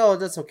like, "Oh,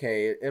 that's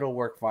okay, it'll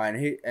work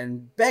fine."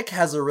 And Beck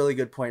has a really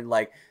good point,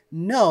 like,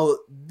 "No,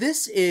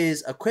 this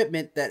is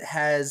equipment that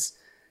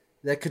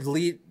could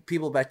lead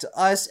people back to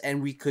us,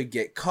 and we could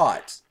get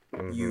caught.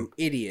 You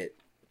idiot."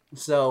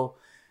 So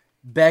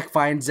Beck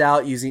finds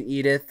out using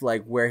Edith,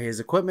 like, where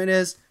his equipment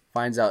is.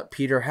 Finds out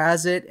Peter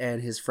has it,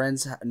 and his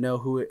friends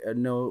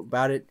know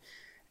about it,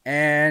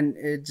 and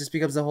it just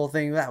becomes the whole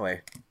thing that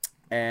way.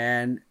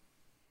 And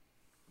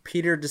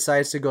Peter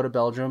decides to go to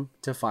Belgium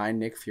to find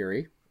Nick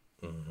Fury.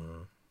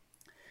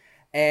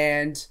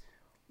 And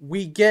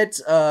we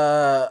get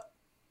one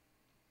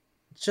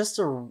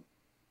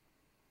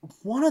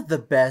of the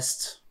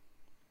best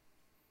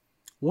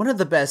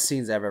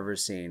scenes I've ever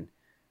seen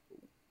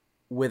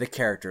with a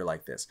character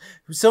like this.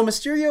 So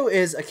Mysterio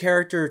is a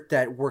character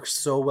that works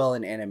so well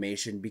in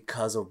animation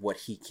because of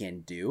what he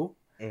can do,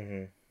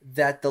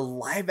 that the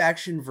live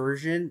action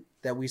version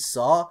that we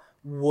saw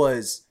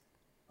was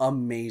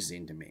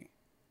amazing to me.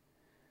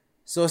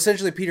 So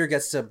essentially, Peter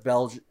gets to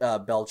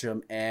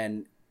Belgium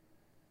and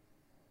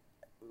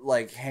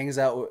like hangs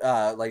out,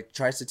 like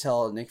tries to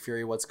tell Nick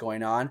Fury what's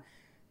going on,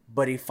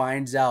 but he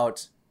finds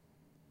out,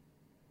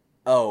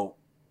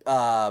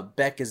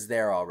 Beck is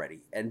there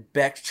already, and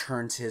Beck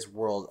turns his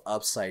world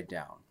upside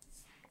down.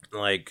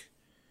 Like,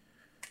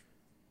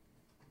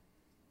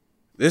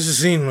 this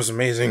scene was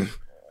amazing.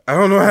 I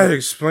don't know how to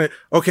explain.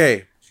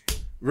 Okay,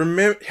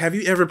 have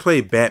you ever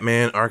played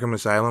Batman Arkham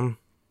Asylum?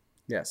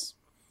 Yes.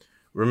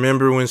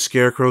 Remember when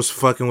Scarecrow's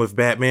fucking with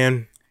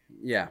Batman?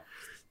 Yeah.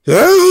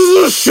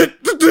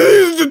 Shit,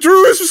 the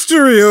truest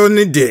Mysterio, and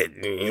it did.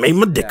 Made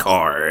my dick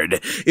hard.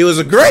 It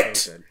was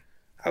great.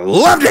 I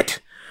loved it.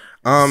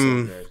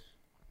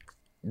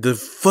 The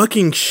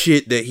fucking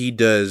shit that he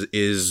does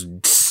is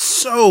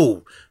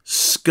so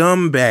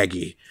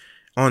scumbaggy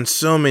on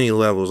so many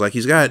levels. Like,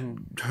 he's got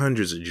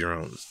hundreds of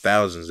drones,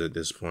 thousands at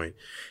this point,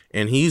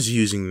 and he's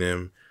using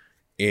them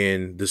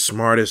in the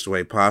smartest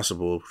way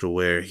possible, to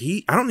where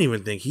I don't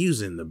even think he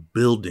was in the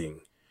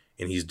building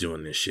and he's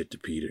doing this shit to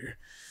Peter.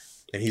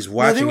 And he's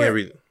watching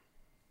everything.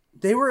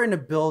 They were in a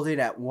building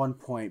at one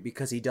point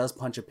because he does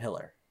punch a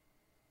pillar.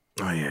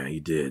 Oh, yeah, he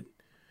did.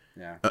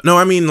 Yeah. No,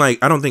 I mean, like,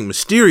 I don't think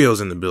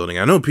Mysterio's in the building.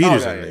 I know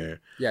Peter's in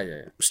there. Yeah.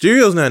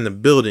 Mysterio's not in the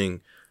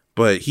building,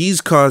 but he's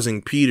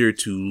causing Peter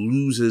to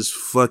lose his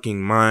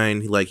fucking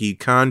mind. Like, he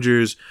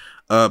conjures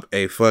up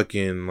a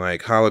fucking,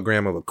 like,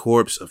 hologram of a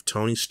corpse of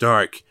Tony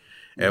Stark.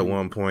 At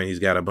one point, he's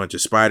got a bunch of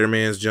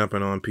Spidermans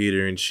jumping on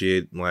Peter and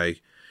shit.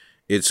 Like,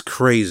 it's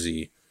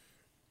crazy.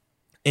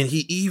 And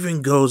he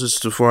even goes as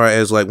far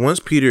as, like, once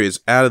Peter is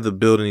out of the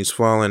building, he's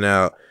falling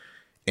out,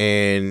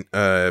 and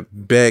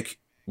Beck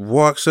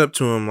walks up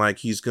to him like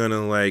he's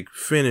gonna, like,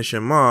 finish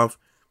him off.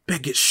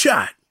 Beck gets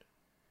shot.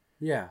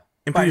 Yeah.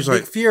 And Peter's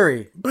like, Nick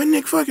Fury. By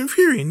Nick fucking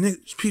Fury.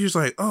 Peter's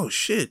like, "Oh,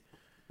 shit.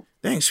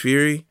 Thanks,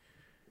 Fury."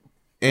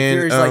 And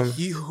Fury's like,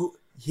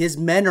 his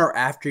men are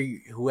after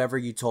whoever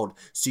you told,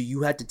 so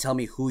you had to tell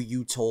me who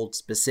you told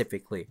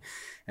specifically.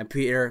 And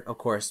Peter, of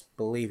course,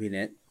 believing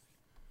it,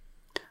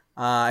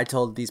 I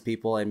told these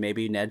people, and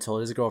maybe Ned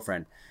told his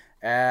girlfriend.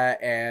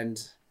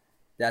 And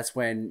that's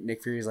when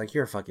Nick Fury's like,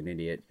 "You're a fucking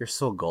idiot. You're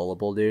so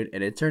gullible, dude."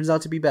 And it turns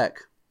out to be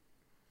Beck.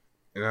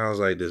 And I was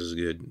like, "This is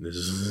good. This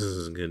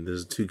is good. This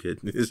is too good.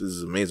 This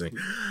is amazing."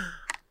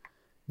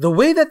 The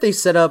way that they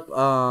set up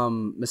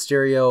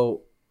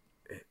Mysterio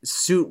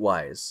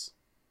suit-wise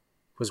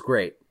was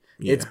great.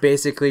 Yeah. It's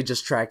basically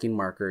just tracking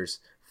markers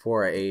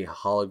for a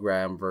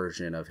hologram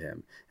version of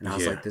him. And I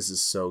was like, this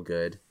is so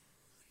good.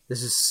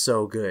 This is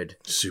so good.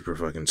 Super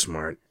fucking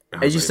smart.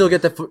 And you still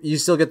get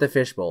the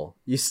fishbowl.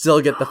 You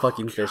still get the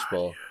fucking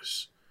fishbowl.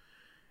 Yes.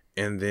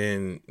 And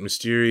then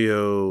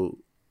Mysterio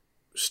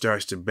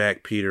starts to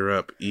back Peter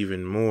up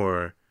even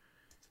more,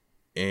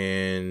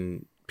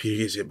 and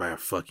Peter gets hit by a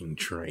fucking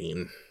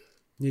train.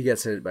 He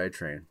gets hit by a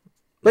train.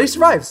 But he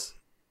survives.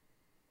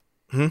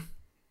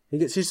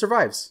 He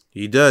survives.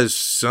 He does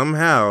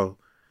somehow.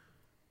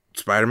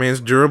 Spider-Man's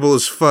durable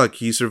as fuck.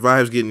 He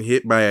survives getting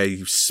hit by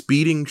a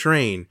speeding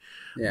train.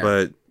 Yeah.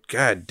 But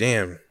god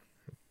damn.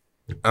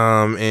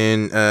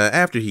 And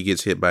after he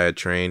gets hit by a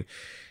train,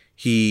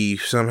 he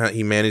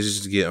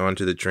manages to get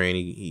onto the train.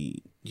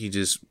 He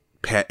just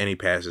he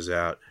passes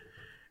out,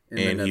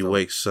 and he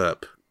wakes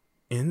up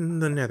in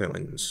the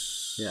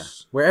Netherlands. Yeah,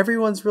 where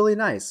everyone's really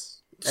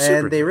nice,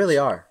 and they really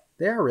are.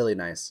 They are really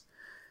nice.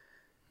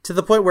 To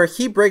the point where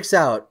he breaks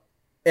out,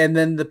 and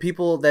then the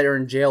people that are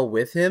in jail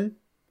with him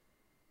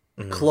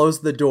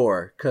close the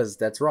door because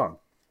that's wrong.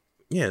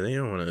 Yeah, they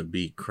don't want to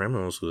be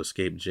criminals who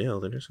escape jail.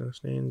 They're just going to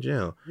stay in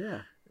jail.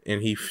 Yeah.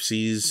 And he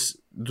sees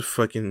the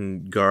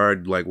fucking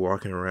guard like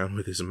walking around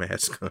with his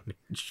mask on.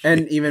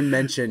 And even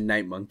mentioned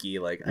Night Monkey.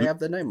 Like, I have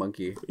the Night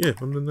Monkey. Yeah,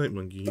 I'm the Night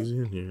Monkey. He's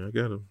in here. I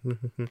got him.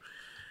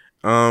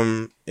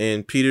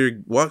 And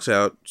Peter walks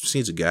out,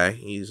 sees a guy.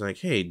 He's like,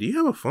 "Hey, do you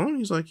have a phone?"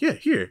 He's like, "Yeah,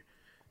 here."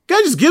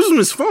 Guy just gives him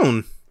his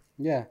phone.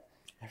 Yeah.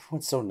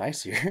 Everyone's so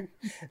nice here.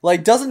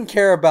 Like, doesn't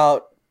care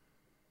about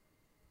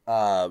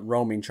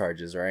roaming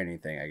charges or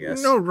anything, I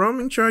guess. No,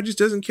 roaming charges.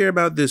 Doesn't care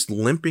about this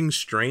limping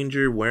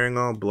stranger wearing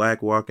all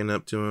black walking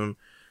up to him.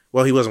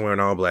 Well, he wasn't wearing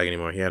all black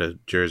anymore. He had a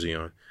jersey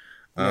on.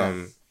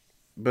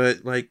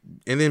 But like,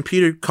 and then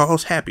Peter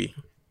calls Happy.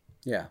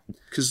 Yeah.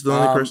 Because the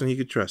only person he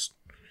could trust.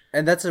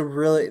 And that's a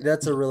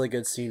really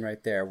good scene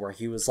right there where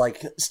he was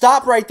like,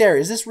 "Stop right there.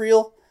 Is this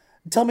real?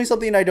 Tell me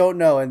something I don't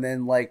know." And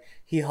then like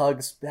he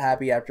hugs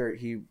Happy after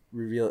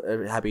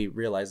Happy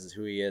realizes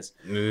who he is.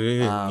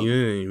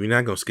 We're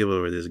not gonna skip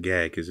over this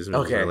gag because this is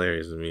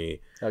hilarious to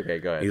me. Okay,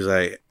 go ahead. He's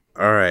like,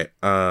 "All right,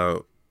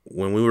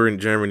 when we were in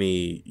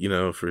Germany,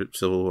 for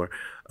Civil War,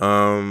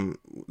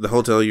 the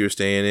hotel you were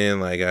staying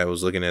in, like I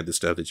was looking at the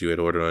stuff that you had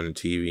ordered on the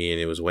TV,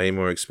 and it was way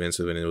more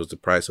expensive, and it was the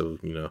price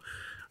of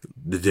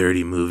the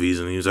dirty movies."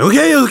 And he was like,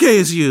 okay,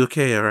 it's you.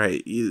 Okay, all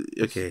right,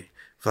 okay,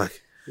 fuck.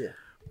 Yeah.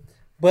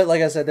 But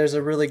like I said, there's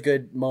a really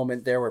good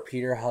moment there where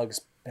Peter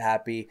hugs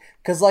Happy,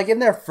 because like in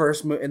the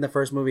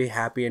first movie,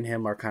 Happy and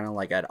him are kind of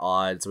like at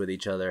odds with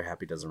each other.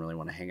 Happy doesn't really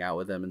want to hang out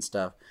with him and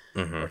stuff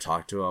or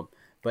talk to him.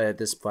 But at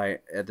this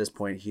point,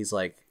 he's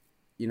like,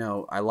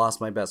 I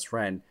lost my best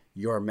friend,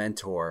 your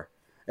mentor.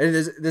 And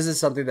this is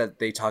something that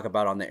they talk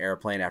about on the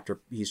airplane after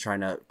he's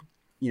trying to,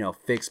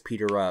 fix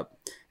Peter up.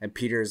 And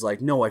Peter's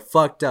like, "No, I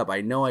fucked up. I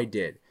know I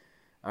did.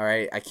 All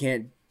right, I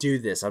can't do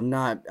this. I'm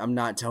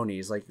not Tony."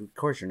 He's like, "Of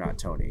course you're not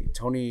Tony.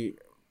 Tony,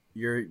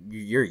 you're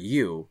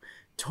you.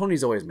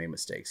 Tony's always made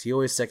mistakes. He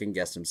always second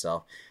guessed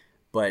himself,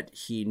 but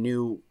he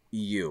knew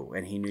you,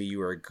 and he knew you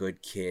were a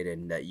good kid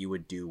and that you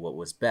would do what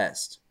was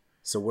best.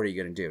 So what are you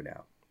going to do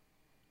now?"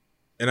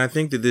 And I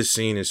think that this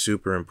scene is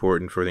super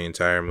important for the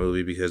entire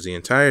movie because the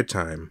entire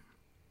time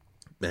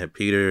that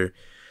Peter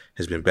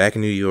has been back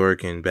in New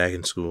York and back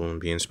in school and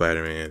being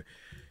Spider-Man,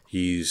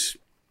 he's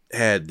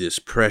had this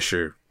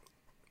pressure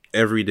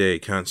every day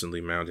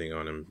constantly mounting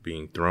on him,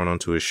 being thrown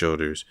onto his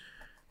shoulders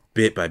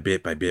bit by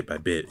bit by bit by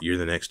bit. You're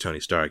the next Tony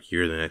Stark.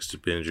 You're the next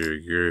Avenger.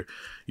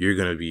 You're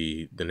going to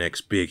be the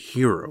next big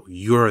hero.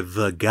 You're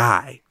the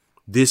guy.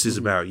 This is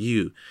about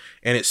you.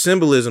 And it's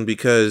symbolism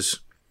because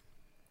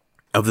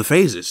of the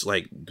phases.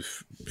 Like,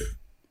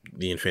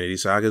 the Infinity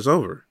Saga is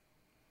over.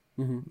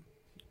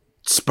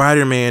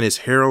 Spider-Man is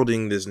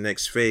heralding this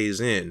next phase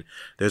in.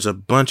 There's a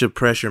bunch of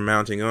pressure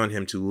mounting on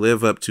him to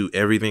live up to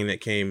everything that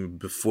came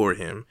before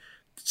him.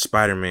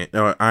 Spider-Man,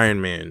 or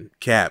Iron Man,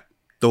 Cap,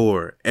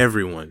 Thor,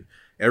 everyone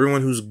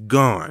who's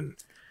gone.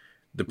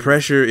 The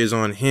pressure is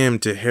on him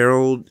to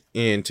herald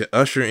and to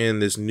usher in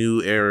this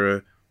new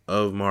era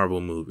of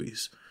Marvel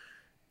movies.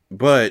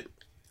 But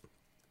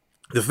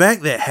the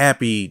fact that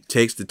Happy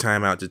takes the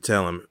time out to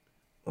tell him,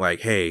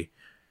 like, "Hey,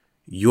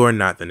 you're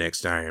not the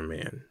next Iron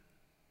Man.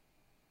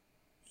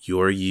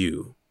 You're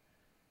you.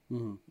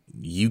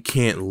 You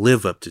can't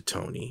live up to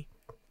Tony.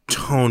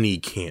 Tony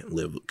couldn't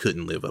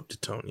live up to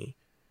Tony."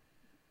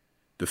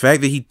 The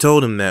fact that he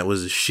told him that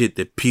was the shit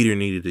that Peter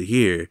needed to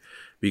hear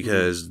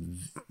because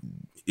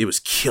it was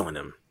killing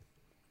him.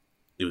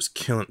 It was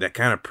killing. That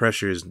kind of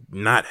pressure is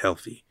not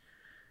healthy.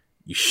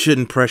 You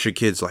shouldn't pressure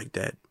kids like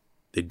that.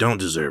 They don't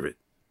deserve it.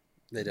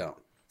 They don't.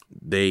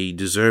 They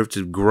deserve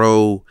to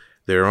grow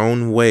their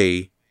own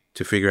way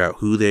to figure out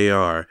who they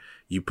are.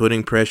 You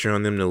putting pressure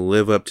on them to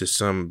live up to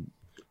some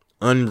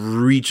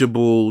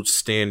unreachable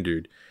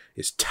standard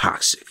is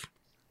toxic,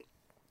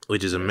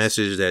 which is a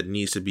message that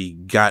needs to be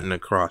gotten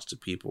across to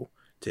people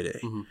today.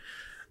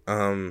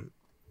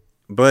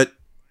 But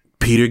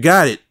Peter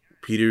got it.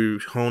 Peter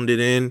honed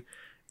it in,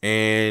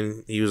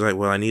 and he was like,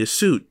 "Well, I need a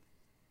suit."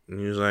 And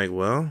he was like,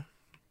 "Well,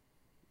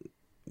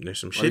 there's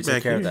some shit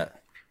back here.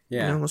 That.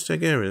 Yeah, let's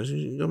take care of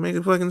it. Go make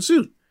a fucking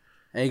suit."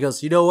 And he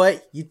goes, "You know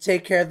what? You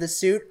take care of the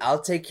suit.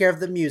 I'll take care of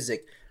the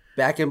music."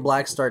 Back in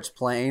Black starts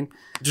playing.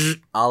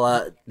 A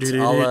la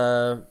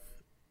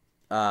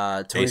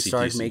Tony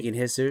Stark making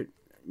his suit.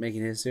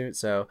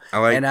 So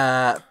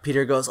and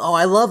Peter goes, "Oh,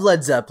 I love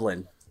Led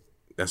Zeppelin."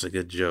 That's a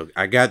good joke.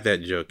 I got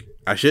that joke.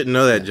 I shouldn't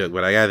know that joke,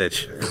 but I got that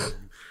joke.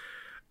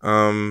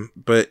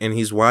 And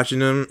he's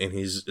watching him, and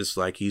it's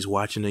like he's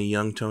watching a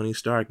young Tony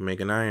Stark make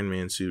an Iron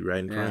Man suit right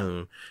in front of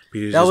him.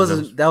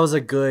 That was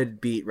a good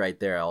beat right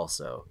there.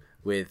 Also,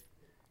 with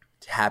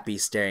Happy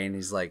staring,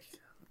 he's like,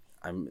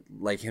 "I'm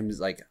like him."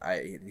 Like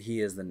he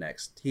is the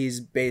next. He's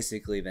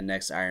basically the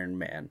next Iron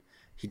Man.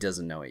 He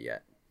doesn't know it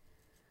yet.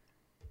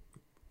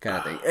 Kind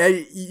of thing.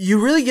 And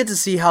you really get to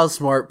see how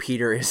smart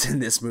Peter is in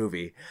this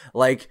movie.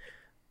 Like,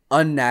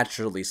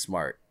 unnaturally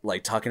smart.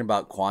 Like, talking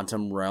about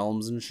quantum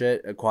realms and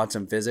shit,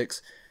 quantum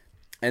physics.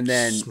 And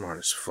then... smart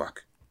as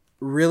fuck.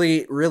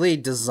 Really, really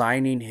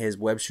designing his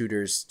web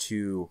shooters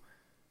to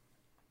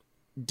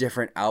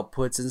different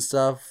outputs and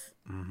stuff.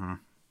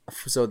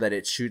 so that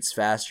it shoots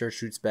faster,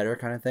 shoots better,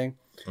 kind of thing.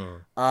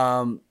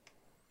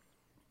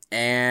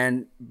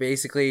 And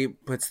basically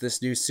puts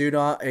this new suit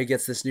on. It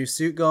gets this new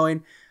suit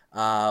going.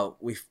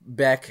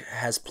 Beck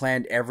has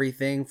planned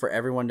everything for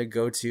everyone to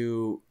go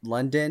to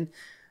London.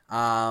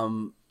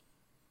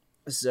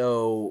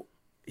 So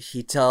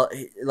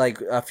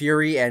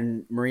Fury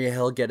and Maria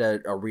Hill get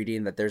a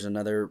reading that there's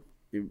another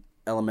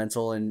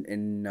elemental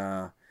in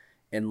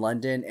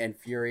London, and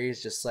Fury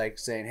is just like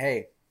saying,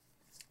 "Hey,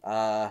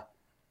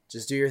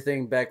 just do your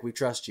thing, Beck. We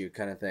trust you,"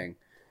 kind of thing.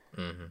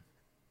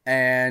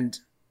 And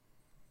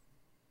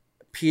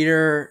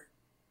Peter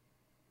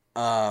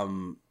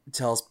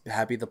tells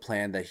Happy the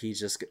plan that he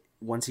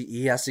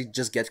has to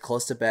just get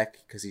close to Beck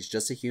because he's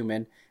just a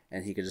human,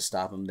 and he could just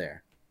stop him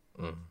there.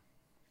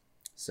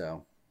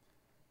 So.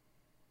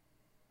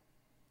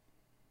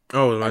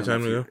 Oh, my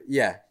time to go?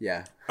 Yeah.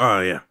 Oh,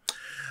 yeah.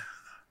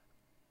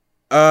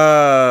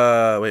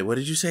 Wait, what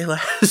did you say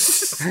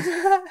last?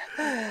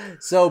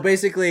 So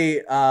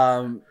basically,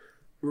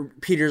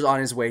 Peter's on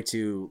his way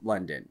to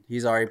London.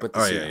 He's already put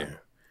the suit on. Yeah.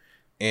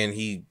 And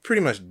he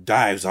pretty much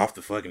dives off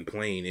the fucking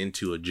plane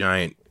into a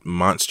giant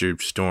monster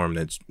storm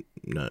that's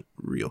not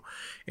real.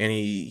 And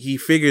he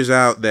figures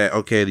out that,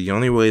 okay, the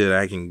only way that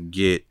I can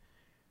get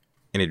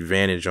an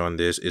advantage on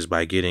this is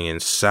by getting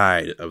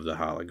inside of the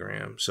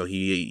hologram. So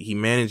he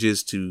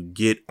manages to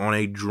get on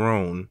a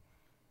drone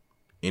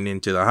and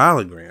into the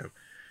hologram.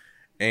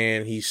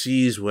 And he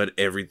sees how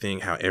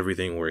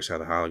everything works, how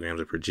the holograms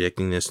are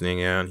projecting this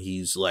thing out.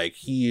 This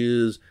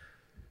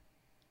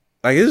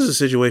is a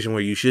situation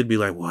where you should be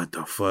like, what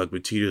the fuck?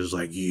 But Tito's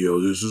like,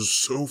 yo, this is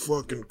so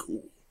fucking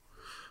cool.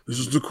 This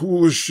is the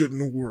coolest shit in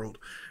the world.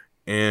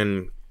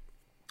 And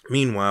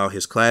meanwhile,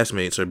 his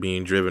classmates are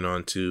being driven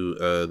onto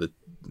the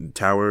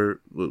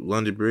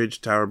London Bridge.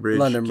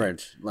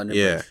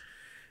 Yeah.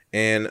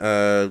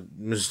 And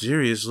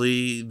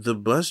mysteriously, the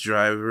bus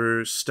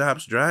driver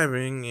stops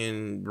driving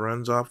and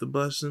runs off the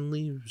bus and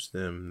leaves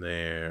them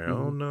there.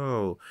 Oh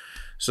no.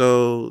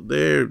 So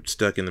they're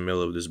stuck in the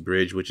middle of this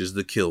bridge, which is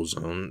the kill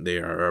zone. They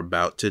are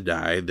about to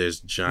die. There's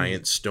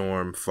giant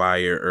storm,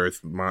 fire,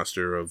 earth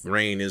monster of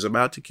rain is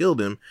about to kill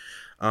them.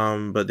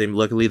 But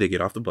luckily they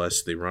get off the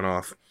bus. They run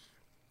off.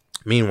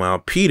 Meanwhile,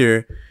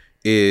 Peter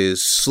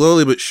is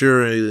slowly but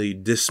surely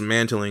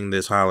dismantling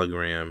this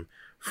hologram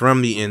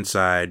from the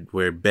inside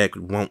where Beck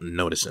won't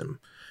notice him.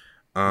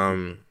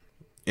 And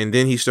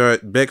then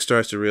Beck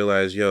starts to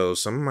realize, yo,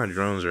 some of my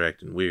drones are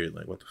acting weird.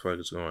 Like, what the fuck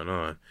is going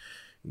on?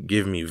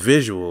 Give me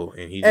visual.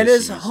 And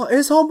his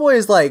homeboy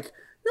is like,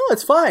 no,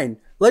 it's fine.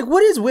 Like,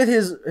 what is with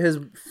his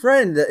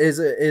friend,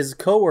 his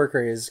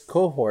coworker, his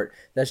cohort,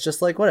 that's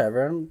just like,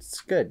 whatever,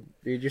 it's good.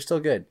 Dude, you're still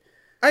good.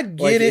 I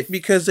get it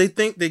because they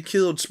think they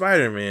killed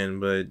Spider-Man,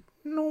 but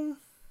no.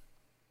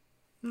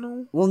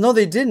 Well, no,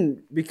 they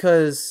didn't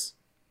because...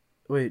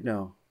 Wait,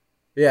 no.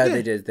 Yeah,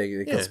 they did.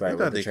 They killed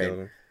Spider-Man with the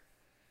train.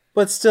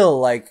 But still,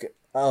 like,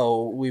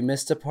 oh, we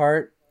missed a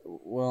part.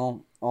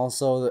 Well,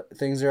 also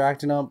things are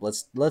acting up.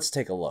 Let's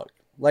take a look.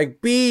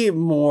 Like, be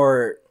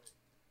more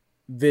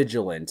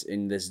vigilant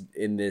in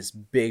this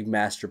big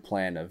master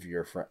plan of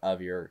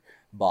your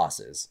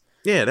bosses.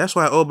 Yeah, that's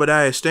why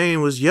Obadiah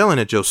Stane was yelling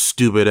at your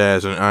stupid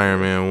ass in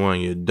Iron Man 1,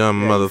 you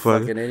dumb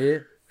motherfucker. Fucking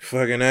idiot.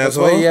 Fucking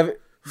asshole.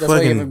 That's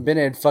why you haven't been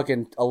in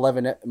fucking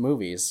 11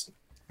 movies.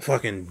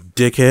 Fucking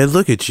dickhead,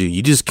 look at you.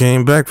 You just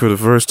came back for the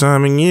first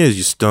time in years,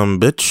 you dumb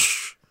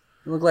bitch.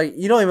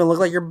 You don't even look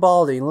like you're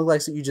balding. You look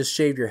like you just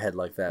shaved your head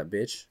like that,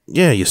 bitch.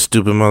 Yeah, you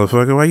stupid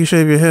motherfucker. Why you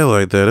shave your hair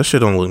like that? That shit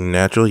don't look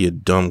natural, you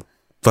dumb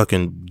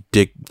fucking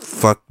dick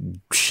fuck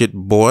shit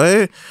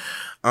boy.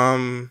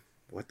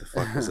 What the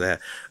fuck was that?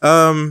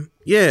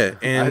 Yeah,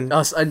 and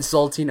us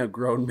insulting a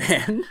grown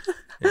man.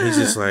 And he's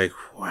just like,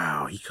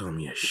 wow, he called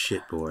me a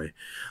shit boy.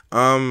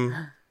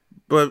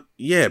 But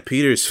yeah,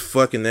 Peter's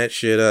fucking that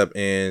shit up,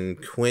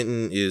 and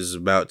Quentin is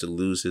about to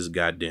lose his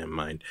goddamn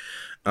mind.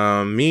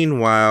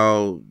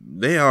 Meanwhile,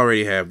 they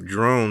already have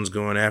drones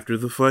going after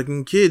the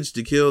fucking kids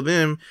to kill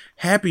them.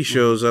 Happy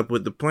shows up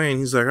with the plane.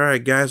 He's like, all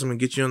right, guys, I'm gonna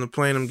get you on the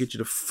plane. I'm gonna get you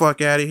the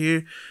fuck out of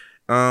here.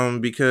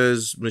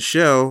 Because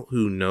Michelle,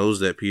 who knows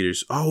that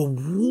Peter's... Oh,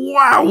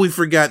 wow, we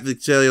forgot to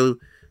tell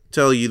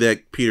you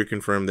that Peter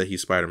confirmed that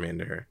he's Spider-Man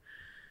to her.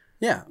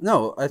 Yeah,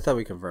 no, I thought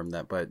we confirmed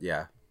that, but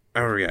yeah.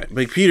 I forgot.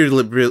 But Peter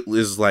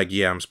is like,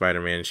 yeah, I'm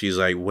Spider-Man. And she's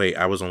like, wait,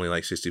 I was only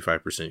like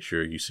 65%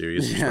 sure. Are you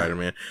serious? You're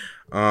Spider-Man?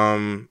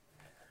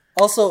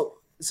 Also,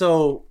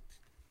 so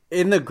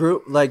in the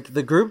group, like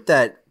the group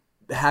that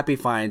Happy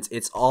finds,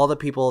 it's all the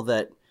people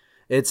that...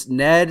 It's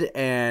Ned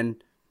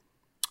and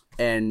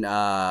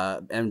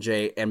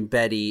MJ and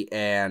Betty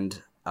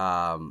and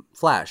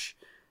Flash.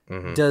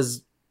 Mm-hmm.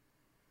 Does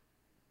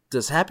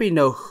Happy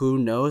know who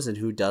knows and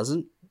who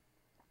doesn't?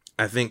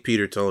 I think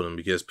Peter told him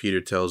because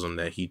Peter tells him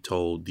that he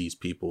told these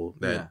people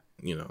that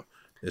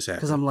this happened.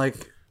 Because I'm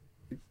like,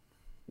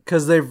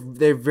 because they're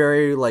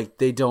very like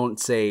they don't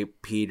say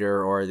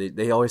Peter or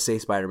they always say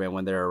Spider-Man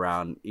when they're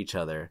around each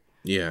other.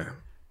 Yeah,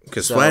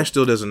 because Flash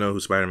still doesn't know who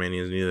Spider-Man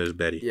is, neither does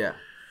Betty. Yeah.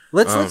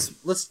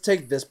 Let's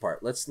take this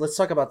part. Let's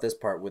talk about this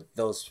part with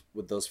those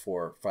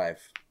 4 or 5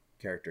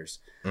 characters.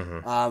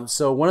 Mm-hmm.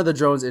 So one of the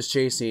drones is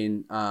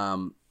chasing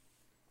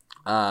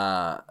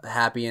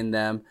Happy and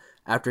them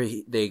after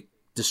they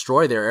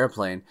destroy their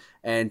airplane,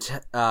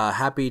 and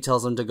Happy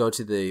tells them to go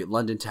to the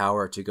London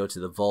Tower to go to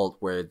the vault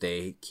where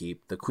they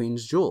keep the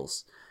Queen's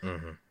jewels.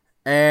 Mm-hmm.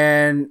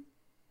 And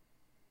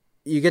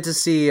you get to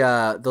see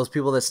those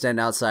people that stand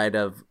outside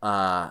of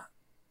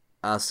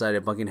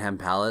Buckingham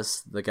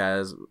Palace. The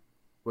guys,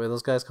 what are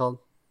those guys called?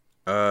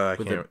 I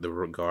can't. The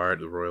Royal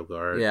Guard.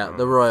 Yeah,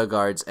 the Royal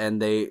Guards,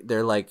 and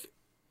they're like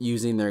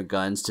using their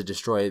guns to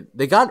destroy.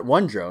 They got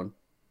one drone.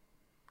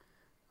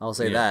 I'll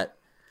say that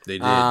they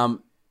did.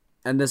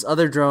 And this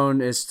other drone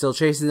is still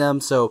chasing them.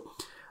 So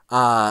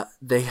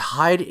they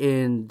hide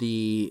in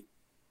the,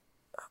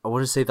 I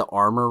want to say, the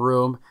armor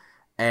room,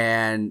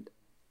 and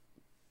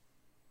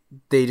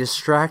they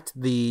distract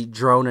the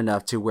drone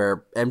enough to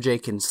where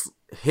MJ can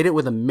hit it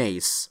with a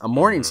mace, a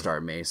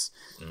Morningstar mace,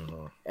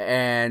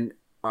 and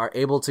are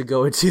able to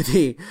go into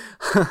the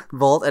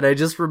vault. And I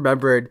just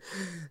remembered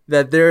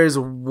that there is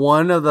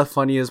one of the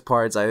funniest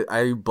parts.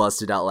 I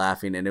busted out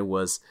laughing, and it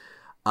was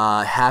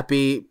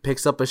Happy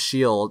picks up a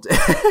shield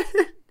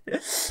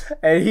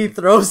and he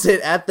throws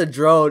it at the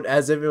drone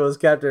as if it was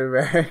Captain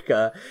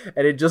America,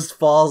 and it just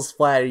falls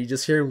flat, and you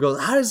just hear him go,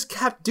 "How does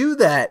Cap do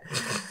that?"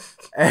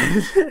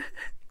 And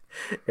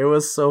it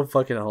was so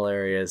fucking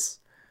hilarious.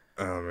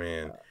 Oh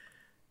man.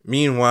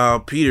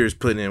 Meanwhile, Peter's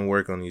putting in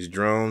work on these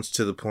drones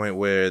to the point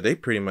where they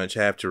pretty much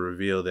have to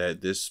reveal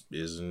that this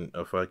isn't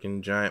a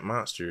fucking giant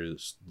monster.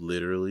 It's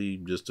literally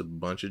just a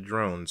bunch of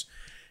drones.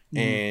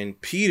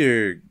 And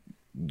Peter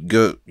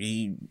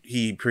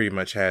he pretty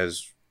much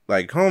has,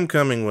 like,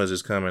 Homecoming was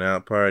his coming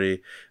out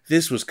party.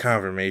 This was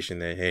confirmation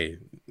that, hey,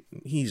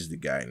 he's the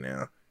guy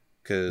now.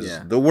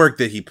 Because the work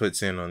that he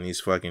puts in on these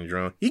fucking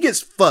drones, he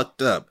gets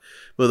fucked up.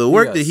 But the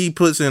work that he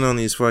puts in on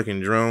these fucking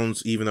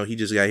drones, even though he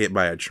just got hit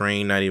by a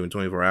train not even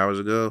 24 hours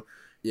ago,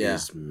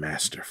 is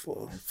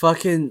masterful.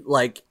 Fucking,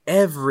 like,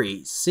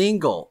 every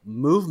single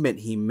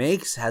movement he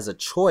makes has a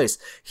choice.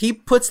 He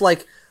puts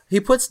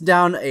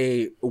down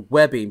a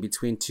webbing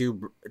between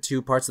two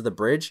parts of the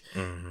bridge,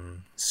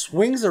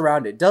 swings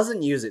around it,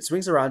 doesn't use it,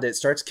 swings around it,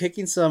 starts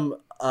kicking some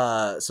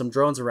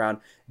drones around.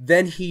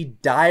 Then he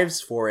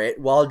dives for it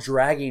while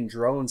dragging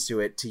drones to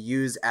it to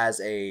use as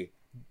a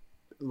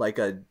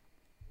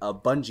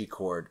bungee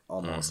cord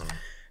almost.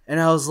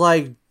 And I was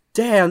like,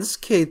 damn, this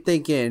kid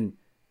thinking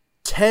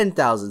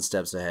 10,000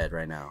 steps ahead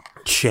right now.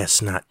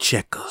 Chestnut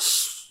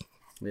checkers.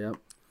 Yep.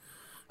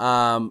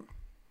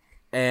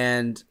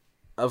 And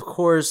of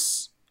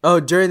course,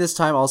 during this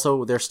time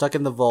also, they're stuck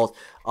in the vault.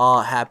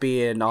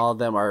 Happy and all of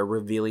them are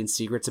revealing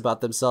secrets about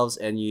themselves,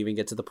 and you even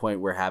get to the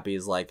point where Happy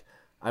is like,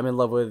 I'm in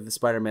love with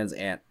Spider-Man's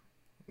aunt.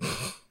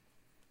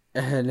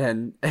 And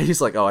then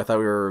he's like, oh, I thought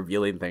we were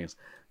revealing things.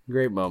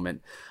 Great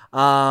moment.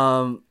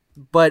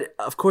 But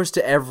of course,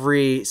 to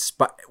every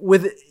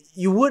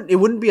it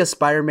wouldn't be a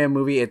Spider-Man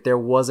movie if there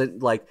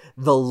wasn't, like,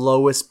 the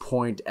lowest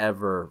point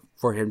ever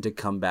for him to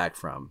come back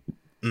from.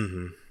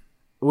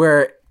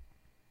 Where,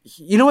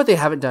 you know what they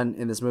haven't done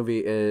in this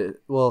movie?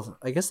 Well,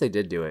 I guess they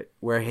did do it,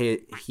 where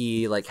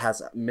he like has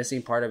a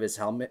missing part of his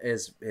helmet,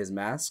 his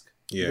mask.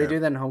 Yeah. Did they do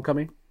that in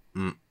Homecoming?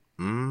 I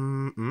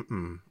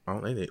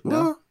don't think they.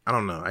 Well, I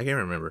don't know. I can't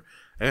remember.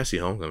 I gotta see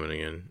Homecoming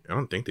again. I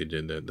don't think they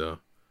did that though.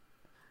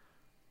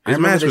 His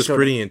mask was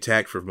pretty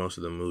intact for most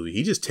of the movie.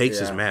 He just takes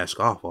his mask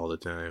off all the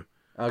time.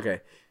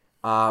 Okay.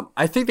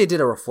 I think they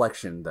did a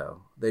reflection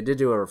though. They did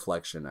do a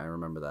reflection. I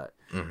remember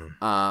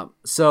that.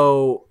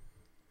 So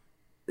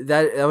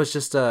that was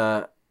just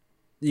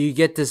you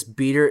get this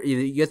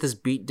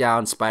beat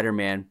down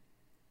Spider-Man.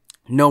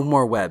 No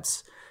more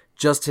webs,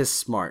 just his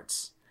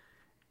smarts.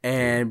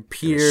 And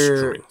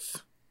Peter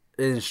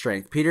in his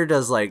strength. Peter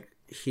does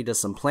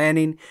some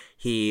planning.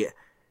 He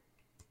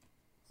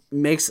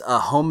makes a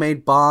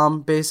homemade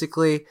bomb,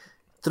 basically,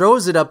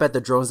 throws it up at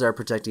the drones that are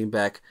protecting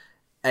Beck,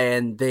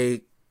 and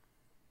they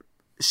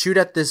shoot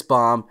at this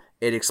bomb.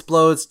 It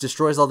explodes,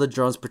 destroys all the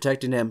drones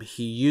protecting him.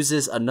 He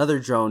uses another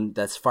drone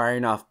that's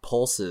firing off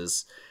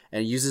pulses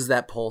and uses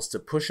that pulse to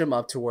push him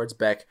up towards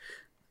Beck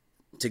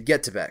to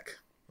get to Beck.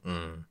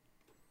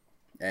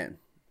 And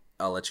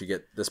I'll let you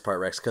get this part,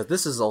 Rex, because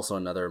this is also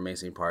another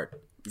amazing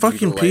part.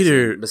 Fucking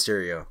Peter.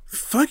 Mysterio.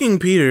 Fucking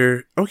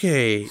Peter.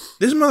 Okay,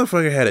 this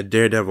motherfucker had a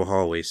Daredevil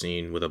hallway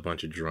scene with a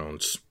bunch of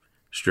drones.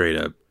 Straight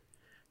up.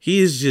 He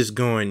is just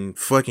going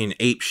fucking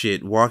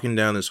apeshit, walking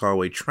down this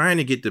hallway, trying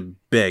to get to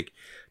Beck,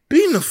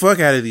 beating the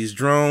fuck out of these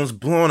drones,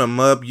 blowing them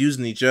up,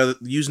 using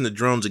the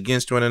drones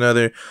against one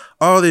another,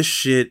 all this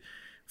shit.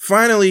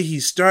 Finally,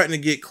 he's starting to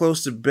get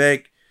close to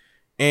Beck,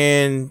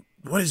 and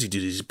what does he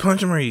do? Does he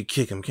punch him or he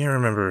kick him? Can't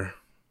remember.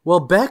 Well,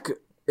 Beck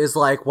is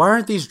like, why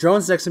aren't these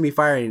drones next to me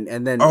firing?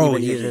 And then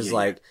Edith is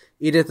like,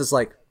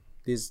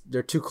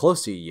 they're too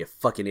close to you, you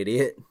fucking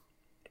idiot.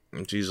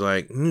 And he's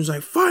like,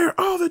 fire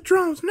all the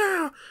drones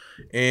now.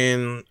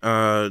 And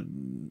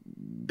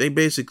they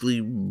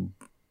basically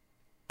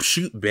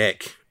shoot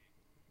Beck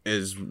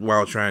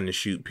while trying to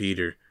shoot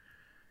Peter.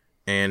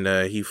 And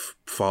he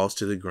falls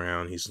to the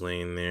ground. He's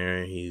laying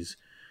there. He's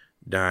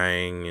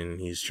dying, and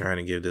he's trying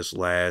to give this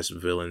last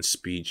villain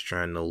speech,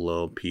 trying to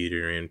lull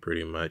Peter in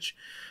pretty much.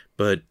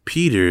 But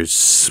Peter's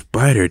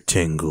spider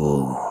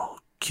tingle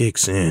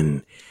kicks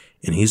in,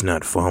 and he's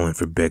not falling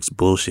for Beck's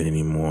bullshit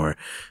anymore,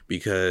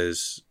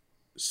 because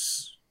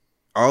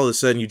all of a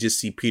sudden you just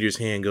see Peter's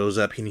hand goes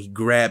up and he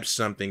grabs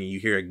something and you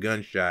hear a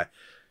gunshot.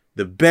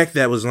 The Beck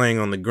that was laying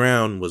on the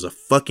ground was a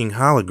fucking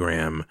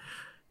hologram.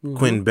 Mm-hmm.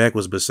 Quentin Beck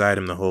was beside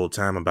him the whole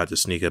time, about to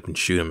sneak up and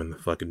shoot him in the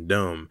fucking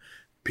dome.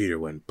 Peter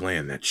wasn't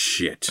playing that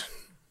shit.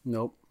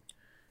 Nope.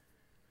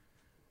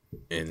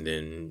 And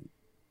then,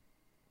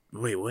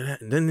 wait, what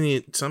happened?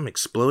 Then something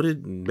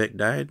exploded and Beck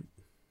died?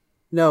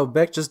 No,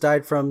 Beck just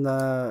died from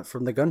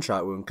the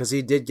gunshot wound, because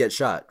he did get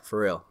shot,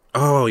 for real.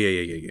 Oh,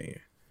 yeah.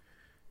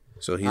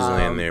 So he's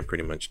laying there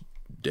pretty much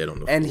dead on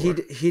the floor. And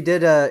he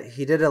did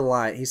a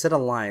line. He said a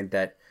line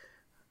that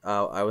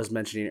I was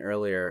mentioning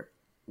earlier,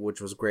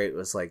 which was great. It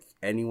was like,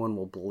 anyone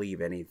will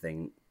believe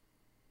anything,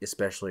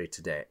 especially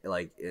today,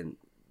 like in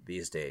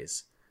these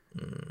days.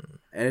 And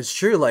it's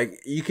true. Like,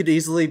 you could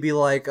easily be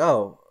like,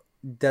 oh,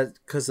 that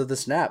because of the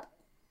snap.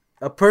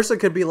 A person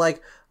could be like,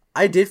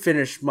 I did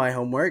finish my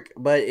homework,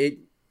 but it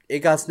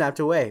got snapped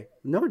away.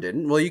 No, it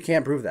didn't. Well, you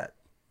can't prove that.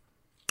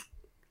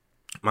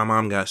 My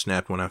mom got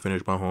snapped when I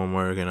finished my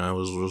homework, and I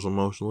was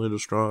emotionally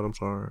distraught. I'm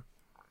sorry.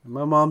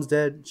 My mom's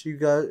dead. She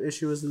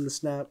was in the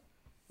snap.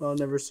 I'll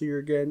never see her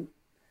again.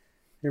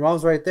 Your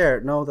mom's right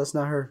there. No, that's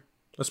not her.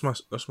 That's my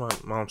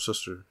mom's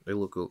sister. They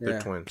look. They're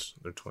twins.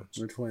 They're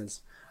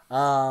twins.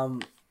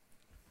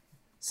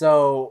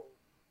 So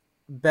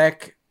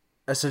Beck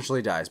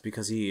essentially dies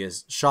because he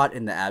is shot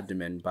in the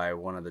abdomen by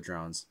one of the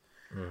drones.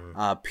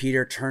 Mm-hmm.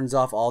 Peter turns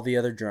off all the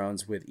other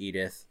drones with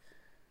Edith,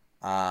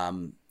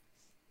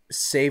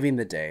 saving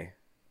the day.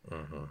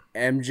 Mm-hmm.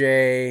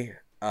 MJ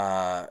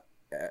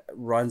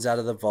runs out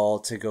of the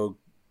vault to go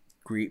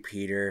greet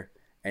Peter,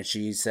 and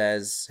she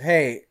says,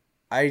 "Hey,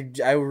 I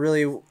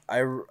didn't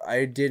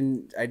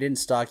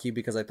stalk you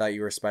because I thought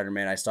you were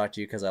Spider-Man. I stalked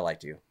you because I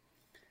liked you."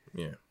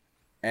 Yeah.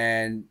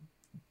 And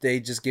they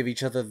just give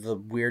each other the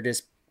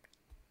weirdest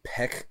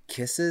peck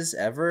kisses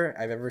I've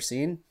ever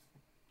seen.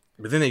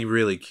 But then they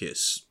really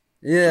kiss.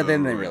 Yeah,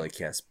 then they really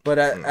kiss. But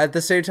at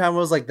the same time, I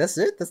was like, that's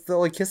it? That's the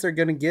only kiss they're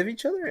going to give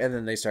each other? And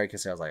then they started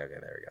kissing. I was like, okay,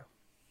 there we go.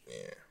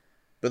 Yeah.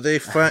 But they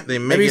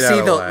make it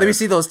out alive. Let me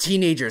see those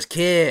teenagers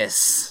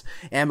kiss.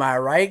 Am I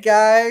right,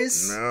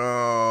 guys?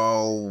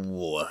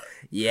 No.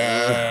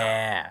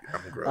 Yeah.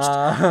 I'm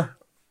grossed.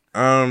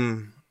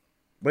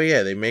 But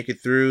yeah, they make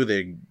it through.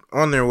 They're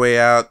on their way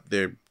out.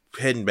 They're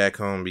heading back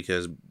home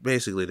because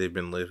basically they've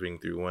been living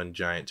through one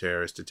giant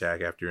terrorist attack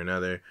after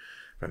another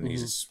from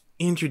these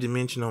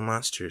interdimensional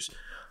monsters.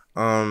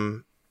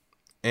 And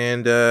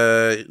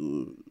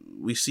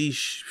we see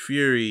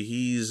Fury.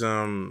 He's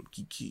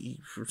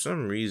for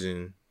some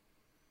reason.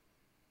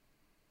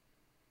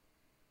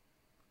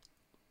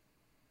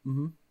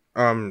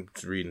 I'm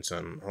reading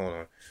something. Hold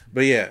on.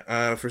 But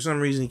yeah, for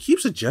some reason he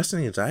keeps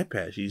adjusting his eye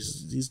patch.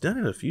 He's done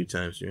it a few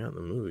times throughout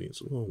the movie.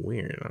 It's a little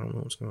weird. I don't know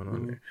what's going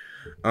on there.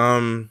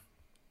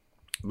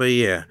 But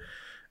yeah,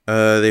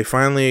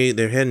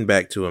 they're heading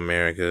back to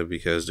America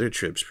because their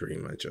trip's pretty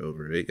much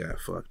over. They got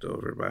fucked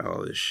over by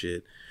all this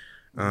shit.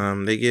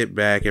 They get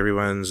back.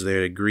 Everyone's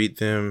there to greet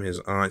them. His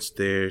aunt's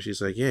there. She's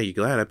like, "Yeah, you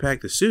glad I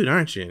packed the suit,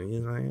 aren't you?" And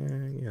he's like,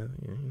 "Yeah,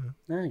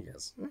 I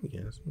guess.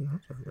 You know, it's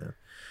not bad."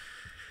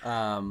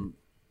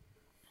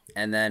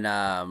 And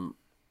then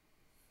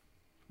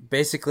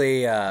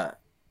basically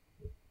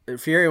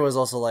Fury was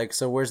also like,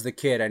 "So where's the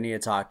kid? I need to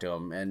talk to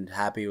him." And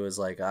Happy was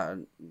like,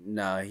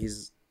 "No,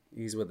 he's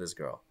with this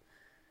girl."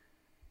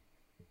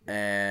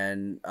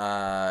 And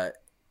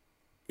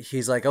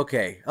he's like,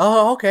 "Okay.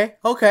 Oh, okay."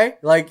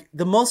 Like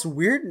the most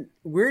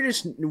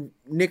weirdest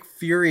Nick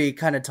Fury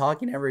kind of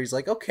talking ever. He's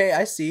like, "Okay,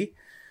 I see.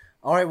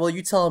 All right, well,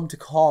 you tell him to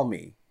call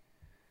me."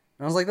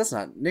 And I was like, that's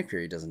not Nick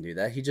Fury. Doesn't do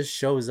that. He just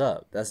shows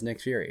up. That's Nick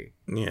Fury.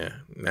 Yeah,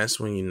 that's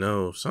when you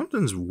know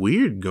something's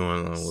weird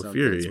going on with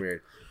Fury.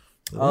 Weird.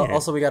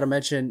 Also, we got to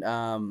mention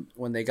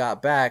when they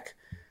got back,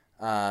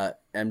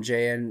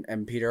 MJ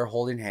and Peter are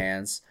holding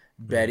hands.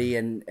 Betty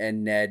and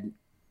Ned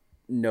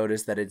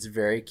notice that it's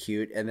very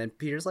cute, and then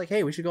Peter's like,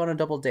 "Hey, we should go on a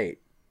double date."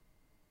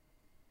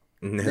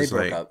 And they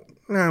broke up.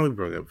 No, we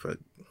broke up, but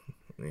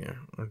yeah,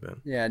 okay.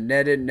 Yeah,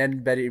 Ned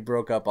and Betty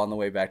broke up on the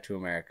way back to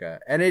America,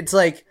 and it's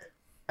like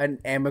an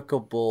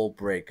amicable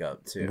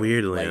breakup too.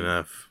 Weirdly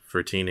enough,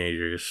 for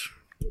teenagers.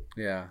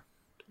 Yeah,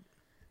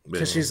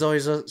 because she's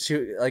always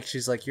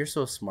she's like, "You're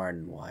so smart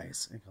and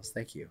wise," and he goes,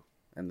 "Thank you,"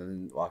 and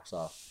then walks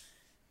off.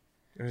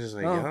 I was just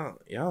like,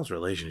 y'all's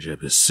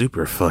relationship is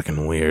super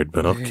fucking weird,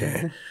 but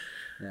okay.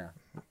 Yeah.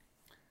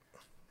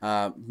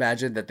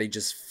 Imagine that they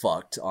just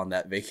fucked on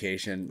that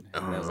vacation,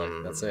 and I was like,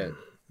 "That's it."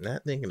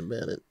 Not thinking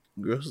about it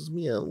grosses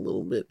me out a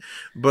little bit,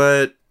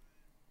 but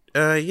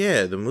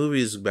yeah, the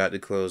movie's about to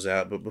close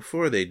out. But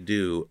before they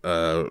do,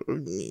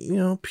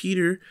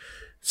 Peter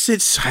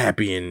sits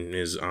Happy and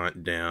his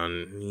aunt down,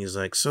 and he's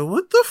like, "So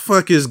what the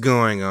fuck is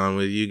going on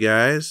with you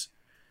guys?"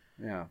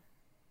 Yeah.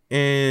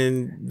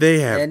 And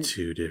they have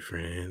two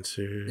different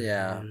answers.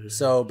 Yeah.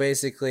 So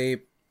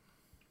basically,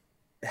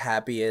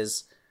 Happy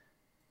is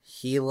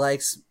he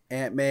likes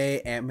Aunt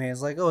May. Aunt May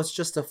is like, oh, it's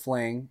just a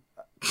fling.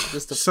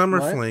 Just a summer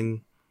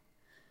fling.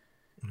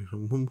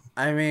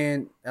 I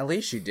mean, at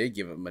least she did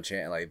give him a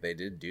chance. Like, they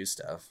did do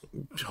stuff.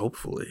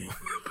 Hopefully.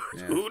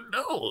 Yeah. Who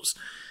knows?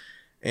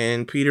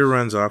 And Peter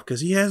runs off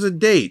because he has a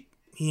date.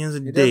 He has a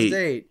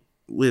date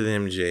with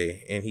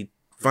MJ. And he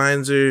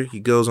finds her. He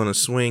goes on a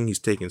swing. He's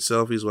taking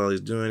selfies while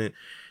he's doing it.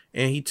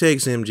 And he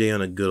takes MJ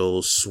on a good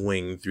old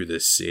swing through the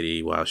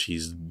city while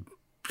she's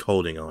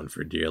holding on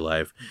for dear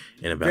life.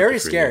 And about very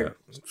scared.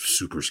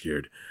 Super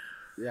scared.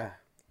 Yeah.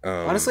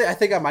 Honestly, I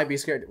think I might be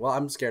scared. Well,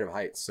 I'm scared of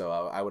heights, so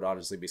I would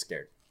honestly be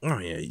scared. Oh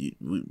yeah,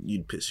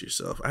 you'd piss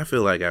yourself. I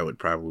feel like I would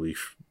probably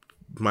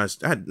my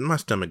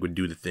stomach would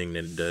do the thing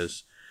that it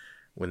does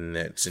when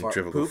that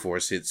centrifugal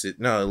force hits it.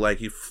 No,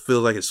 like you feel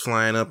like it's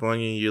flying up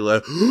on you. You're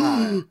like,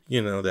 you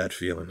know that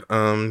feeling.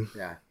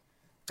 Yeah,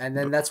 and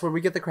then that's where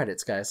we get the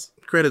credits, guys.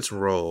 Credits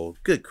roll.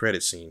 Good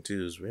credit scene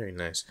too. It's very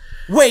nice.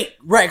 Wait,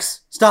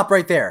 Rex, stop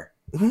right there.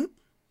 Mm-hmm.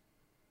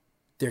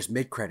 There's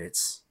mid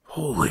credits.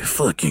 Holy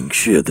fucking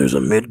shit, there's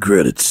a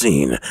mid-credit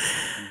scene.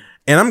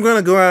 And I'm going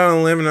to go out on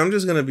a limb, and I'm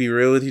just going to be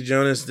real with you,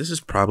 Jonas. This is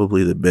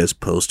probably the best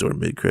post or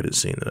mid-credit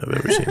scene that I've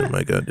ever seen in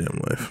my goddamn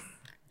life.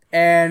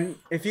 And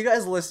if you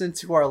guys listened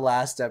to our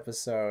last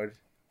episode,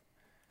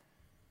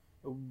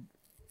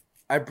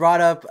 I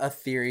brought up a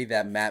theory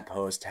that Matt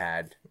Post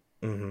had,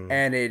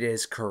 and it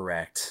is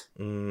correct.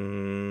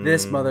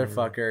 This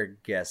motherfucker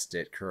guessed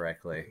it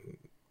correctly.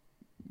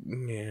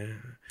 Yeah.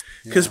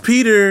 Because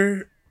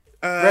Peter...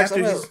 Rex,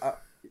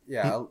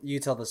 you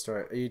tell the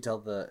story. You tell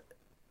the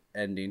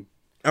ending.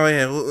 Oh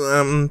yeah,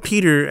 well,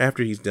 Peter,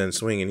 after he's done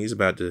swinging, he's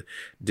about to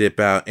dip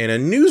out, and a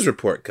news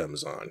report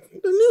comes on.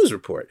 The news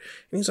report,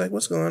 and he's like,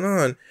 "What's going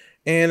on?"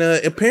 And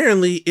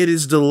apparently, it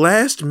is the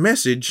last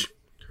message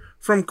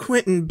from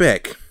Quentin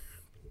Beck.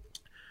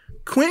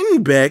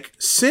 Quentin Beck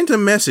sent a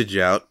message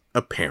out,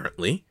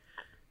 apparently,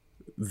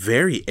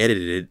 very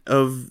edited,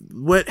 of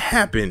what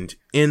happened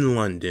in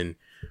London,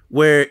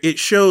 where it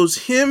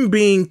shows him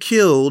being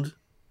killed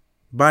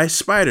by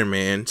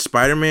Spider-Man.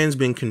 Spider-Man's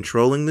been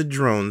controlling the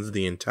drones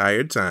the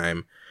entire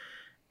time.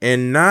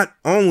 And not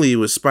only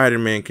was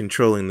Spider-Man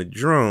controlling the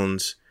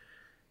drones,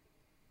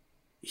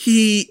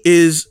 he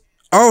is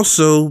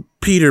also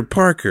Peter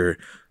Parker.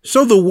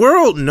 So the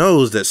world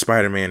knows that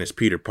Spider-Man is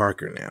Peter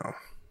Parker now.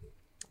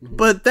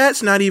 But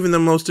that's not even the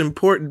most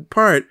important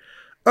part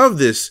of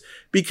this.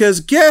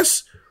 Because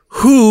guess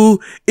who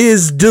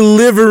is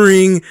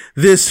delivering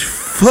this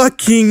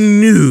fucking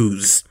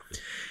news?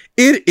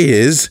 It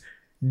is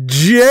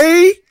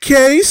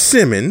J.K.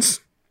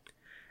 Simmons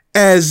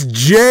as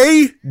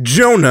J.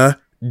 Jonah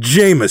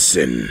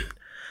Jameson.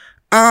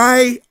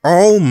 I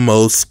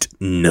almost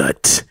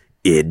nutted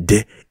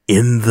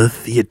in the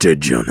theater,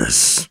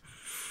 Jonas.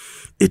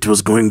 It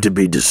was going to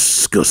be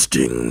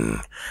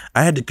disgusting.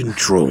 I had to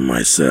control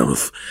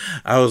myself.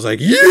 I was like,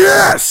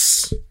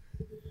 yes!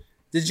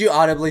 Did you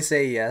audibly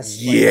say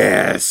yes?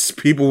 Yes.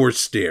 People were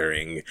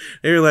staring.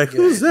 They were like,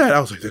 who's that?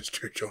 I was like, that's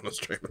J. Jonah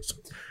Jameson.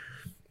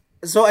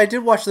 So I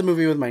did watch the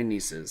movie with my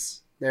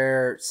nieces.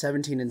 They're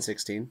 17 and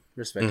 16,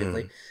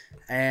 respectively.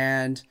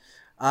 And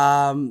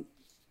I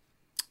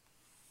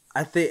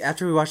think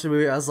after we watched the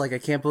movie, I was like, I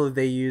can't believe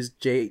they used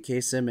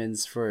J.K.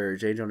 Simmons for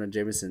J. Jonah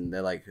Jameson.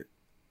 They're like,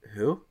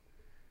 who?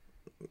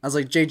 I was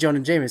like, J. Jonah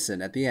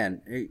Jameson at the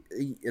end.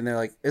 And they're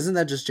like, isn't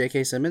that just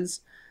J.K.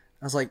 Simmons?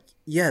 I was like,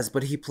 yes,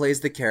 but he plays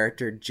the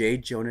character J.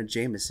 Jonah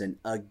Jameson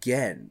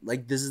again.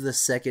 Like, this is the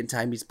second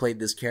time he's played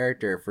this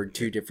character for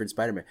two different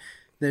Spider-Man.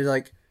 They're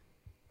like,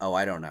 oh,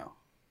 I don't know.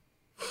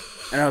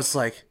 And I was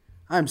like,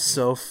 I'm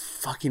so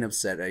fucking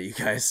upset at you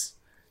guys.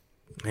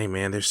 Hey,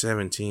 man, they're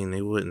 17.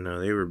 They wouldn't know.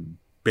 They were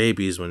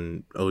babies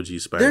when OG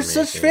Spider-Man They're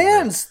such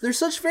fans. They're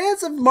such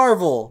fans of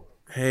Marvel.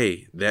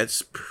 Hey,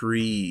 that's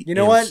pre-MCU. You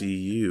know what?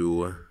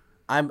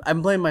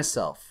 I'm blaming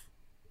myself.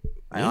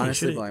 I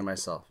honestly blame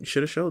myself. You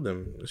should have showed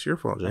them. It's your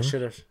fault, Jim. I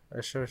should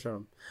have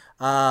shown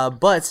them.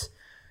 But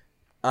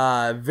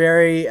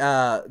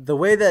the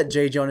way that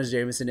J. Jonah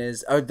Jameson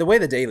is, or the way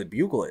the Daily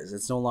Bugle is,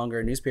 it's no longer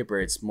a newspaper.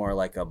 It's more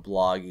like a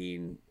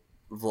vlogging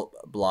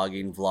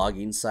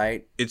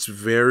site. It's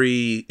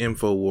very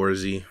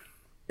InfoWarsy.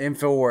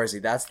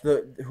 That's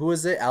who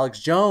is it? Alex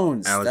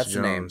Jones. That's Jones.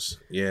 The name.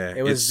 Yeah.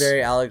 It was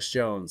very Alex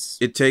Jones.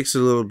 It takes a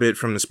little bit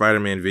from the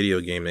Spider-Man video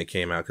game that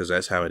came out because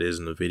that's how it is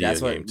in the video game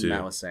too. That's what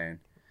Matt was saying.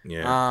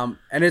 Yeah.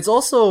 And it's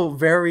also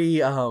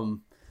very ending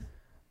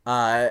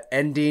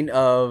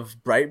of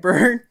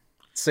Brightburn.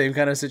 Same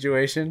kind of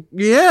situation.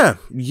 Yeah,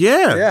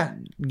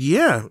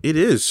 it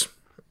is.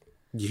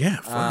 Yeah,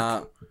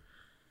 fuck.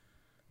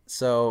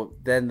 So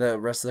then the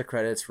rest of the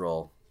credits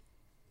roll.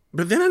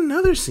 But then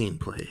another scene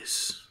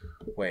plays.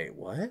 Wait,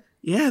 what?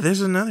 Yeah,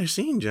 there's another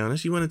scene,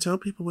 Jonas. You want to tell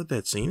people what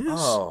that scene is?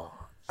 Oh,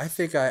 I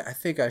think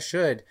I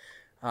should,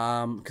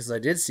 because I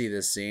did see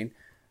this scene.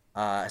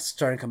 It's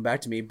starting to come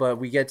back to me, but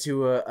we get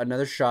to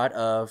another shot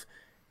of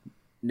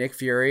Nick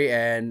Fury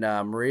and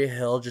Maria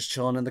Hill just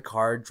chilling in the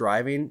car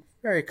driving.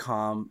 Very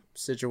calm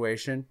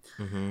situation.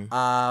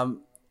 Mm-hmm.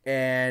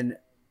 And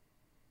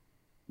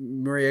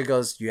Maria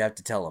goes, "You have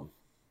to tell him."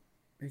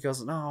 He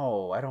goes,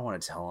 "No, I don't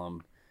want to tell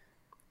him."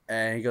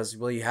 And he goes,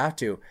 "Well, you have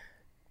to."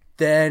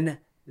 Then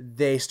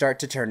they start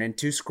to turn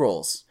into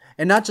Skrulls.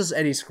 And not just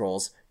any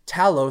Skrulls.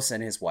 Talos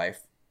and his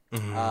wife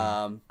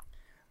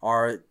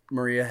are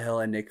Maria Hill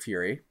and Nick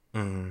Fury.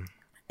 Mm-hmm.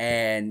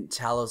 And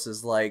Talos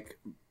is like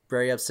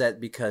very upset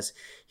because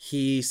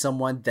he's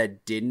someone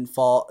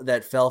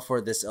that fell for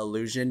this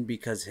illusion,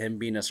 because him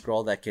being a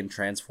Skrull that can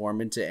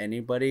transform into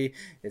anybody,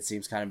 it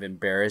seems kind of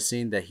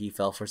embarrassing that he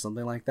fell for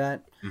something like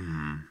that.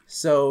 Mm-hmm.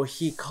 So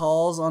he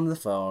calls on the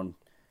phone.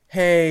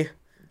 "Hey,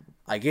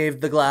 I gave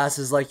the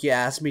glasses like you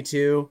asked me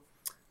to.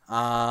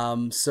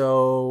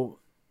 So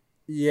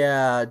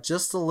yeah,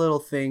 just a little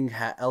thing,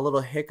 a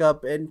little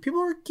hiccup, and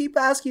people keep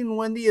asking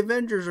when the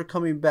Avengers are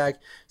coming back.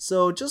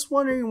 So just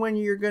wondering when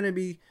you're going to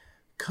be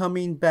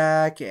coming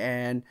back."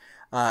 And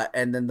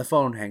then the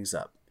phone hangs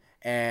up,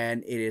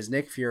 and it is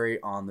Nick Fury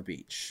on the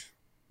beach.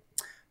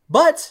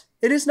 But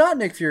it is not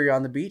Nick Fury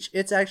on the beach.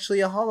 It's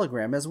actually a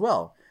hologram as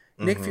well.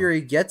 Mm-hmm. Nick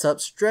Fury gets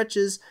up,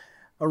 stretches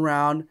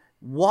around,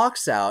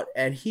 walks out,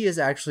 and he is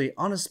actually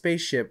on a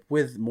spaceship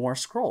with more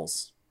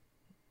Skrulls.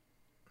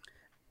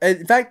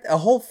 In fact, a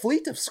whole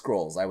fleet of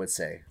Skrulls, I would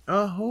say.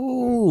 A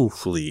whole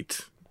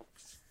fleet.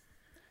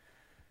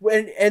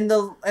 And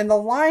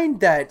the line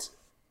that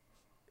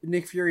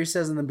Nick Fury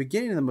says in the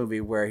beginning of the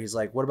movie, where he's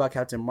like, "What about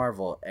Captain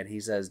Marvel?" and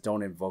he says,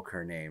 "Don't invoke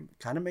her name,"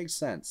 kind of makes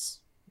sense.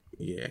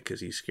 Yeah,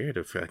 because he's scared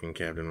of fucking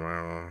Captain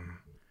Marvel.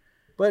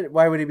 But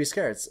why would he be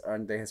scared?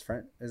 Aren't they his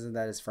friend? Isn't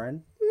that his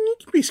friend? You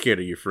can be scared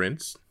of your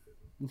friends.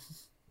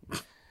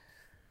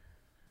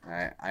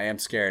 I am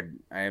scared.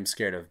 I am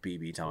scared of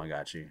BB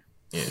Tamagotchi.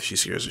 Yeah, she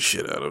scares the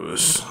shit out of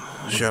us.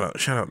 Shout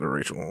out to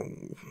Rachel.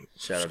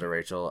 Shout out to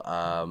Rachel.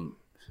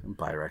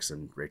 Buy Rex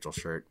and Rachel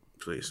shirt.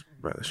 Please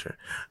buy the shirt.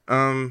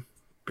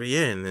 But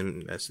yeah, and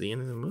then that's the end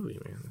of the movie,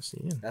 man. That's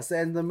the end. That's the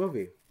end of the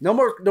movie. No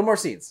more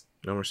scenes.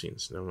 No more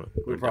scenes. No more.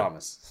 We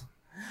promise.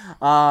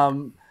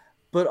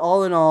 But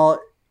all in all,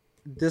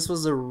 this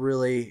was a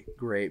really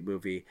great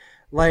movie.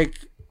 Like,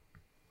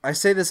 I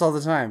say this all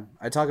the time.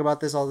 I talk about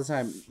this all the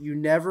time. You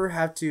never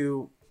have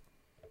to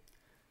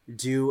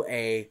do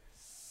a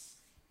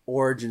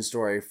origin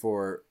story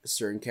for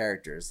certain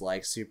characters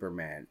like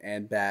Superman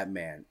and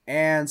Batman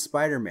and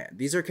Spider-Man.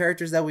 These are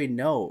characters that we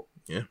know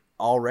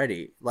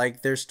already.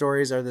 Like, their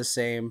stories are the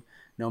same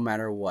no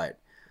matter what.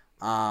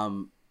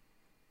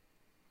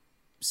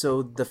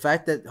 So the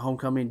fact that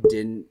Homecoming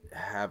didn't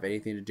have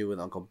anything to do with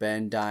Uncle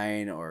Ben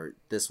dying, or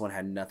this one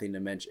had nothing to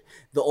mention.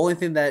 The only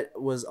thing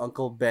that was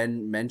Uncle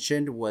Ben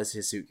mentioned was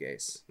his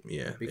suitcase.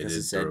 Yeah, because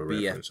it said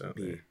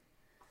BFB.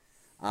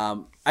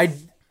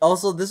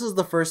 This is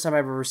the first time I've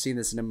ever seen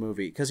this in a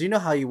movie, because you know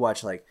how you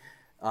watch like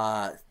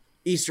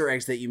Easter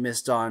eggs that you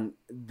missed on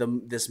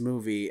this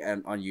movie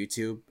and on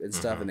YouTube and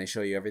stuff, and they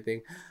show you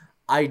everything.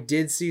 I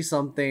did see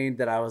something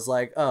that I was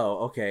like,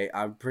 oh, okay,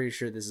 I'm pretty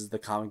sure this is the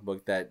comic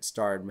book that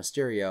starred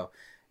Mysterio,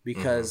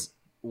 because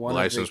one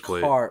license of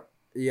the plate.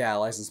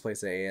 License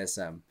plate's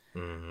ASM.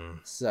 Mm-hmm.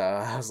 So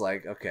I was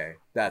like, okay,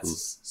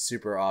 that's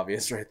super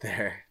obvious right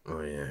there.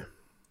 Oh yeah.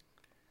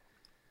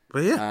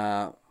 But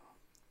yeah.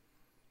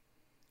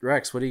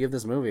 Rex, what do you give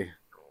this movie?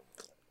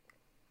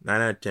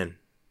 9 out of 10.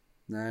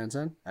 9 out of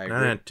 10? 9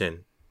 out of 10.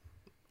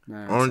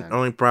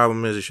 Only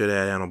problem is it should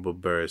have had Hannibal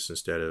Buress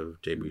instead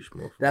of J.B.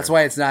 Schmorf. That's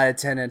why it's not a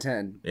 10 out of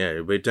 10. Yeah,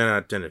 it'd be 10 out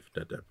of 10 if it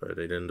did that, but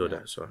they didn't do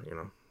that, so, you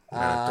know.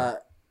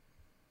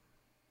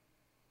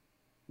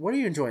 What are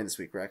you enjoying this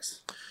week,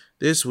 Rex?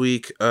 This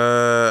week,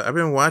 I've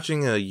been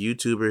watching a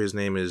YouTuber. His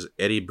name is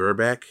Eddie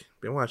Burback.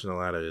 Been watching a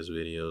lot of his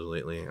videos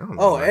lately. I don't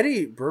know why.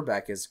 Eddie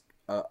Burback is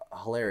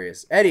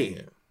hilarious.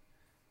 Eddie,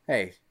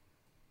 hey,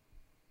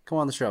 come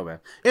on the show, man.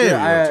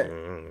 Yeah,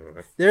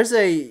 there's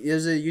a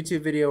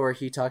YouTube video where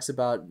he talks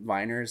about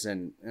Viners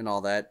and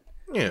all that.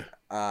 Yeah.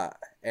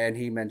 And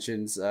he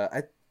mentions,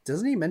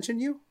 doesn't he mention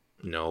you?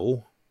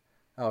 No.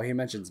 Oh, he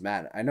mentions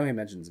Matt. I know he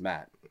mentions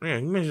Matt. Yeah,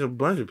 he mentions a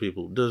bunch of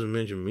people. Doesn't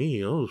mention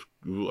me.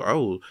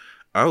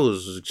 I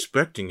was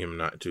expecting him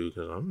not to,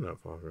 because I'm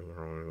not popular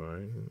on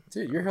Vine.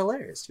 Dude, you're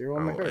hilarious. You're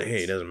one of my favorites.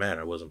 Hey, it doesn't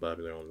matter. I wasn't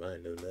popular on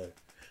Vine. Doesn't matter.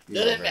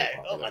 Doesn't matter.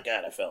 Oh my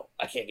god, I fell.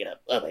 I can't get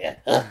up. Oh my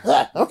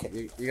god.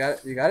 Okay. You got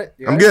it? You got it?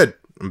 I'm good.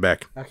 I'm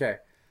back. Okay.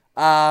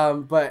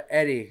 But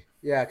Eddie,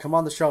 yeah, come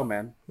on the show,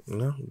 man.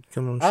 No,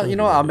 come on. You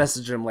know what? I'll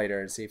message him later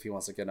and see if he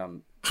wants to get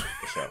on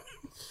the show.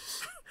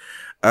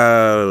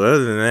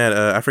 Other than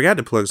that, I forgot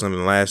to plug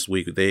something last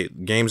week.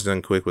 Games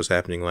Done Quick was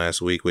happening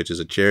last week, which is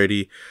a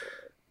charity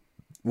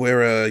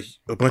where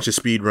a bunch of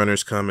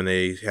speedrunners come and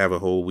they have a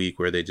whole week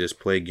where they just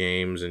play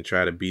games and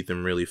try to beat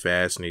them really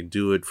fast, and they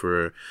do it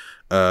for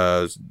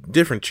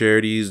different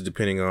charities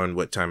depending on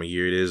what time of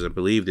year it is. I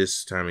believe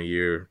this time of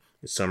year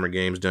it's Summer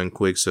Games Done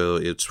Quick, so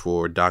it's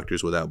for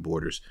Doctors Without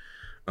Borders.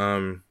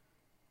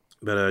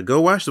 But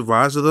go watch the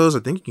VODs of those. I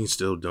think you can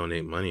still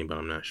donate money, but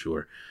I'm not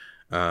sure.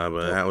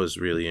 But that was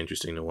really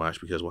interesting to watch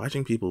because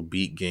watching people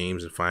beat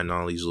games and find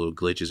all these little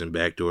glitches and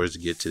backdoors to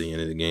get to the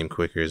end of the game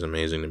quicker is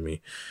amazing to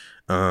me.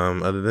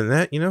 Other than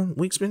that,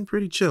 week's been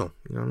pretty chill.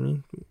 You know what I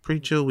mean?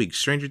 Pretty chill week.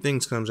 Stranger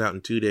Things comes out in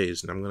 2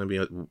 days, and I'm going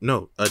to be...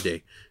 a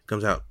day.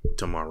 Comes out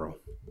tomorrow.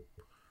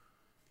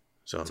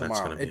 So tomorrow. That's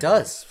going to be... It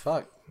does.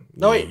 Fuck.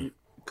 No, wait. It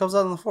comes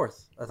out on the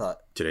 4th, I thought.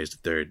 Today's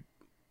the 3rd.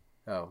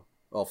 Oh.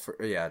 Well,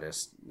 yeah, it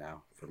is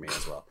now for me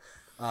as well.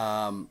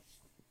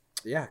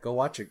 Yeah, go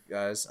watch it,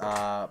 guys.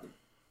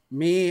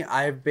 Me,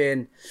 I've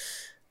been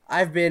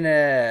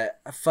a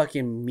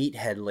fucking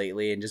meathead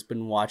lately and just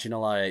been watching a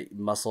lot of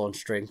muscle and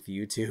strength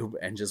YouTube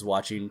and just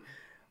watching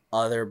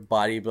other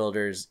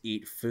bodybuilders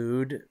eat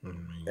food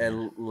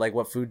and like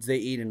what foods they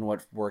eat and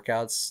what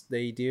workouts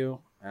they do.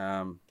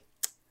 Go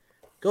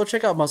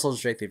check out Muscle and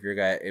Strength if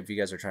you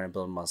guys are trying to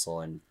build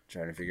muscle and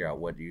trying to figure out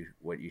what you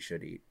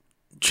should eat.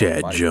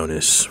 Chad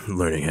Jonas,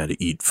 learning how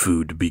to eat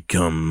food to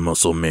become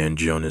Muscle Man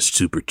Jonas,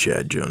 Super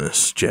Chad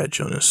Jonas. Chad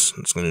Jonas.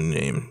 That's going to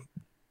name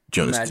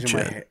Jonas the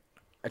Chad.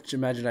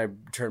 Imagine I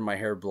turn my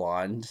hair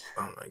blonde.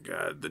 Oh my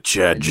god, the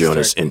Chad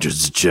Jonas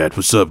enters the chat.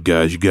 What's up,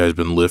 guys? You guys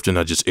been lifting?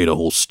 I just ate a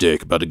whole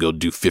steak. About to go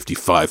do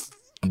 55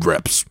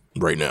 reps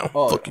right now.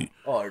 Fuck you.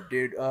 Oh,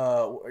 dude,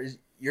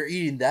 you're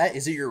eating that?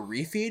 Is it your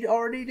refeed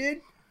already,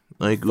 dude?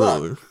 Like,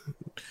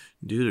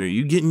 dude, are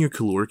you getting your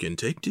caloric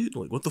intake, dude?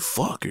 Like, what the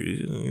fuck?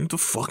 What the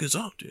fuck is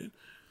up, dude?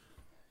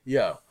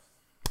 Yo,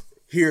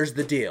 here's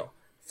the deal.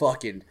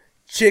 Fucking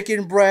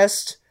chicken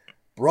breast,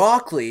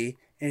 broccoli,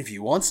 and if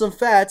you want some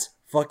fats,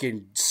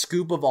 fucking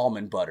scoop of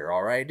almond butter,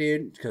 all right,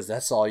 dude? Because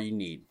that's all you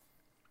need.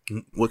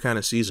 What kind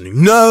of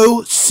seasoning?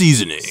 No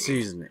seasoning.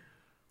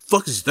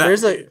 Fuck is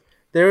that?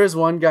 There was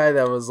one guy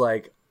that was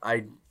like,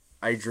 I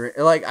drink,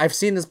 like, I've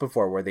seen this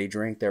before where they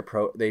drink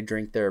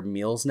their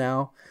meals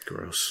now.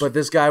 Gross. But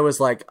this guy was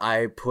like,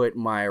 I put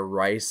my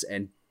rice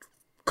and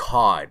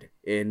cod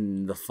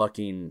in the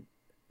fucking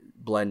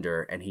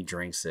blender and he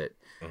drinks it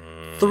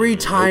 3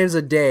 times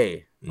a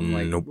day. I'm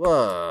like, nope.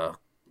 Whoa.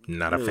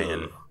 Not a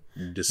fan.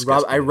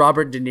 Disgusting. I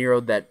Robert De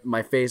Niro that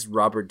my face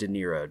Robert De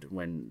Niro'd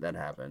when that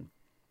happened.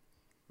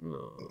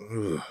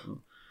 Ugh.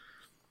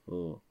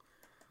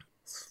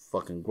 It's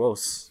fucking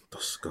gross.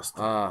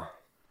 Disgusting.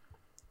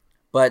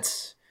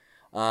 But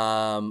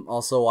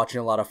also watching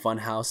a lot of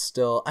Funhouse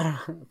still.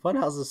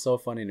 Funhouse is so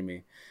funny to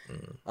me.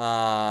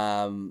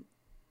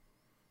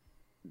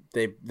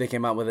 They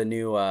came out with a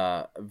new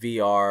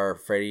VR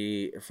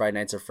Friday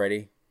Nights at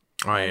Freddy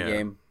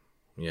game.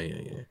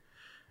 Yeah.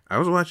 I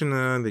was watching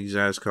these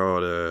guys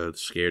called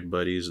Scared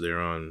Buddies.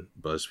 They're on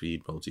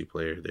BuzzFeed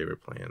multiplayer. They were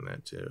playing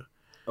that too.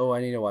 Oh,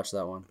 I need to watch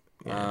that one.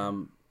 Yeah.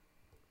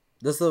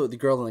 That's the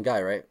girl and the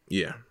guy, right?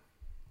 Yeah.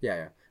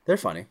 Yeah. They're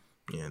funny.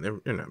 Yeah,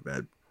 they're not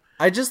bad.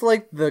 I just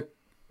like the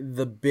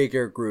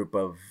bigger group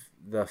of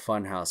the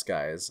Funhouse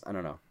guys. I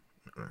don't know.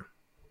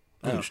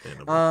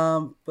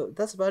 Understandable. But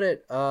that's about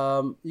it.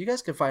 You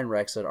guys can find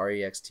Rex at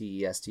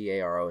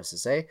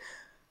REXTESTAROSSA.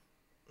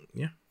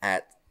 Yeah.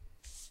 At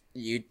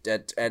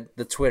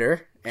the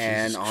Twitter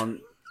and on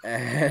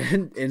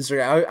and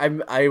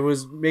Instagram. I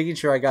was making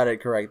sure I got it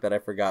correct that I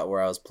forgot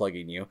where I was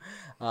plugging you.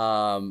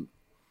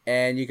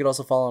 And you can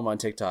also follow him on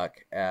TikTok.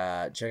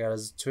 Check out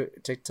his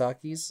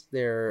TikTokies.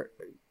 They're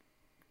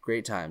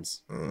great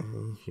times.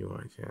 You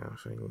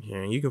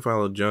can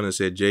follow Jonas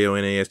at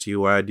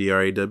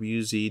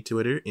JONASTYDRAWZ,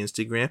 Twitter,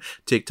 Instagram,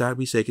 TikTok.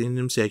 We second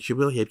them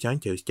sexual hips on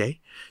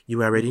Tuesday.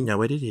 You already know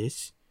what it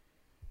is.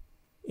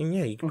 And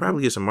yeah, you can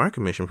probably get some market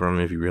commission from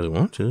him if you really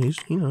want to. He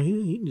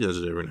does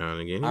it every now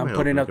and again. I'm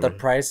putting up the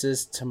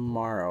prices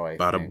tomorrow, I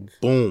think.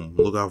 Boom.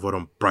 Look out for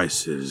them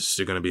prices.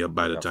 They're going to be up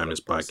by the time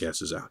this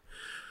podcast is out.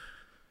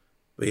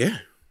 But yeah,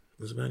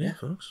 that's about it,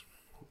 folks.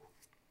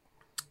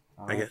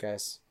 All right,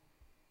 guys.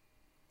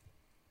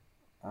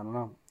 I don't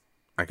know.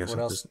 I guess what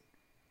else?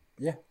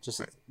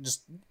 Just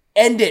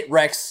end it,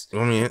 Rex.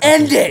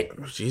 End it.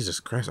 Oh,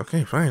 Jesus Christ.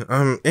 Okay, fine.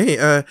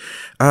 Hey,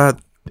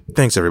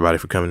 thanks everybody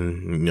for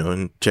coming,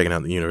 and checking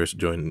out the universe,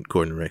 joining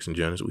Courtney, Rex, and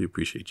Jonas. We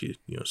appreciate you,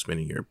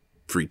 spending your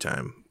free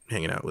time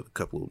hanging out with a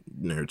couple of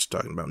nerds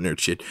talking about nerd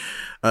shit.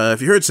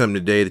 If you heard something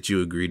today that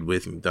you agreed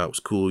with and you thought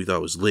was cool, you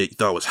thought was lit, you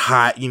thought was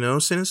hot,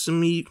 send us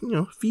some,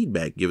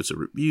 feedback. Give us a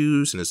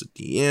review, send us a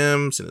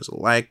DM, send us a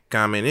like,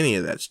 comment, any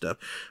of that stuff.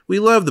 We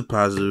love the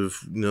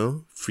positive,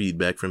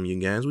 feedback from you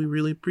guys. We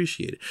really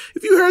appreciate it.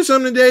 If you heard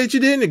something today that you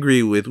didn't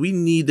agree with, we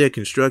need that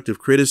constructive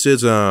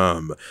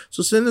criticism.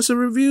 So send us a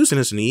review, send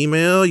us an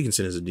email. You can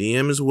send us a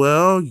DM as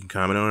well. You can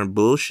comment on our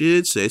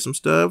bullshit, say some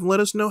stuff, and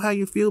let us know how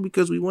you feel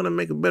because we want to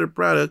make a better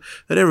product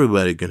that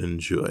everybody can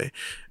enjoy.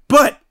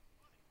 But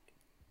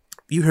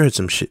you heard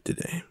some shit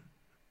today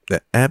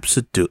that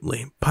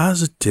absolutely,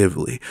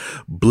 positively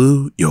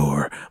blew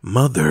your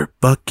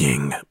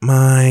motherfucking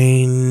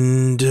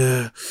mind.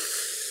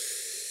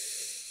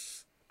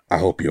 I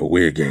hope your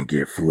wig ain't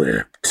get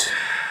flipped.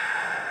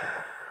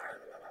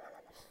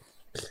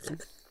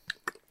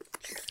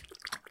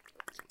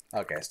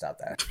 Okay, stop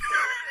that.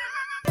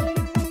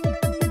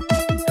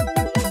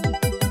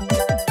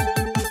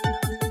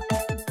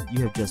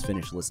 You have just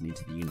finished listening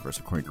to The Universe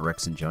According to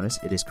Rex and Jonas.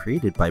 It is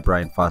created by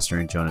Brian Foster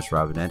and Jonas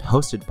Robinette,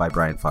 hosted by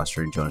Brian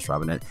Foster and Jonas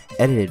Robinette,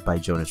 edited by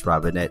Jonas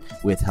Robinette,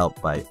 with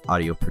help by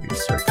audio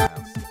producer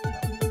Kyle